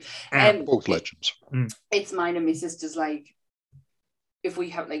Streep. Both legends. It's mine and my sister's. Like, if we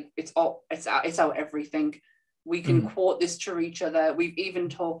have like, it's our everything. We can quote this to each other. We've even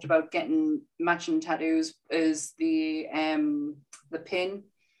talked about getting matching tattoos as the pin.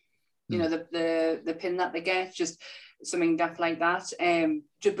 You know, the pin that they get, just something daft like that.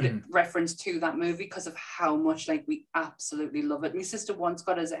 Just put it reference to that movie because of how much like we absolutely love it. My sister once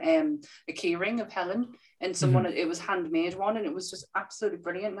got us a key ring of Helen, and someone it was handmade one, and it was just absolutely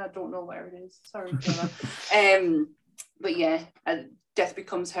brilliant. And I don't know where it is. Sorry, but yeah. Death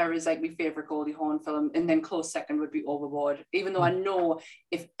Becomes Her is like my favourite Goldie Hawn film, and then close second would be Overboard. Even though I know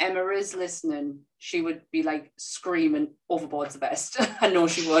if Emma is listening, she would be like screaming, Overboard's the best. I know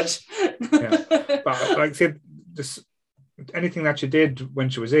she would. Yeah. But like I said, anything that she did when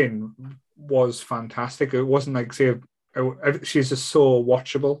she was in was fantastic. It wasn't like, say, she's just so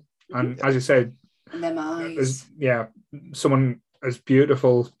watchable. And as you said, and them eyes. Someone as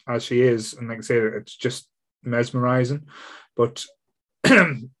beautiful as she is, and like I say, it's just mesmerising. But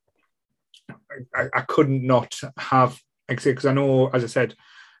I couldn't not have, like I say, because I know, as I said,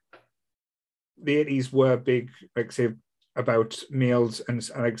 the 80s were big, like I say, about males and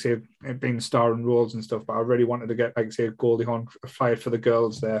like I say, being starring roles and stuff, but I really wanted to get, like I say, Goldie Hawn fired for the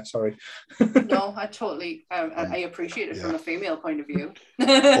girls there. Sorry. No, I totally, I appreciate it from a female point of view.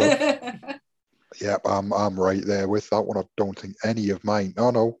 Yeah, I'm right there with that one. I don't think any of mine.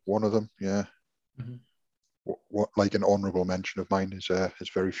 No, one of them. Yeah. What like an honourable mention of mine is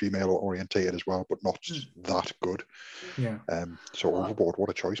very female orientated as well, but not that good. Yeah. So Overboard,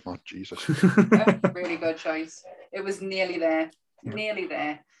 what a choice, man! Jesus. Really good choice. It was nearly there. Nearly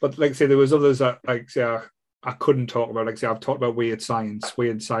there. But like I say, there was others that like say I couldn't talk about. Like I say, I've talked about Weird Science.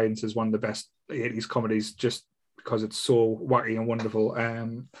 Weird Science is one of the best 80s comedies just because it's so wacky and wonderful.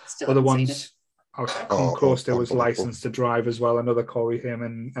 Other ones I was come close to was License to Drive as well, another Corey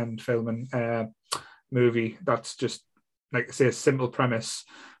Haim and film and movie that's just, like I say, a simple premise,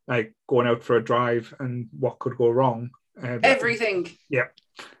 like going out for a drive and what could go wrong. Everything. Yeah,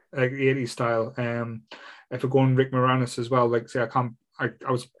 like 80s style. If we're going Rick Moranis as well, like say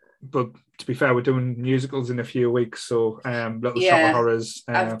but to be fair, we're doing musicals in a few weeks, so Little Shop of Horrors.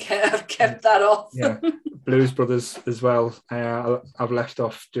 I've kept that off. Yeah, Blues Brothers as well. I've left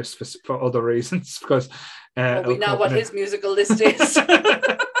off just for other reasons because we know what his musical list is.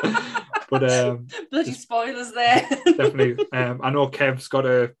 But bloody spoilers there. Definitely. I know Kev's got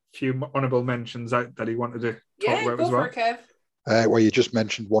a few honourable mentions that he wanted to talk about as well. For it, Kev. Well, you just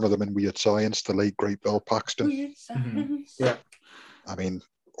mentioned one of them in Weird Science, the late great Bill Paxton. Weird Science. Yeah. I mean,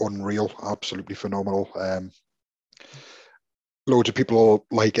 unreal, absolutely phenomenal. Loads of people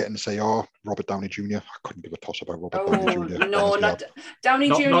like it and say, Robert Downey Jr. I couldn't give a toss about Robert Downey Jr. No, not Downey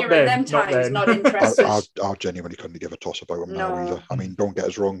Jr. in them times, not interested. I genuinely couldn't give a toss about him now either. I mean, don't get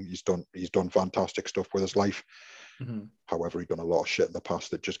us wrong, he's done fantastic stuff with his life. However, he's done a lot of shit in the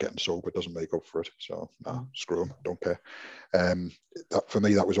past that just getting sober doesn't make up for it. So, screw him, don't care. For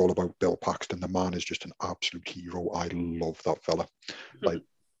me, that was all about Bill Paxton. The man is just an absolute hero. I love that fella. Like,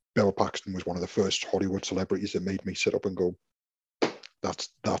 Bill Paxton was one of the first Hollywood celebrities that made me sit up and go,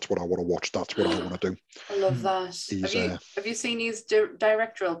 that's what I want to watch. That's what I want to do. I love that. Have you seen his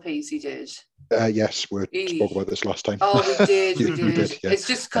directorial piece he did? Yes, we spoke about this last time. Oh, we did. We did. Yeah. It's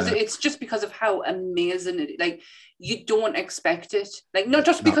just because of how amazing it is. Like, you don't expect it. Like, not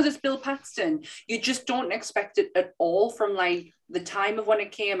just because it's Bill Paxton. You just don't expect it at all from like the time of when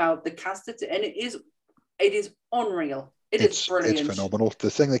it came out, the cast and it is unreal. It's brilliant. It's phenomenal. The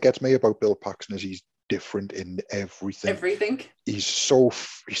thing that gets me about Bill Paxton is he's different in everything. He's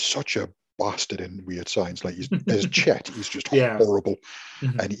such a bastard in Weird Science. Like, as Chet, he's just horrible.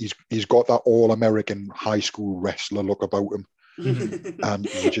 And he's got that all-American high school wrestler look about him. And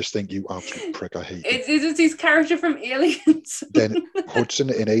you just think, you absolute prick, I hate it. It's his character from Aliens. Then Hudson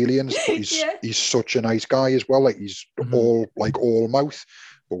in Aliens, but he's such a nice guy as well. Like, he's all mouth.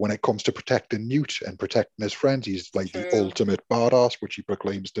 But when it comes to protecting Newt and protecting his friends, he's like the ultimate badass, which he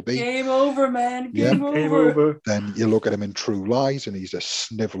proclaims to be. Game over, man. Game over. Then you look at him in True Lies, and he's a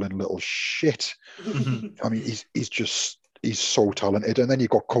sniveling little shit. I mean, he's so talented. And then you've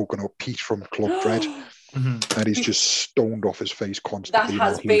got Coconut Pete from Club Dread. and he's just stoned off his face constantly.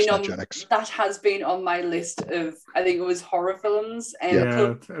 That has been on my list of, I think it was horror films.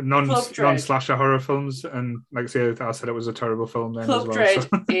 Non-slasher horror films, and like I said, it was a terrible film then Club as well. Dread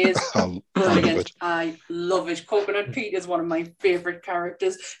So. is brilliant. I love it. Coconut Pete is one of my favourite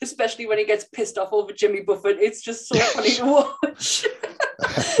characters, especially when he gets pissed off over Jimmy Buffett. It's just so funny to watch.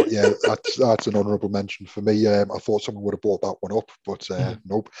 But yeah, that's an honourable mention for me. I thought someone would have brought that one up, but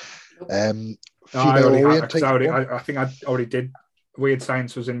nope. I think I already did. Weird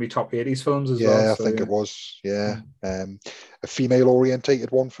Science was in my top 80s films as well. Yeah, I think it was. Yeah. A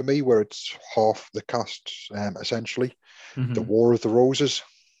female-orientated one for me, where it's half the cast, essentially. The War of the Roses.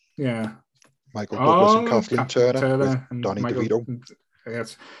 Yeah. Michael Douglas and Kathleen Turner and Danny DeVito.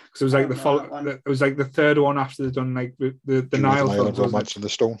 Yes, because it was like it was like the third one after they'd done like the Nile films, Romance in the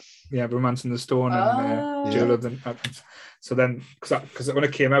Stone. Yeah, Romance in the Stone and Jewel of the. So then, because when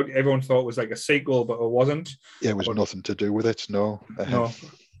it came out, everyone thought it was like a sequel, but it wasn't. Yeah, it was nothing to do with it. No. No,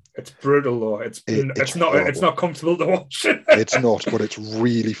 it's brutal though. It's not comfortable to watch. It's not, but it's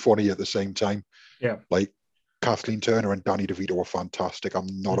really funny at the same time. Yeah, like Kathleen Turner and Danny DeVito are fantastic.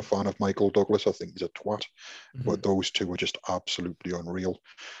 I'm not a fan of Michael Douglas. I think he's a twat. But those two are just absolutely unreal.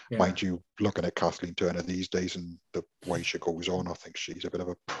 Yeah. Mind you, looking at Kathleen Turner these days and the way she goes on, I think she's a bit of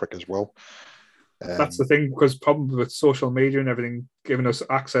a prick as well. That's the thing, because probably with social media and everything giving us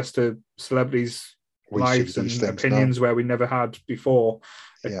access to celebrities' lives and opinions where we never had before.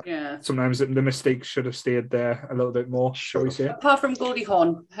 Sometimes the mistake should have stayed there a little bit more, shall we say. Apart from Goldie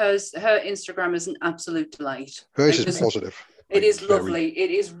Hawn, her Instagram is an absolute delight. Hers is positive. It is lovely.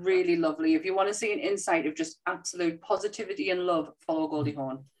 It is really lovely. If you want to see an insight of just absolute positivity and love, follow Goldie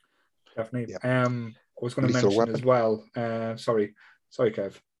Hawn. Definitely. I was going to mention as well. Sorry,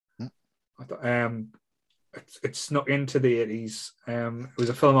 Kev. I thought, it snuck into the 80s. It was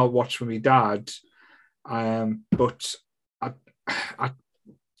a film I watched with my dad, but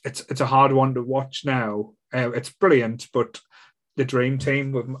it's a hard one to watch now. It's brilliant, but The Dream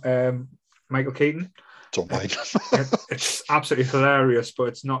Team with Michael Keaton. Don't mind. It's absolutely hilarious, but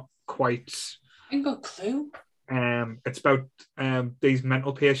it's not quite. I ain't got a clue. It's about these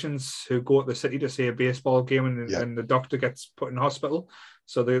mental patients who go to the city to see a baseball game, and the doctor gets put in hospital.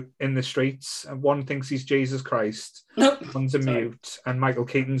 So they're in the streets, and one thinks he's Jesus Christ, one's a mute, and Michael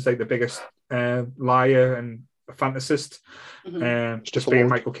Keaton's like the biggest liar and a fantasist. Just being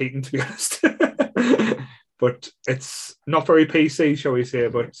Michael Keaton, to be honest. But it's not very PC, shall we say?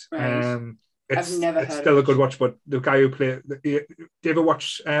 But I've never heard. It's still a good watch. But the guy who played, do you ever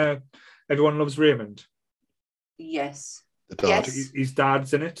watch Everyone Loves Raymond? Yes. His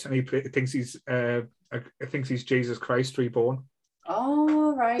dad's in it, and he thinks he's Jesus Christ reborn.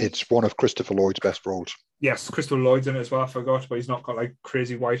 Oh, right. It's one of Christopher Lloyd's best roles. Yes, Christopher Lloyd's in it as well. I forgot, but he's not got like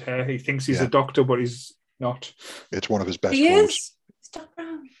crazy white hair. He thinks he's a doctor, but he's not. It's one of his best roles. He is. Stop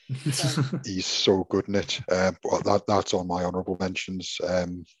Brown. He's so good in it. That's on my honourable mentions.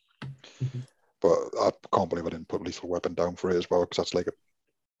 But I can't believe I didn't put Lethal Weapon down for it as well, because that's like an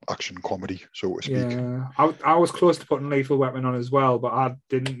action comedy, so to speak. Yeah, I was close to putting Lethal Weapon on as well, but I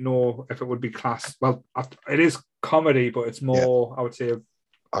didn't know if it would be classed. Well, it is comedy, but it's more, I would say,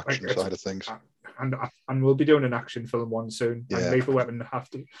 action side of things. And we'll be doing an action film one soon. Yeah. And Lethal Weapon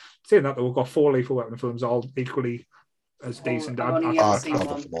saying that, we've got 4 Lethal Weapon films, all equally as decent. I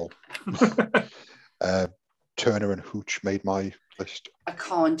love them all. Turner and Hooch made my list. I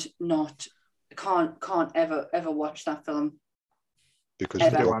can't ever watch that film.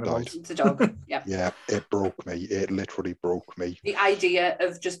 Because the dog died. It's a dog, yeah. Yeah, it broke me. It literally broke me. The idea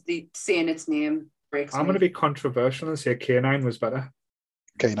of just saying its name breaks me. I'm going to be controversial and say K9 was better.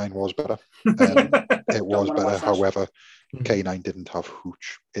 K9 was better. It was better. However, K9 didn't have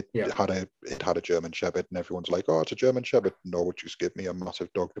Hooch. It had a German Shepherd, and everyone's like, "Oh, it's a German Shepherd." No, just give me a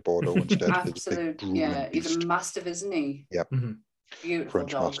massive dog de Bordeaux instead. Absolute, he's a mastiff, isn't he? Yep. Beautiful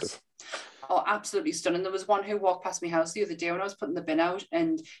French dogs. Mastiff. Oh, absolutely stunning. There was one who walked past my house the other day when I was putting the bin out,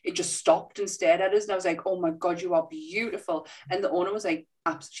 and it just stopped and stared at us, and I was like, "Oh my God, you are beautiful." And the owner was like,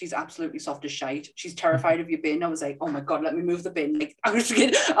 "She's absolutely soft as shite. She's terrified of your bin." I was like, "Oh my God, let me move the bin." Like, I was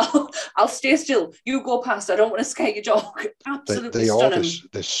thinking, I'll stay still. You go past. I don't want to scare your dog. Absolutely stunning.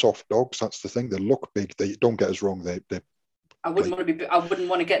 They're soft dogs. That's the thing. They look big. They don't get us wrong. I wouldn't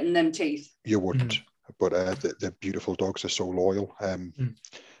want to get in them teeth. You wouldn't. But they're beautiful dogs. They're so loyal.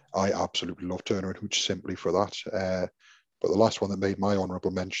 I absolutely love Turner and Hooch simply for that. But the last one that made my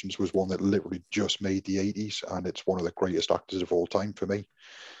honourable mentions was one that literally just made the 80s, and it's one of the greatest actors of all time for me.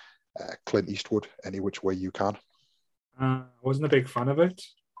 Clint Eastwood, Any Which Way You Can. I wasn't a big fan of it.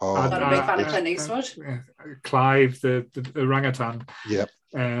 Oh, Not a big fan of Clint Eastwood. Clive, the orangutan. Yeah.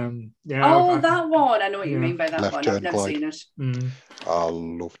 Oh, that one. I know what you mean by that Left one. Turn I've never Clyde. seen it. I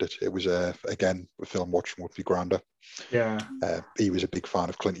loved it. It was, again, a film watching would be grander. Yeah. He was a big fan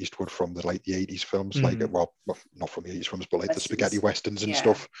of Clint Eastwood from the 80s films, well, not from the 80s films, but like Westerns. The spaghetti westerns and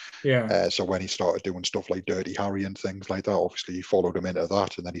stuff. Yeah. So when he started doing stuff like Dirty Harry and things like that, obviously he followed him into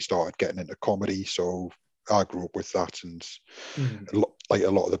that, and then he started getting into comedy. So I grew up with that, and like a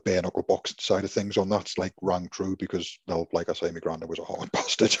lot of the bare knuckle boxing side of things on that's like rang true because, well, like I say, my granddad was a hard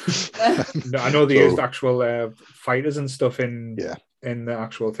bastard. I know they used actual fighters and stuff in the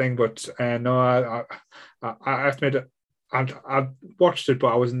actual thing, but no, I have to admit, I watched it,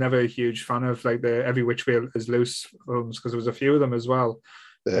 but I was never a huge fan of like the Every Which Way Is Loose films because there was a few of them as well.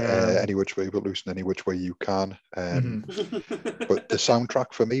 Any Which Way But Loose and Any Which Way You Can. But the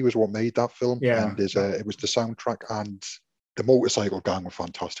soundtrack for me was what made that film. Yeah. And it was the soundtrack, and the Motorcycle Gang were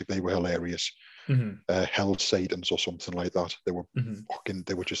fantastic. They were hilarious. Hell's Satans or something like that. They were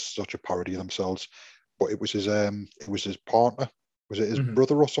they were just such a parody of themselves. But it was his partner. Was it his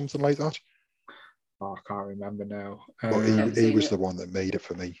brother or something like that? Oh, I can't remember now. But he was the one that made it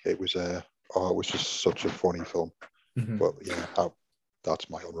for me. It was it was just such a funny film. But yeah,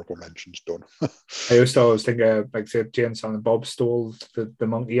 that's my honourable mentions done. I used to always think like say Jay and Silent Bob stole the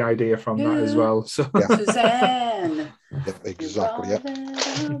monkey idea from that as well. So Suzanne. Exactly. Yeah.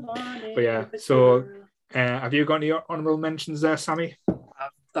 But yeah, so have you got any honourable mentions there, Sammy?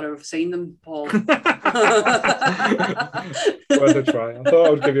 I've got to have seen them, Paul. Worth a try. I thought I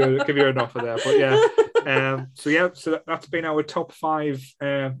would give you an offer there, but yeah. So that's been our top 5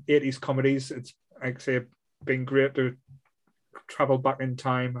 80s comedies. It's like I say, been great to travel back in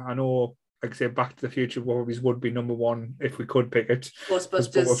time. I know, like I say, Back to the Future always would be number 1 if we could pick it.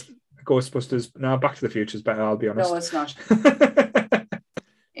 Ghostbusters. No, Back to the Future is better, I'll be honest. No, it's not.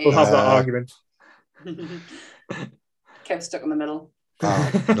 We'll have that argument. Kev's stuck in the middle.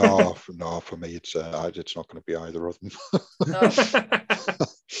 No, for me, it's not going to be either of them.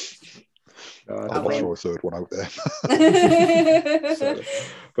 I'll throw a third one out there.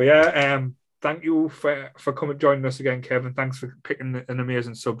 But yeah, thank you for coming joining us again, Kevin. Thanks for picking an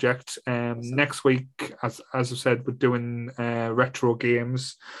amazing subject. Awesome. Next week, as I said, we're doing retro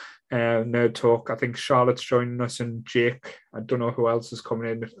games, Nerd Talk. I think Charlotte's joining us and Jake. I don't know who else is coming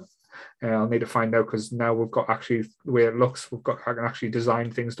in. I'll need to find out because now we've got actually the way it looks. I can actually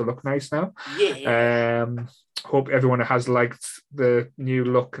design things to look nice now. Yeah. Hope everyone has liked the new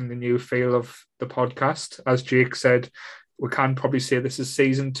look and the new feel of the podcast. As Jake said, we can probably say this is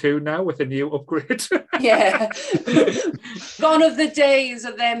season 2 now with a new upgrade. Yeah. Gone of the days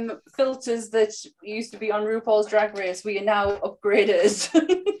of them filters that used to be on RuPaul's Drag Race. We are now upgraded.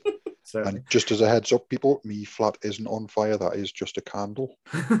 And just as a heads up, people, me flat isn't on fire. That is just a candle.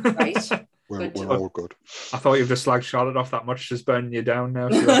 Right. We're all good. I thought you've just slagged Charlotte off that much, just burning you down now.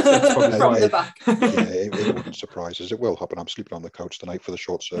 So that's probably from the back. It wouldn't surprise us. It will happen. I'm sleeping on the couch tonight for the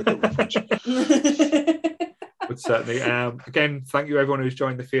short circuit reference. But certainly, again, thank you everyone who's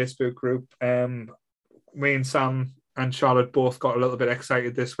joined the Facebook group. Me and Sam and Charlotte both got a little bit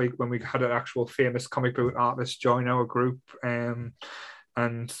excited this week when we had an actual famous comic book artist join our group, and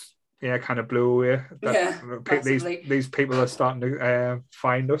yeah, kind of blew away. These people are starting to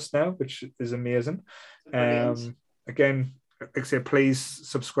find us now, which is amazing. Again, like I say, please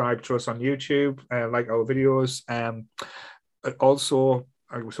subscribe to us on YouTube, like our videos. Also,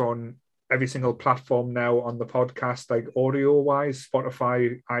 I was on every single platform now on the podcast, like audio-wise,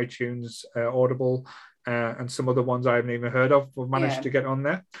 Spotify, iTunes, Audible, and some other ones I haven't even heard of. We've managed to get on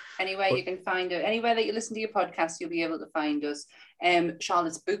there. You can find it. Anywhere that you listen to your podcast, you'll be able to find us.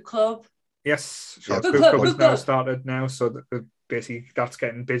 Charlotte's Book Club. Yes, Charlotte's Book Club has now started now, so basically that's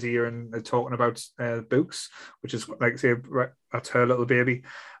getting busier and they're talking about books, which is, like I say, that's her little baby.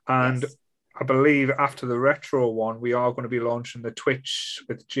 And yes. I believe after the retro one, we are going to be launching the Twitch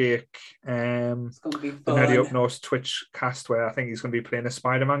with Jake. It's going to be fun. The Nerdy Up North Twitch cast, where I think he's going to be playing a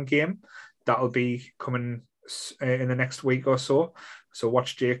Spider-Man game. That'll be coming in the next week or so. So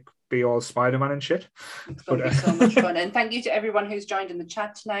watch Jake be all Spider-Man and shit. It's going to be so much fun. And thank you to everyone who's joined in the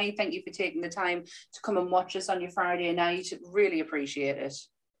chat tonight. Thank you for taking the time to come and watch us on your Friday night. Really appreciate it.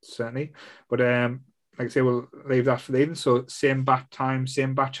 Certainly. But like I say, we'll leave that for the evening. So same bat time,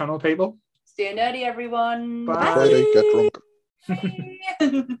 same bat channel, people. Stay nerdy, everyone. Bye. Friday, get drunk.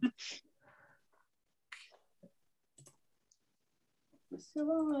 We're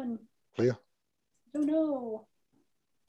still on. Clear. I don't know.